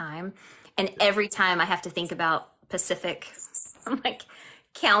all the time. And Yeah. every time I have to think about Pacific, I'm like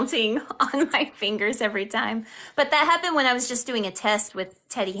counting on my fingers every time. But that happened when I was just doing a test with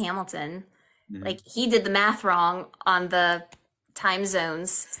Teddy Hamilton. Mhm. Like he did the math wrong on the time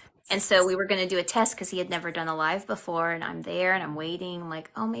zones. And so we were going to do a test because he had never done a live before. And I'm there and I'm waiting. I'm like,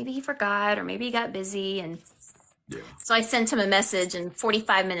 oh, maybe he forgot or maybe he got busy. And Yeah. so I sent him a message, and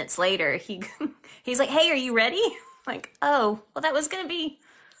 45 minutes later, he's like, "Hey, are you ready?" I'm like, oh, well, that was gonna be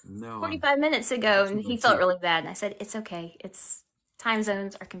No, I'm 45 minutes ago, watching and he that felt too. really bad. And I said, "It's okay. It's time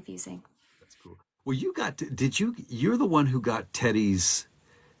zones are confusing." That's cool. Well, you're the one who got Teddy's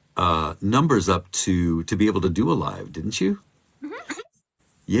numbers up to be able to do a live, didn't you? Mhm.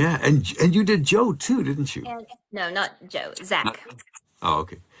 Yeah, and you did Joe too, didn't you? And no, not Joe, Not Zach. Oh,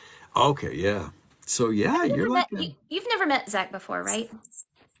 okay. Okay, yeah. So I've yeah, you're never met like you. You've never met Zach before, right?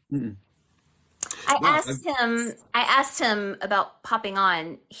 mm, I no, asked him. I asked him about popping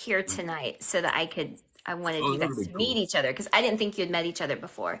on here tonight so that I could. I wanted oh, you that would guys be to meet cool. each other because I didn't think you had met each other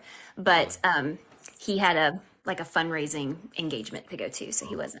before. Yeah. But he had a fundraising engagement to go to, so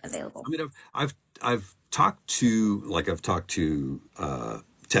he Oh. wasn't available. I mean, I've talked to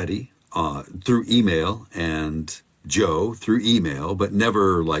Teddy through email and Joe through email, but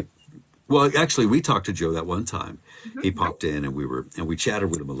never like. Well, actually, we talked to Joe that one time. Mhm. He popped in and we chatted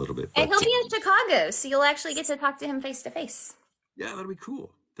with him a little bit. And he'll But be in Chicago, so you'll actually get to talk to him face to face. yeah, that'd be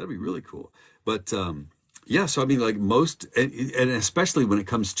cool. That'd be really cool. But yeah, so I mean, like most, and especially when it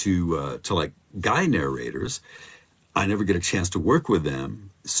comes to like guy narrators, I never get a chance to work with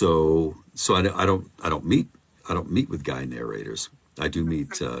them. So I don't meet with guy narrators. I do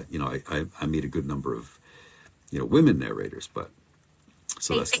meet I meet a good number of women narrators, but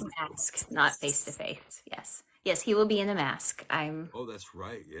so that's Face really cool. mask, not face to face. Yes. Yes, he will be in a mask, I'm Oh, that's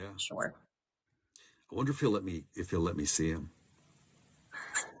right. Yeah. sure. I wonder if he'll let me see him.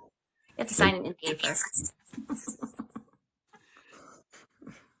 You have to Like sign an NDA first.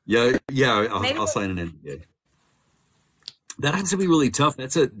 yeah, Maybe I'll sign an NDA. That has to be really tough.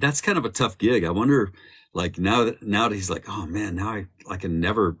 That's kind of a tough gig. I wonder, like now that he's like, oh man, now I can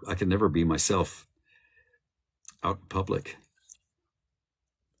never be myself out in public.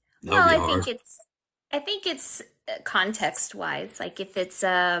 That would well, be hard. I think it's context wise. Like if it's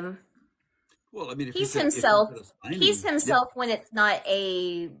Well, I mean, he's if he's himself, at a he's signing, yeah. himself when it's not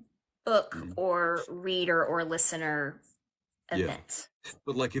a book Mhm. or reader or listener Yeah. event.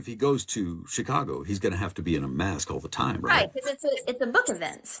 But like if he goes to Chicago, he's going to have to be in a mask all the time, right? Right, because it's a book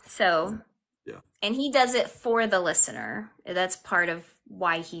event. So Yeah. and he does it for the listener. That's part of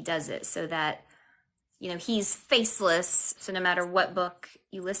why he does it, so that he's faceless. So no matter what book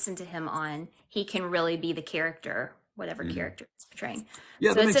you listen to him on, he can really be the character, whatever Hmm. character he's portraying.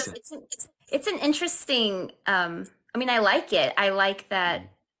 Yeah, So that it's makes a sense. it's an interesting. I mean, I like it. I like that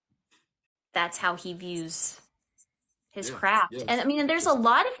that's how he views his Yeah, craft. And I yes. mean, there's a Yes.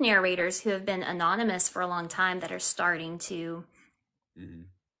 lot of narrators who have been anonymous for a long time that are starting to, Hmm.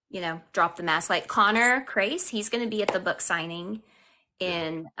 drop the mask. Like Connor Crace, he's going to be at the book signing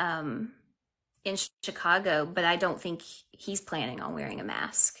Yeah, in Chicago, but I don't think he's planning on wearing a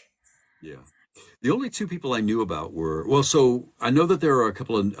mask. yeah. The only two people I knew about were, well, so I know that there are a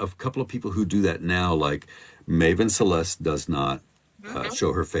couple of people who do that now, like Maven Celeste does not Mhm.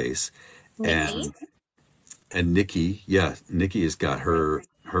 show her face, Nikki. and Nikki, yeah, Nikki has got her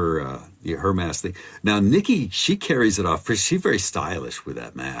mask thing. Now Nikki, she carries it off. She's very stylish with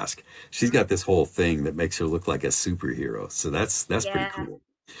that mask. She's got this whole thing that makes her look like a superhero. So that's pretty Yeah, cool.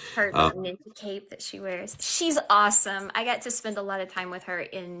 her Uh, little ninja cape that she wears. She's awesome. I got to spend a lot of time with her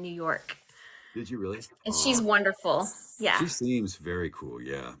in New York, did you really? and she's Oh, wonderful. Yeah. she seems very cool.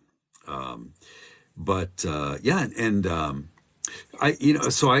 Yeah. Um, but yeah, and I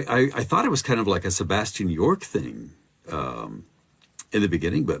thought it was kind of like a Sebastian York thing in the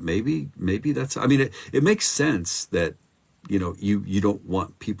beginning, but maybe that's. I mean, it makes sense that you don't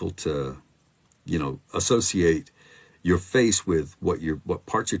want people to associate your face with what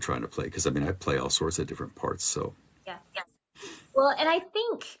parts you're trying to play, because I mean I play all sorts of different parts. So Yeah. Well, and I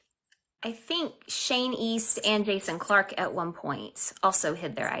think Shane East and Jason Clark at one point also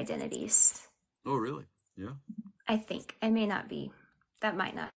hid their identities. oh really? Yeah. I think. I may not be. That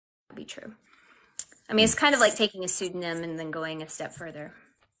might not be true. I mean, Hmm. it's kind of like taking a pseudonym and then going a step further.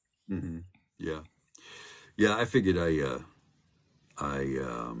 Hmm. Yeah. Yeah. I figured I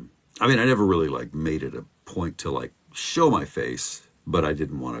I mean I never really like made it a point to like show my face, but I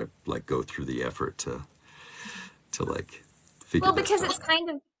didn't want to like go through the effort to like figure Well, that because stuff it's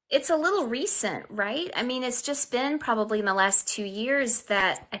out. it's a little recent, right? I mean, it's just been probably in the last 2 years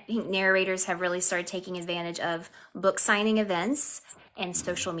that I think narrators have really started taking advantage of book signing events and Hmm.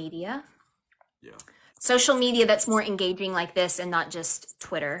 social media. Yeah. Social media that's more engaging like this and not just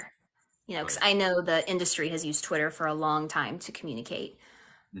Twitter. Because Right. I know the industry has used Twitter for a long time to communicate.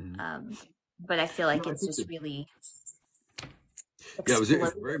 Hmm. Um, but I feel No, like I it's think just that really yeah, it's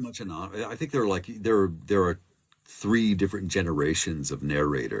exploded. very much an I think there are three different generations of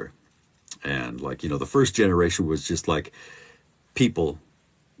narrator, and like the first generation was just like people,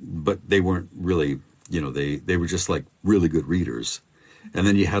 but they weren't really they were just like really good readers. And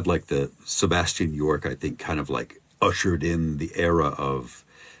then you had like the Sebastian York, I think, kind of like ushered in the era of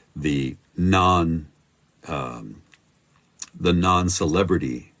the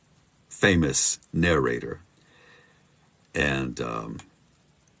non-celebrity famous narrator. And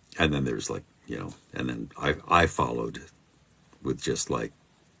then there's like and then I followed with just like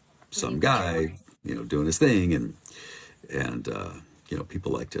some guy doing his thing, and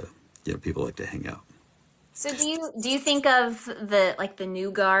people like to people like to hang out. So do you think of the new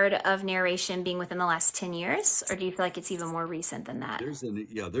guard of narration being within the last 10 years, or do you feel like it's even more recent than that? There's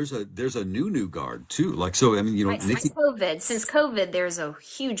a new guard too, like, so I mean Right, Nikki. Since COVID, there's a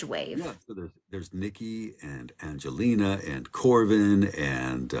huge Yeah, wave. so there's Nikki and Angelina and Corvin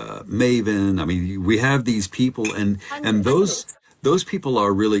and Maven. I mean, we have these people, and Hundreds. those people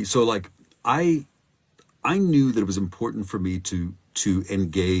are really so like I I knew that it was important for me to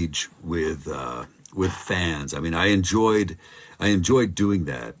engage with fans. I mean, I enjoyed doing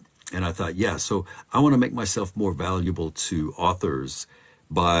that, and I thought, yeah, so I want to make myself more valuable to authors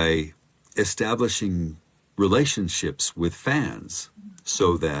by establishing relationships with fans,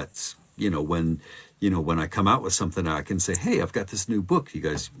 so that when I come out with something, I can say, hey, I've got this new book. You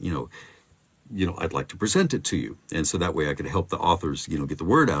guys, I'd like to present it to you. And so that way I could help the authors, get the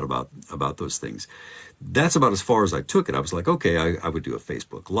word out about those things. That's about as far as I took it. I was like, okay, I would do a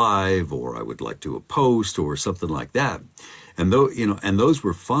Facebook Live, or I would like do a post or something like that. And those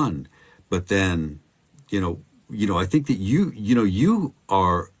were fun. But then, I think that you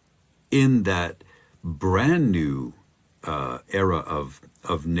are in that brand new era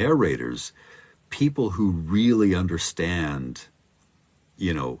of narrators, people who really understand,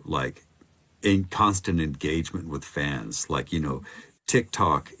 like in constant engagement with fans. Like,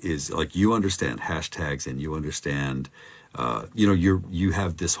 TikTok is like, you understand hashtags, and you understand, you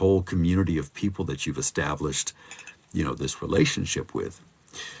have this whole community of people that you've established, this relationship with.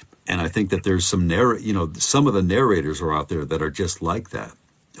 And I think that there's some of the narrators are out there that are just like that,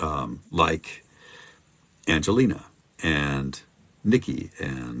 like Angelina and Nikki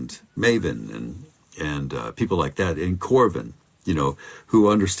and Maven and people like that, and Corvin, who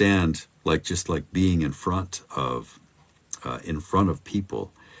understand, like, just like being in front of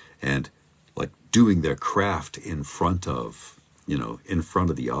people, and like doing their craft in front of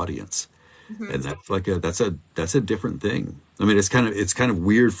the audience. And that's like that's a different thing. I mean, it's kind of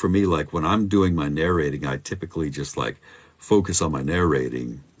weird for me. Like when I'm doing my narrating, I typically just like focus on my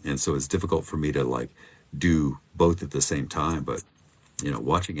narrating, and so it's difficult for me to like do both at the same time. But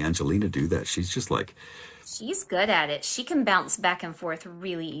watching Angelina do that, she's just like She's good at it. She can bounce back and forth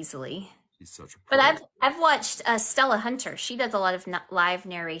really easily. she's such a But pro. I've watched Stella Hunter. She does a lot of live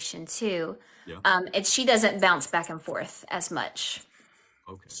narration too, Yeah. and she doesn't bounce back and forth as much.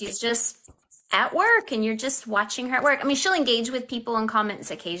 Okay. She's just at work, and you're just watching her at work. I mean, she'll engage with people in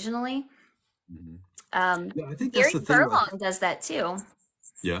comments occasionally. Hmm. Um, Yeah, I think that's Gary the thing. Like, Furlong does that too.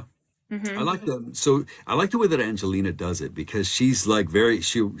 yeah. I Hmm. like I like the way that Angelina does it because she's like very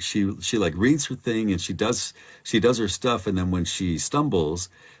she like reads her thing and she does her stuff, and then when she stumbles,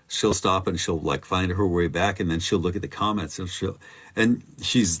 she'll stop and she'll like find her way back, and then she'll look at the comments and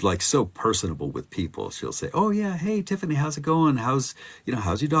she's like so personable with people. She'll say, "Oh yeah, hey Tiffany, how's it going? How's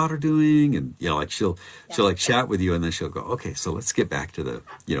your daughter doing?" And like she'll Yeah. like chat with you, and then she'll go, "Okay, so let's get back to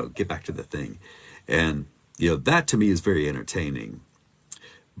the thing." And that to me is very entertaining.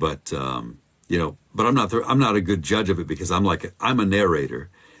 But but I'm not a good judge of it because I'm a narrator,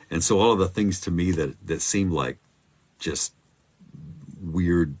 and so all of the things to me that seem like just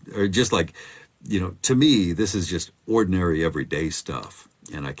weird or just like to me this is just ordinary everyday stuff,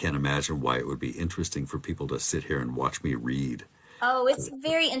 and I can't imagine why it would be interesting for people to sit here and watch me read. Oh, it's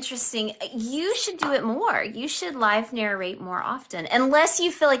very interesting. You should do it more. You should live narrate more often, unless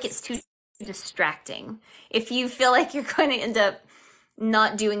you feel like it's too distracting. If you feel like you're going to end up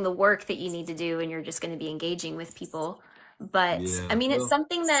not doing the work that you need to do and you're just going to be engaging with people. But I Yeah, mean, it's well,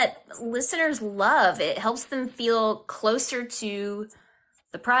 something that listeners love. It helps them feel closer to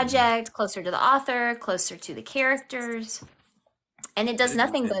the mhm. project, closer to the author, closer to the characters, and it I does didn't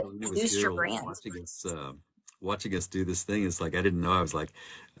know nothing but Angelina was boost your here brand. watching us do this thing. It's like I didn't know I was like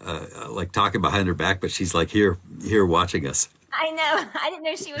talking behind her back, but she's like here watching us. I know. I didn't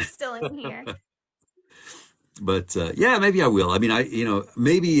know she was still in here. But yeah, maybe I will. I mean,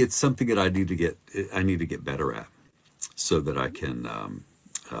 maybe it's something that I need to get better at so that I can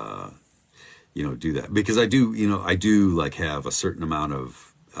do that because I do like have a certain amount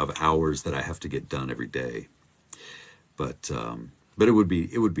of hours that I have to get done every day. But it would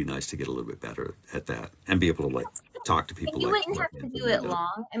be nice to get a little bit better at that and be able to like talk to And people you like wouldn't have to do Angelina it does.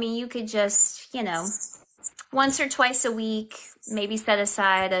 long. I mean, you could just, once or twice a week, maybe set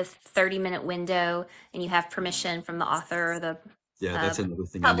aside a 30-minute window, and you have permission from the author or the Yeah, uh, that's another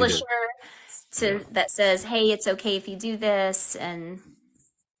thing I need to. publisher Yeah, to that says, "Hey, it's okay if you do this," and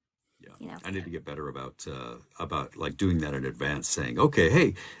yeah. you know. I need to get better about like doing that in advance, saying, okay,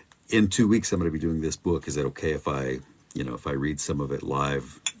 hey, in 2 weeks I'm going to be doing this book. Is it okay if I read some of it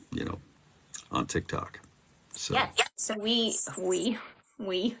live, you know, on TikTok? So Yes. So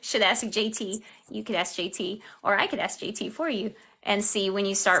we should ask JT. You could ask JT, or I could ask JT for you, and see when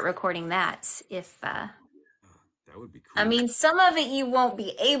you start recording that. If that would be I cool. mean, some of it you won't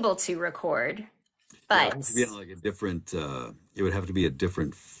be able to record, Yeah, it would but have to be on like a different. It would have to be a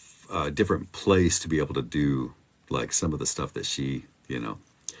different place to be able to do like some of the stuff that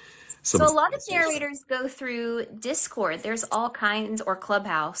some so of a the lot of stuff. narrators go through Discord. There's all kinds, or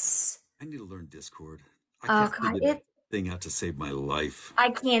Clubhouse. I need to learn Discord. I Oh can't God, figure that thing out to save my life. I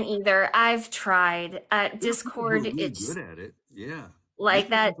can't either. I've tried. There are people who are Discord, really good it's at it. Yeah, like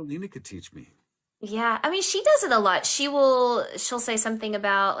maybe that. Angelina could teach me. Yeah, I mean, she does it a lot. She'll say something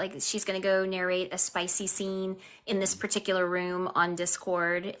about like she's going to go narrate a spicy scene in this particular room on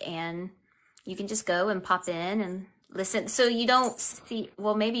Discord, and you can just go and pop in and listen. So you don't see,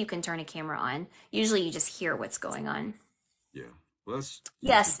 well, maybe you can turn a camera on. Usually you just hear what's going on. Yeah. Well,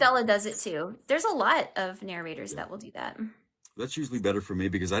 Yeah, usually Stella does it too. There's a lot of narrators yeah. that will do that. That's usually better for me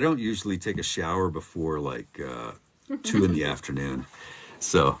because I don't usually take a shower before like 2 in the afternoon.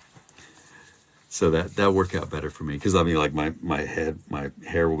 So that worked out better for me because I mean like my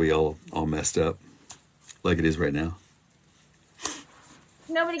hair will be all messed up like it is right now.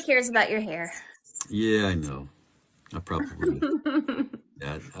 Nobody cares about your hair. Yeah, I know. I probably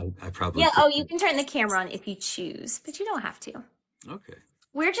yeah, I probably Yeah, could. oh, you can turn the camera on if you choose, but you don't have to. Okay.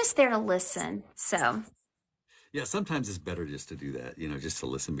 We're just there to listen. So, Yeah, sometimes it's better just to do that, just to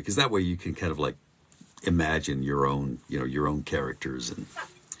listen because that way you can kind of like imagine your own characters and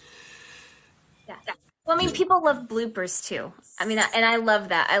yeah. Well, I you mean, know. people love bloopers too. I mean, and I love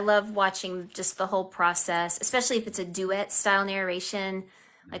that. I love watching just the whole process, especially if it's a duet style narration,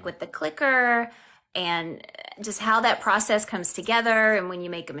 like with the clicker and just how that process comes together. And when you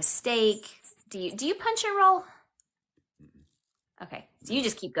make a mistake, do you punch and roll? Okay, so you No.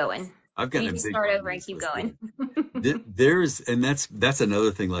 just keep going. I've You gotten in just big start over and arguments keep with going. And that's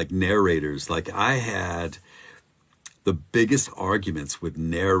another thing, like narrators. Like I had the biggest arguments with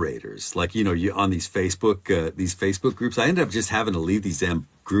narrators. Like, you on these Facebook groups, I ended up just having to leave these damn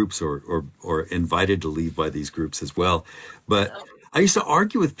groups, or invited to leave by these groups as well. But I used to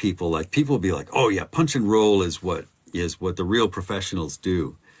argue with people. Like people would be like, "Oh yeah, punch and roll is what the real professionals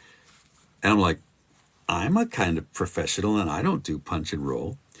do." And I'm like, I'm a kind of professional and I don't do punch and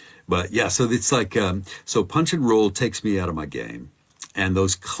roll. But yeah, so it's like, so punch and roll takes me out of my game. And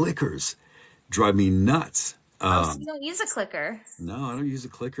those clickers drive me nuts. So you don't use a clicker. No, I don't use a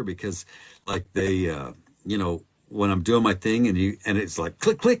clicker because like when I'm doing my thing and it's like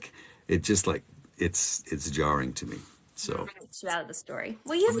click, click, it just like, it's jarring to me. So Get you out of the story.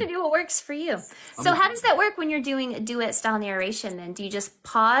 Well, you have to do what works for you. So how does that work when you're doing a duet style narration then? Do you just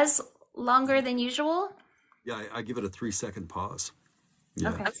pause longer than usual? yeah, I give it a 3-second pause. Yeah.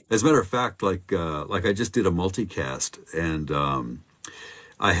 Okay. As a matter of fact, like I just did a multicast, and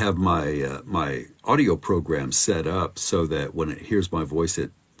I have my audio program set up so that when it hears my voice,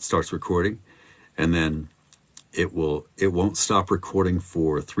 it starts recording, and then it won't stop recording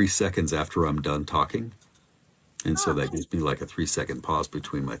for 3 seconds after I'm done talking, and so that gives me like a 3-second pause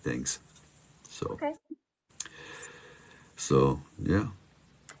between my things. So Okay. so yeah.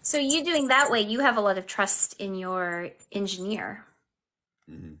 So you doing that way, you have a lot of trust in your engineer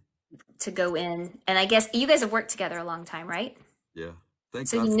to go in. And I guess you guys have worked together a long time, right? Yeah. Thank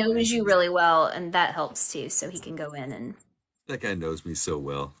So God he for knows that. you really well, and that helps too. So he can go in and That guy knows me so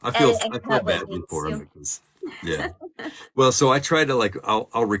well. I and feel cut what badly needs for him to. because yeah. Well, so I try to like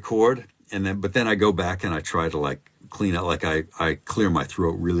I'll record, but then I go back and I try to like clean out, like I clear my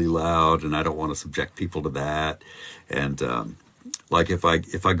throat really loud, and I don't want to subject people to that. And like if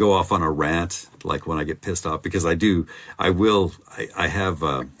I go off on a rant, like when I get pissed off, because I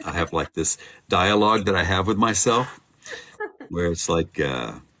have like this dialogue that I have with myself where it's like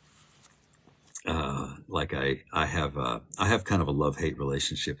I have kind of a love-hate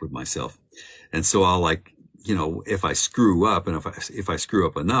relationship with myself. And so I'll like, if I screw up, and if I screw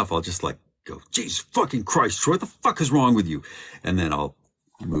up enough, I'll just like go, "Jesus fucking Christ, Troy, what the fuck is wrong with you?" And then I'll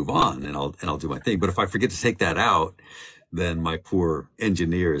move on, and I'll do my thing. But if I forget to take that out, then my poor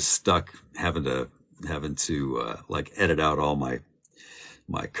engineer is stuck having to like edit out all my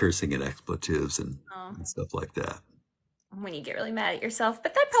cursing and expletives and Oh, stuff like that. when you get really mad at yourself,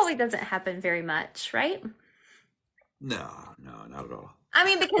 but that probably doesn't happen very much, right? No, no, not at all. I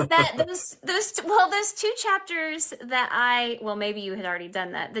mean, because those two chapters maybe you had already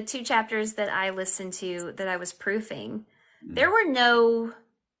done that. The two chapters that I listened to that I was proofing, there were no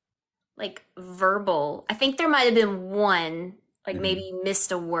like verbal. I think there might have been one, like maybe you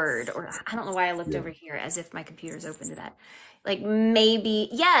missed a word, or I don't know why I looked Yeah. over here as if my computer's open to that. Like maybe,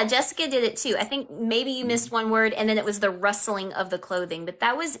 yeah, Jessica did it too. I think maybe you missed one word, and then it was the rustling of the clothing, but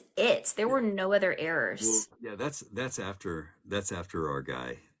that was it. There were no other Well, errors. yeah, that's after our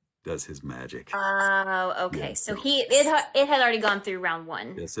guy does his magic. Oh, Yeah. okay. So it had already gone through round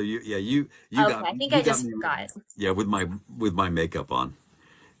one. Yeah. So you Okay, got I think you I got just me forgot. yeah with my makeup on.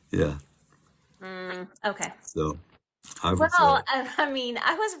 Yeah. Okay. So I was Well, I mean,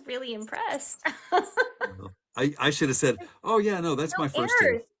 I was really impressed. I should have said, "Oh yeah, no, that's No my first take."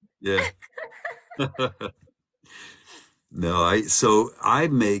 errors. Yeah. No,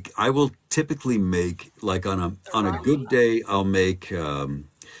 I will typically make like on a good day, I'll make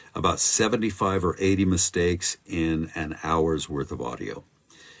about 75 or 80 mistakes in an hour's worth of audio.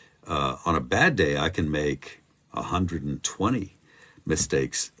 On a bad day, I can make 120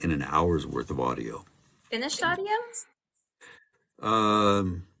 mistakes in an hour's worth of audio. Finished audio?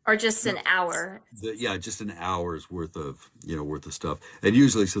 Um, Or just an hour? yeah, just an hour's worth of stuff. And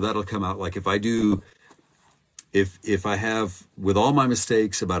usually, so that'll come out like if I have with all my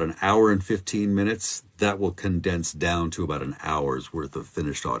mistakes about an hour and 15 minutes, that will condense down to about an hour's worth of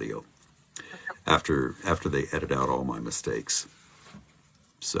finished audio after they edit out all my mistakes.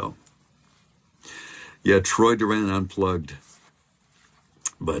 So yeah, Troy Duran unplugged.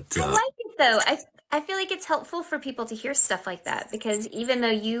 But I like it though. I feel like it's helpful for people to hear stuff like that because even though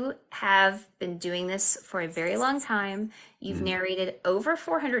you have been doing this for a very long time, you've narrated over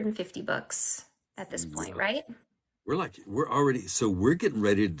 450 books at this point, right? we're getting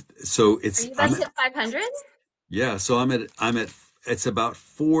ready to, so Are it's you about to hit 500? yeah, so I'm at it's about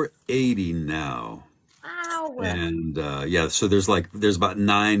 480 now. Wow. And yeah, so there's about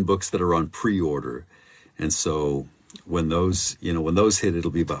 9 books that are on pre-order. And so when those hit,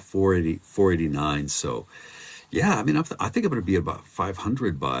 it'll be about 480, 489. So yeah, I mean, I think I'm going to be about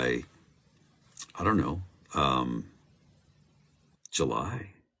 500 by, I don't know, July.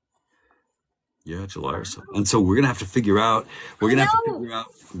 Yeah, July or so. And so we're gonna have to figure out we're I gonna have to know. figure out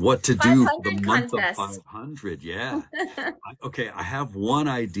what to do for the 500 month of contest. 500. Yeah. Okay, I have one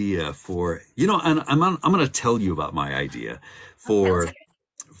idea for and I'm gonna tell you about my idea Okay, let's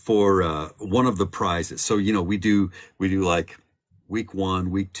for one of the prizes. So we do like week 1,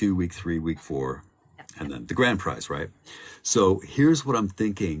 week 2, week 3, week 4, hear it. and then the grand prize, right? So here's what I'm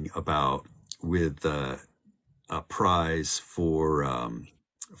thinking about with a prize for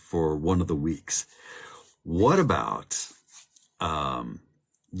one of the weeks. What about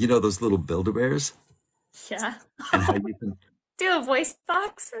those little Build-A-Bears Yeah. and how you can Do a voice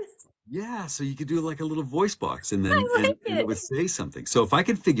box. yeah, so you could do like a little voice box and then I like and it it. would say something. So if I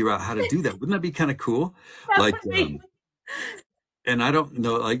could figure out how to do that, wouldn't that be kind of cool? That Like would be. and I don't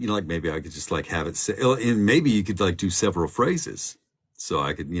know, like like maybe I could just like have it say, and maybe you could like do several phrases. So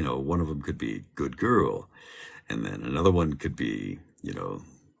I could, one of them could be "good girl," and then another one could be,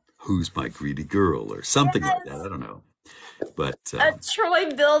 "who's my greedy girl" or something like that. Yes. I don't know, but A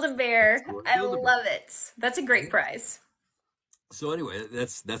Troy Build-A-Bear. I build a bear. love it. That's a great prize. So anyway,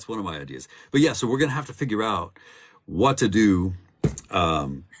 that's one of my ideas. But yeah, so we're gonna have to figure out what to do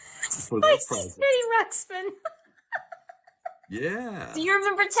for those Spicy prizes. Teddy Ruxpin. Yeah. Do you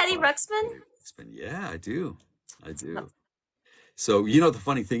remember Teddy Spicy Ruxpin? Teddy Ruxpin. Yeah, I do. I do. So, the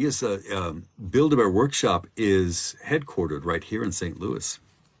funny thing is, Build-A-Bear Workshop is headquartered right here in St. Louis.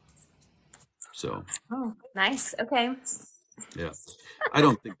 So, Oh, nice. Okay. yeah, I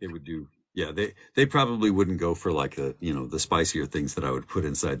don't think they would do. Yeah, they probably wouldn't go for like the spicier things that I would put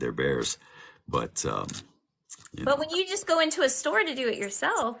inside their bears, but you But know, when you just go into a store to do it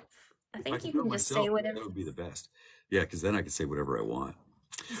yourself, I if I think could you do it can just say myself, whatever. that would be the best. Yeah, because then I could say whatever I want.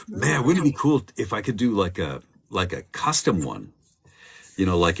 Mhm. Man, wouldn't it be cool if I could do like a custom one?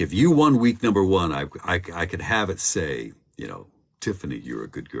 Like if you won week number 1, I could have it say, Tiffany, you're a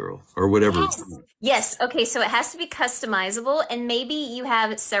good girl, or whatever. Yes. Yes. Okay. So it has to be customizable, and maybe you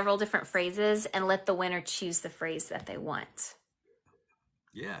have several different phrases and let the winner choose the phrase that they want.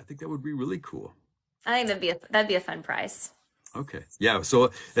 Yeah, I think that would be really cool. I think that'd be a fun prize. Okay. Yeah. So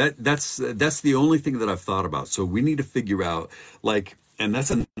that's the only thing that I've thought about. So we need to figure out like, and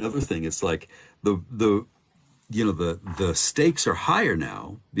that's another thing. It's like the stakes are higher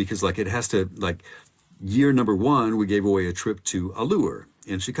now because like it has to like year number 1 we gave away a trip to Allure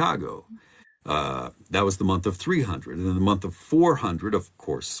in Chicago. That was the month of 300, and then the month of 400, of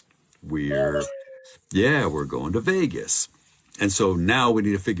course, we're going to Vegas. And so now we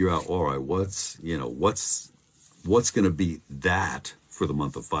need to figure out, all right, what's going to be that for the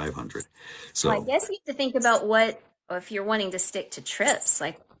month of 500. Well, I So guess you have to think about if you're wanting to stick to trips,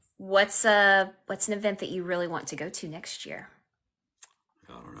 like what's an event that you really want to go to next year?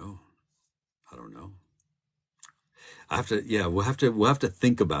 I don't know. I don't know. I have to, yeah, we'll have to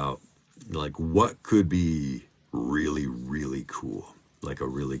think about like what could be really, really cool, like a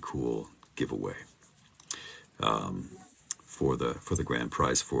really cool giveaway for the grand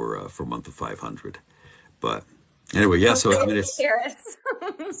prize for month of 500. But anyway, yeah. So I mean, it's Paris.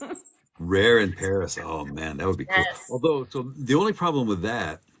 rare in Paris. Oh man, that would be cool. Yes. Although, so the only problem with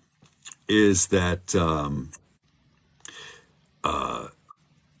that is that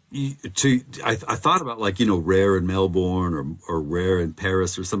I thought about like rare in Melbourne or rare in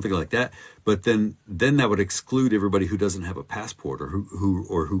Paris or something like that, but then that would exclude everybody who doesn't have a passport or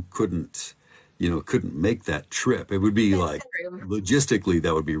who couldn't make that trip. It would be That's like true. logistically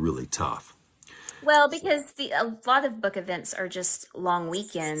that would be really tough. Well, because a lot of book events are just long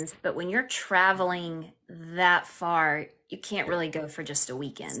weekends, but when you're traveling that far, you can't really go for just a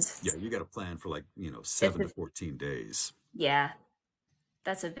weekend. Yeah, you got to plan for like It's 7 to 14 days. yeah,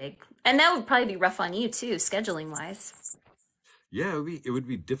 that's a big, and that would probably be rough on you too, scheduling wise. Yeah, it would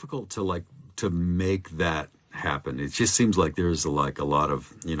be difficult to make that happen. It just seems like there's like a lot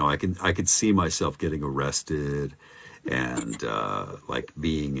of I could see myself getting arrested and like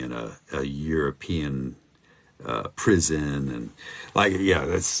being in a European prison and like yeah,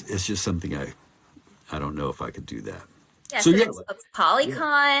 it's just something I don't know if I could do that. Yeah, So so yeah, there's a yeah,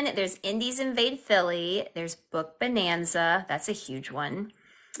 Polycon, there's Indies Invade Philly, there's Book Bonanza, that's a huge one.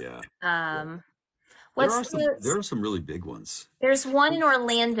 yeah, yeah. Um, There what's are some the there are some really big ones. There's one in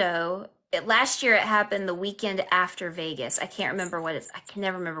Orlando. Last year it happened the weekend after Vegas. I can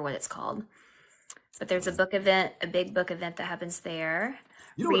never remember what it's called. But there's a book event, a big book event that happens there.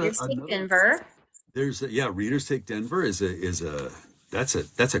 You know what? Readers Take Another Denver. yeah, Readers Take Denver is a that's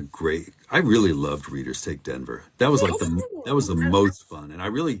a great. I really loved Readers Take Denver. That was Me like that was the too. most fun, and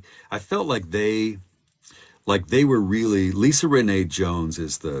I felt like they were really Lisa Renee Jones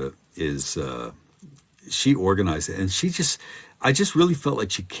is she organized it, and she just I just really felt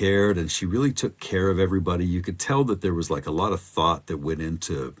like she cared and she really took care of everybody. You could tell that there was like a lot of thought that went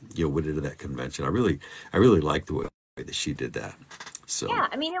into that convention. I really liked the way that she did that. So Yeah,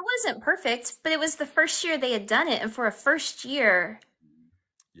 I mean, it wasn't perfect, but it was the first year they had done it, and for a first year,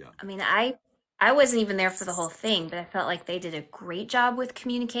 yeah, I mean, I wasn't even there for the whole thing, but I felt like they did a great job with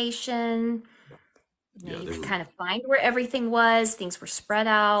communication. You know, yeah, you they could were. kind of find where everything was. Things were spread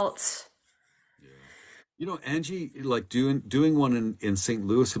out. Yeah. Angie, like doing one in St.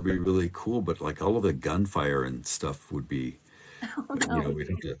 Louis would be really cool, but like all of the gunfire and stuff would be, Oh no. we'd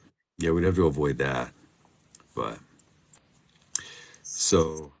have to, yeah, we'd have to avoid that. But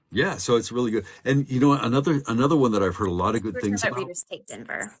so yeah, so it's really good. And another one that I've heard a lot of We good were talking things about about Readers Take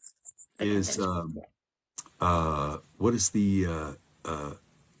Denver, the is convention. what is the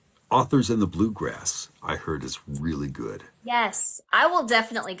Authors in the Bluegrass? I heard is really good. Yes, I will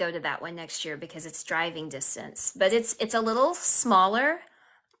definitely go to that one next year because it's driving distance, but it's a little smaller,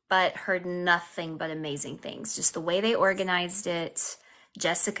 but heard nothing but amazing things. Just the way they organized it.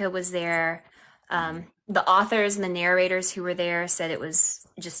 Jessica was there. Mhm. The authors and the narrators who were there said it was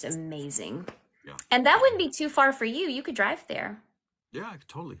just amazing. Yeah, And that yeah, wouldn't be too far for you. You could drive there. yeah,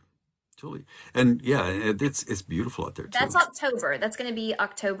 totally, totally. And yeah, it's beautiful out there That's too. October. That's going to be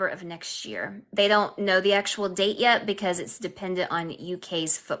October of next year. They don't know the actual date yet because it's dependent on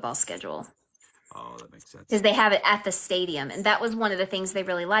UK's football schedule. Oh, that makes sense. Because they have it at the stadium. And that was one of the things they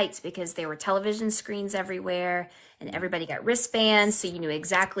really liked because there were television screens everywhere and Mhm. everybody got wristbands. So you knew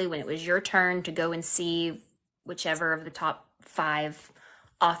exactly when it was your turn to go and see whichever of the top five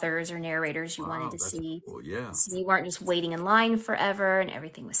authors or narrators you wanted Wow, to that's see. cool. Yeah. So you weren't just waiting in line forever and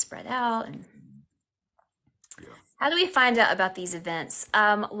everything was spread out. And Yeah. how do we find out about these events?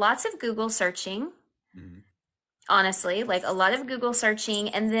 Lots of Google searching, Mhm. honestly, like a lot of Google searching.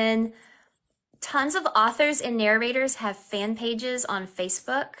 And then tons of authors and narrators have fan pages on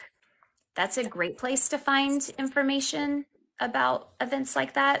Facebook. That's a great place to find information about events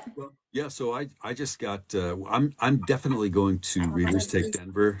like that. Well, yeah, so I just got I'm definitely going to Readers Take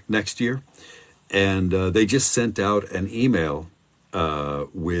Denver next year, and they just sent out an email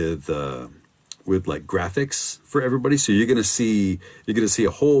with like graphics for everybody. So you're gonna see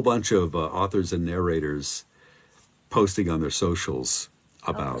a whole bunch of authors and narrators posting on their socials Oh,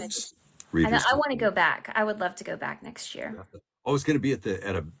 good. about I know, Readers I Take want to go Denver. back. I would love to go back next year. Oh, it's going to be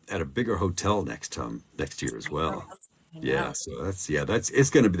at a bigger hotel next year as I know. well. I Yeah, know. so that's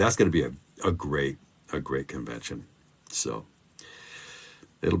going to be a great convention. So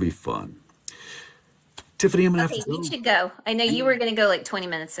it'll be fun. Tiffany, I'm gonna have to Okay, you go. should go. I know you Yeah, were going to go like 20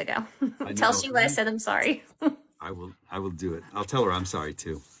 minutes ago. I Tell know. Sheila I said I'm sorry. I will do it. I'll tell her I'm sorry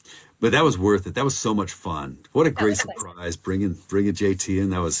too. But that was worth it. That was so much fun. What a That great was fun. surprise bringing JT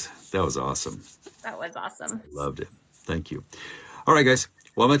in. That was awesome. That was awesome. I loved it. Thank you. All right, guys.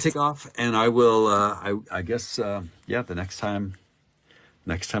 Well, I'm gonna take off, and I will. I guess. Yeah. The next time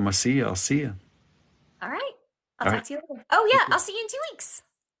I see you, I'll see you. All right. I'll All talk right. to you later. Oh, Take yeah. care. I'll see you in 2 weeks.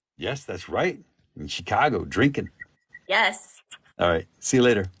 Yes, that's right. In Chicago, drinking. Yes. All right. See you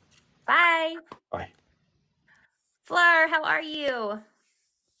later. Bye. Bye. Fleur, how are you?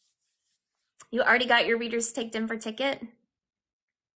 You already got your Readers Take Denver ticket?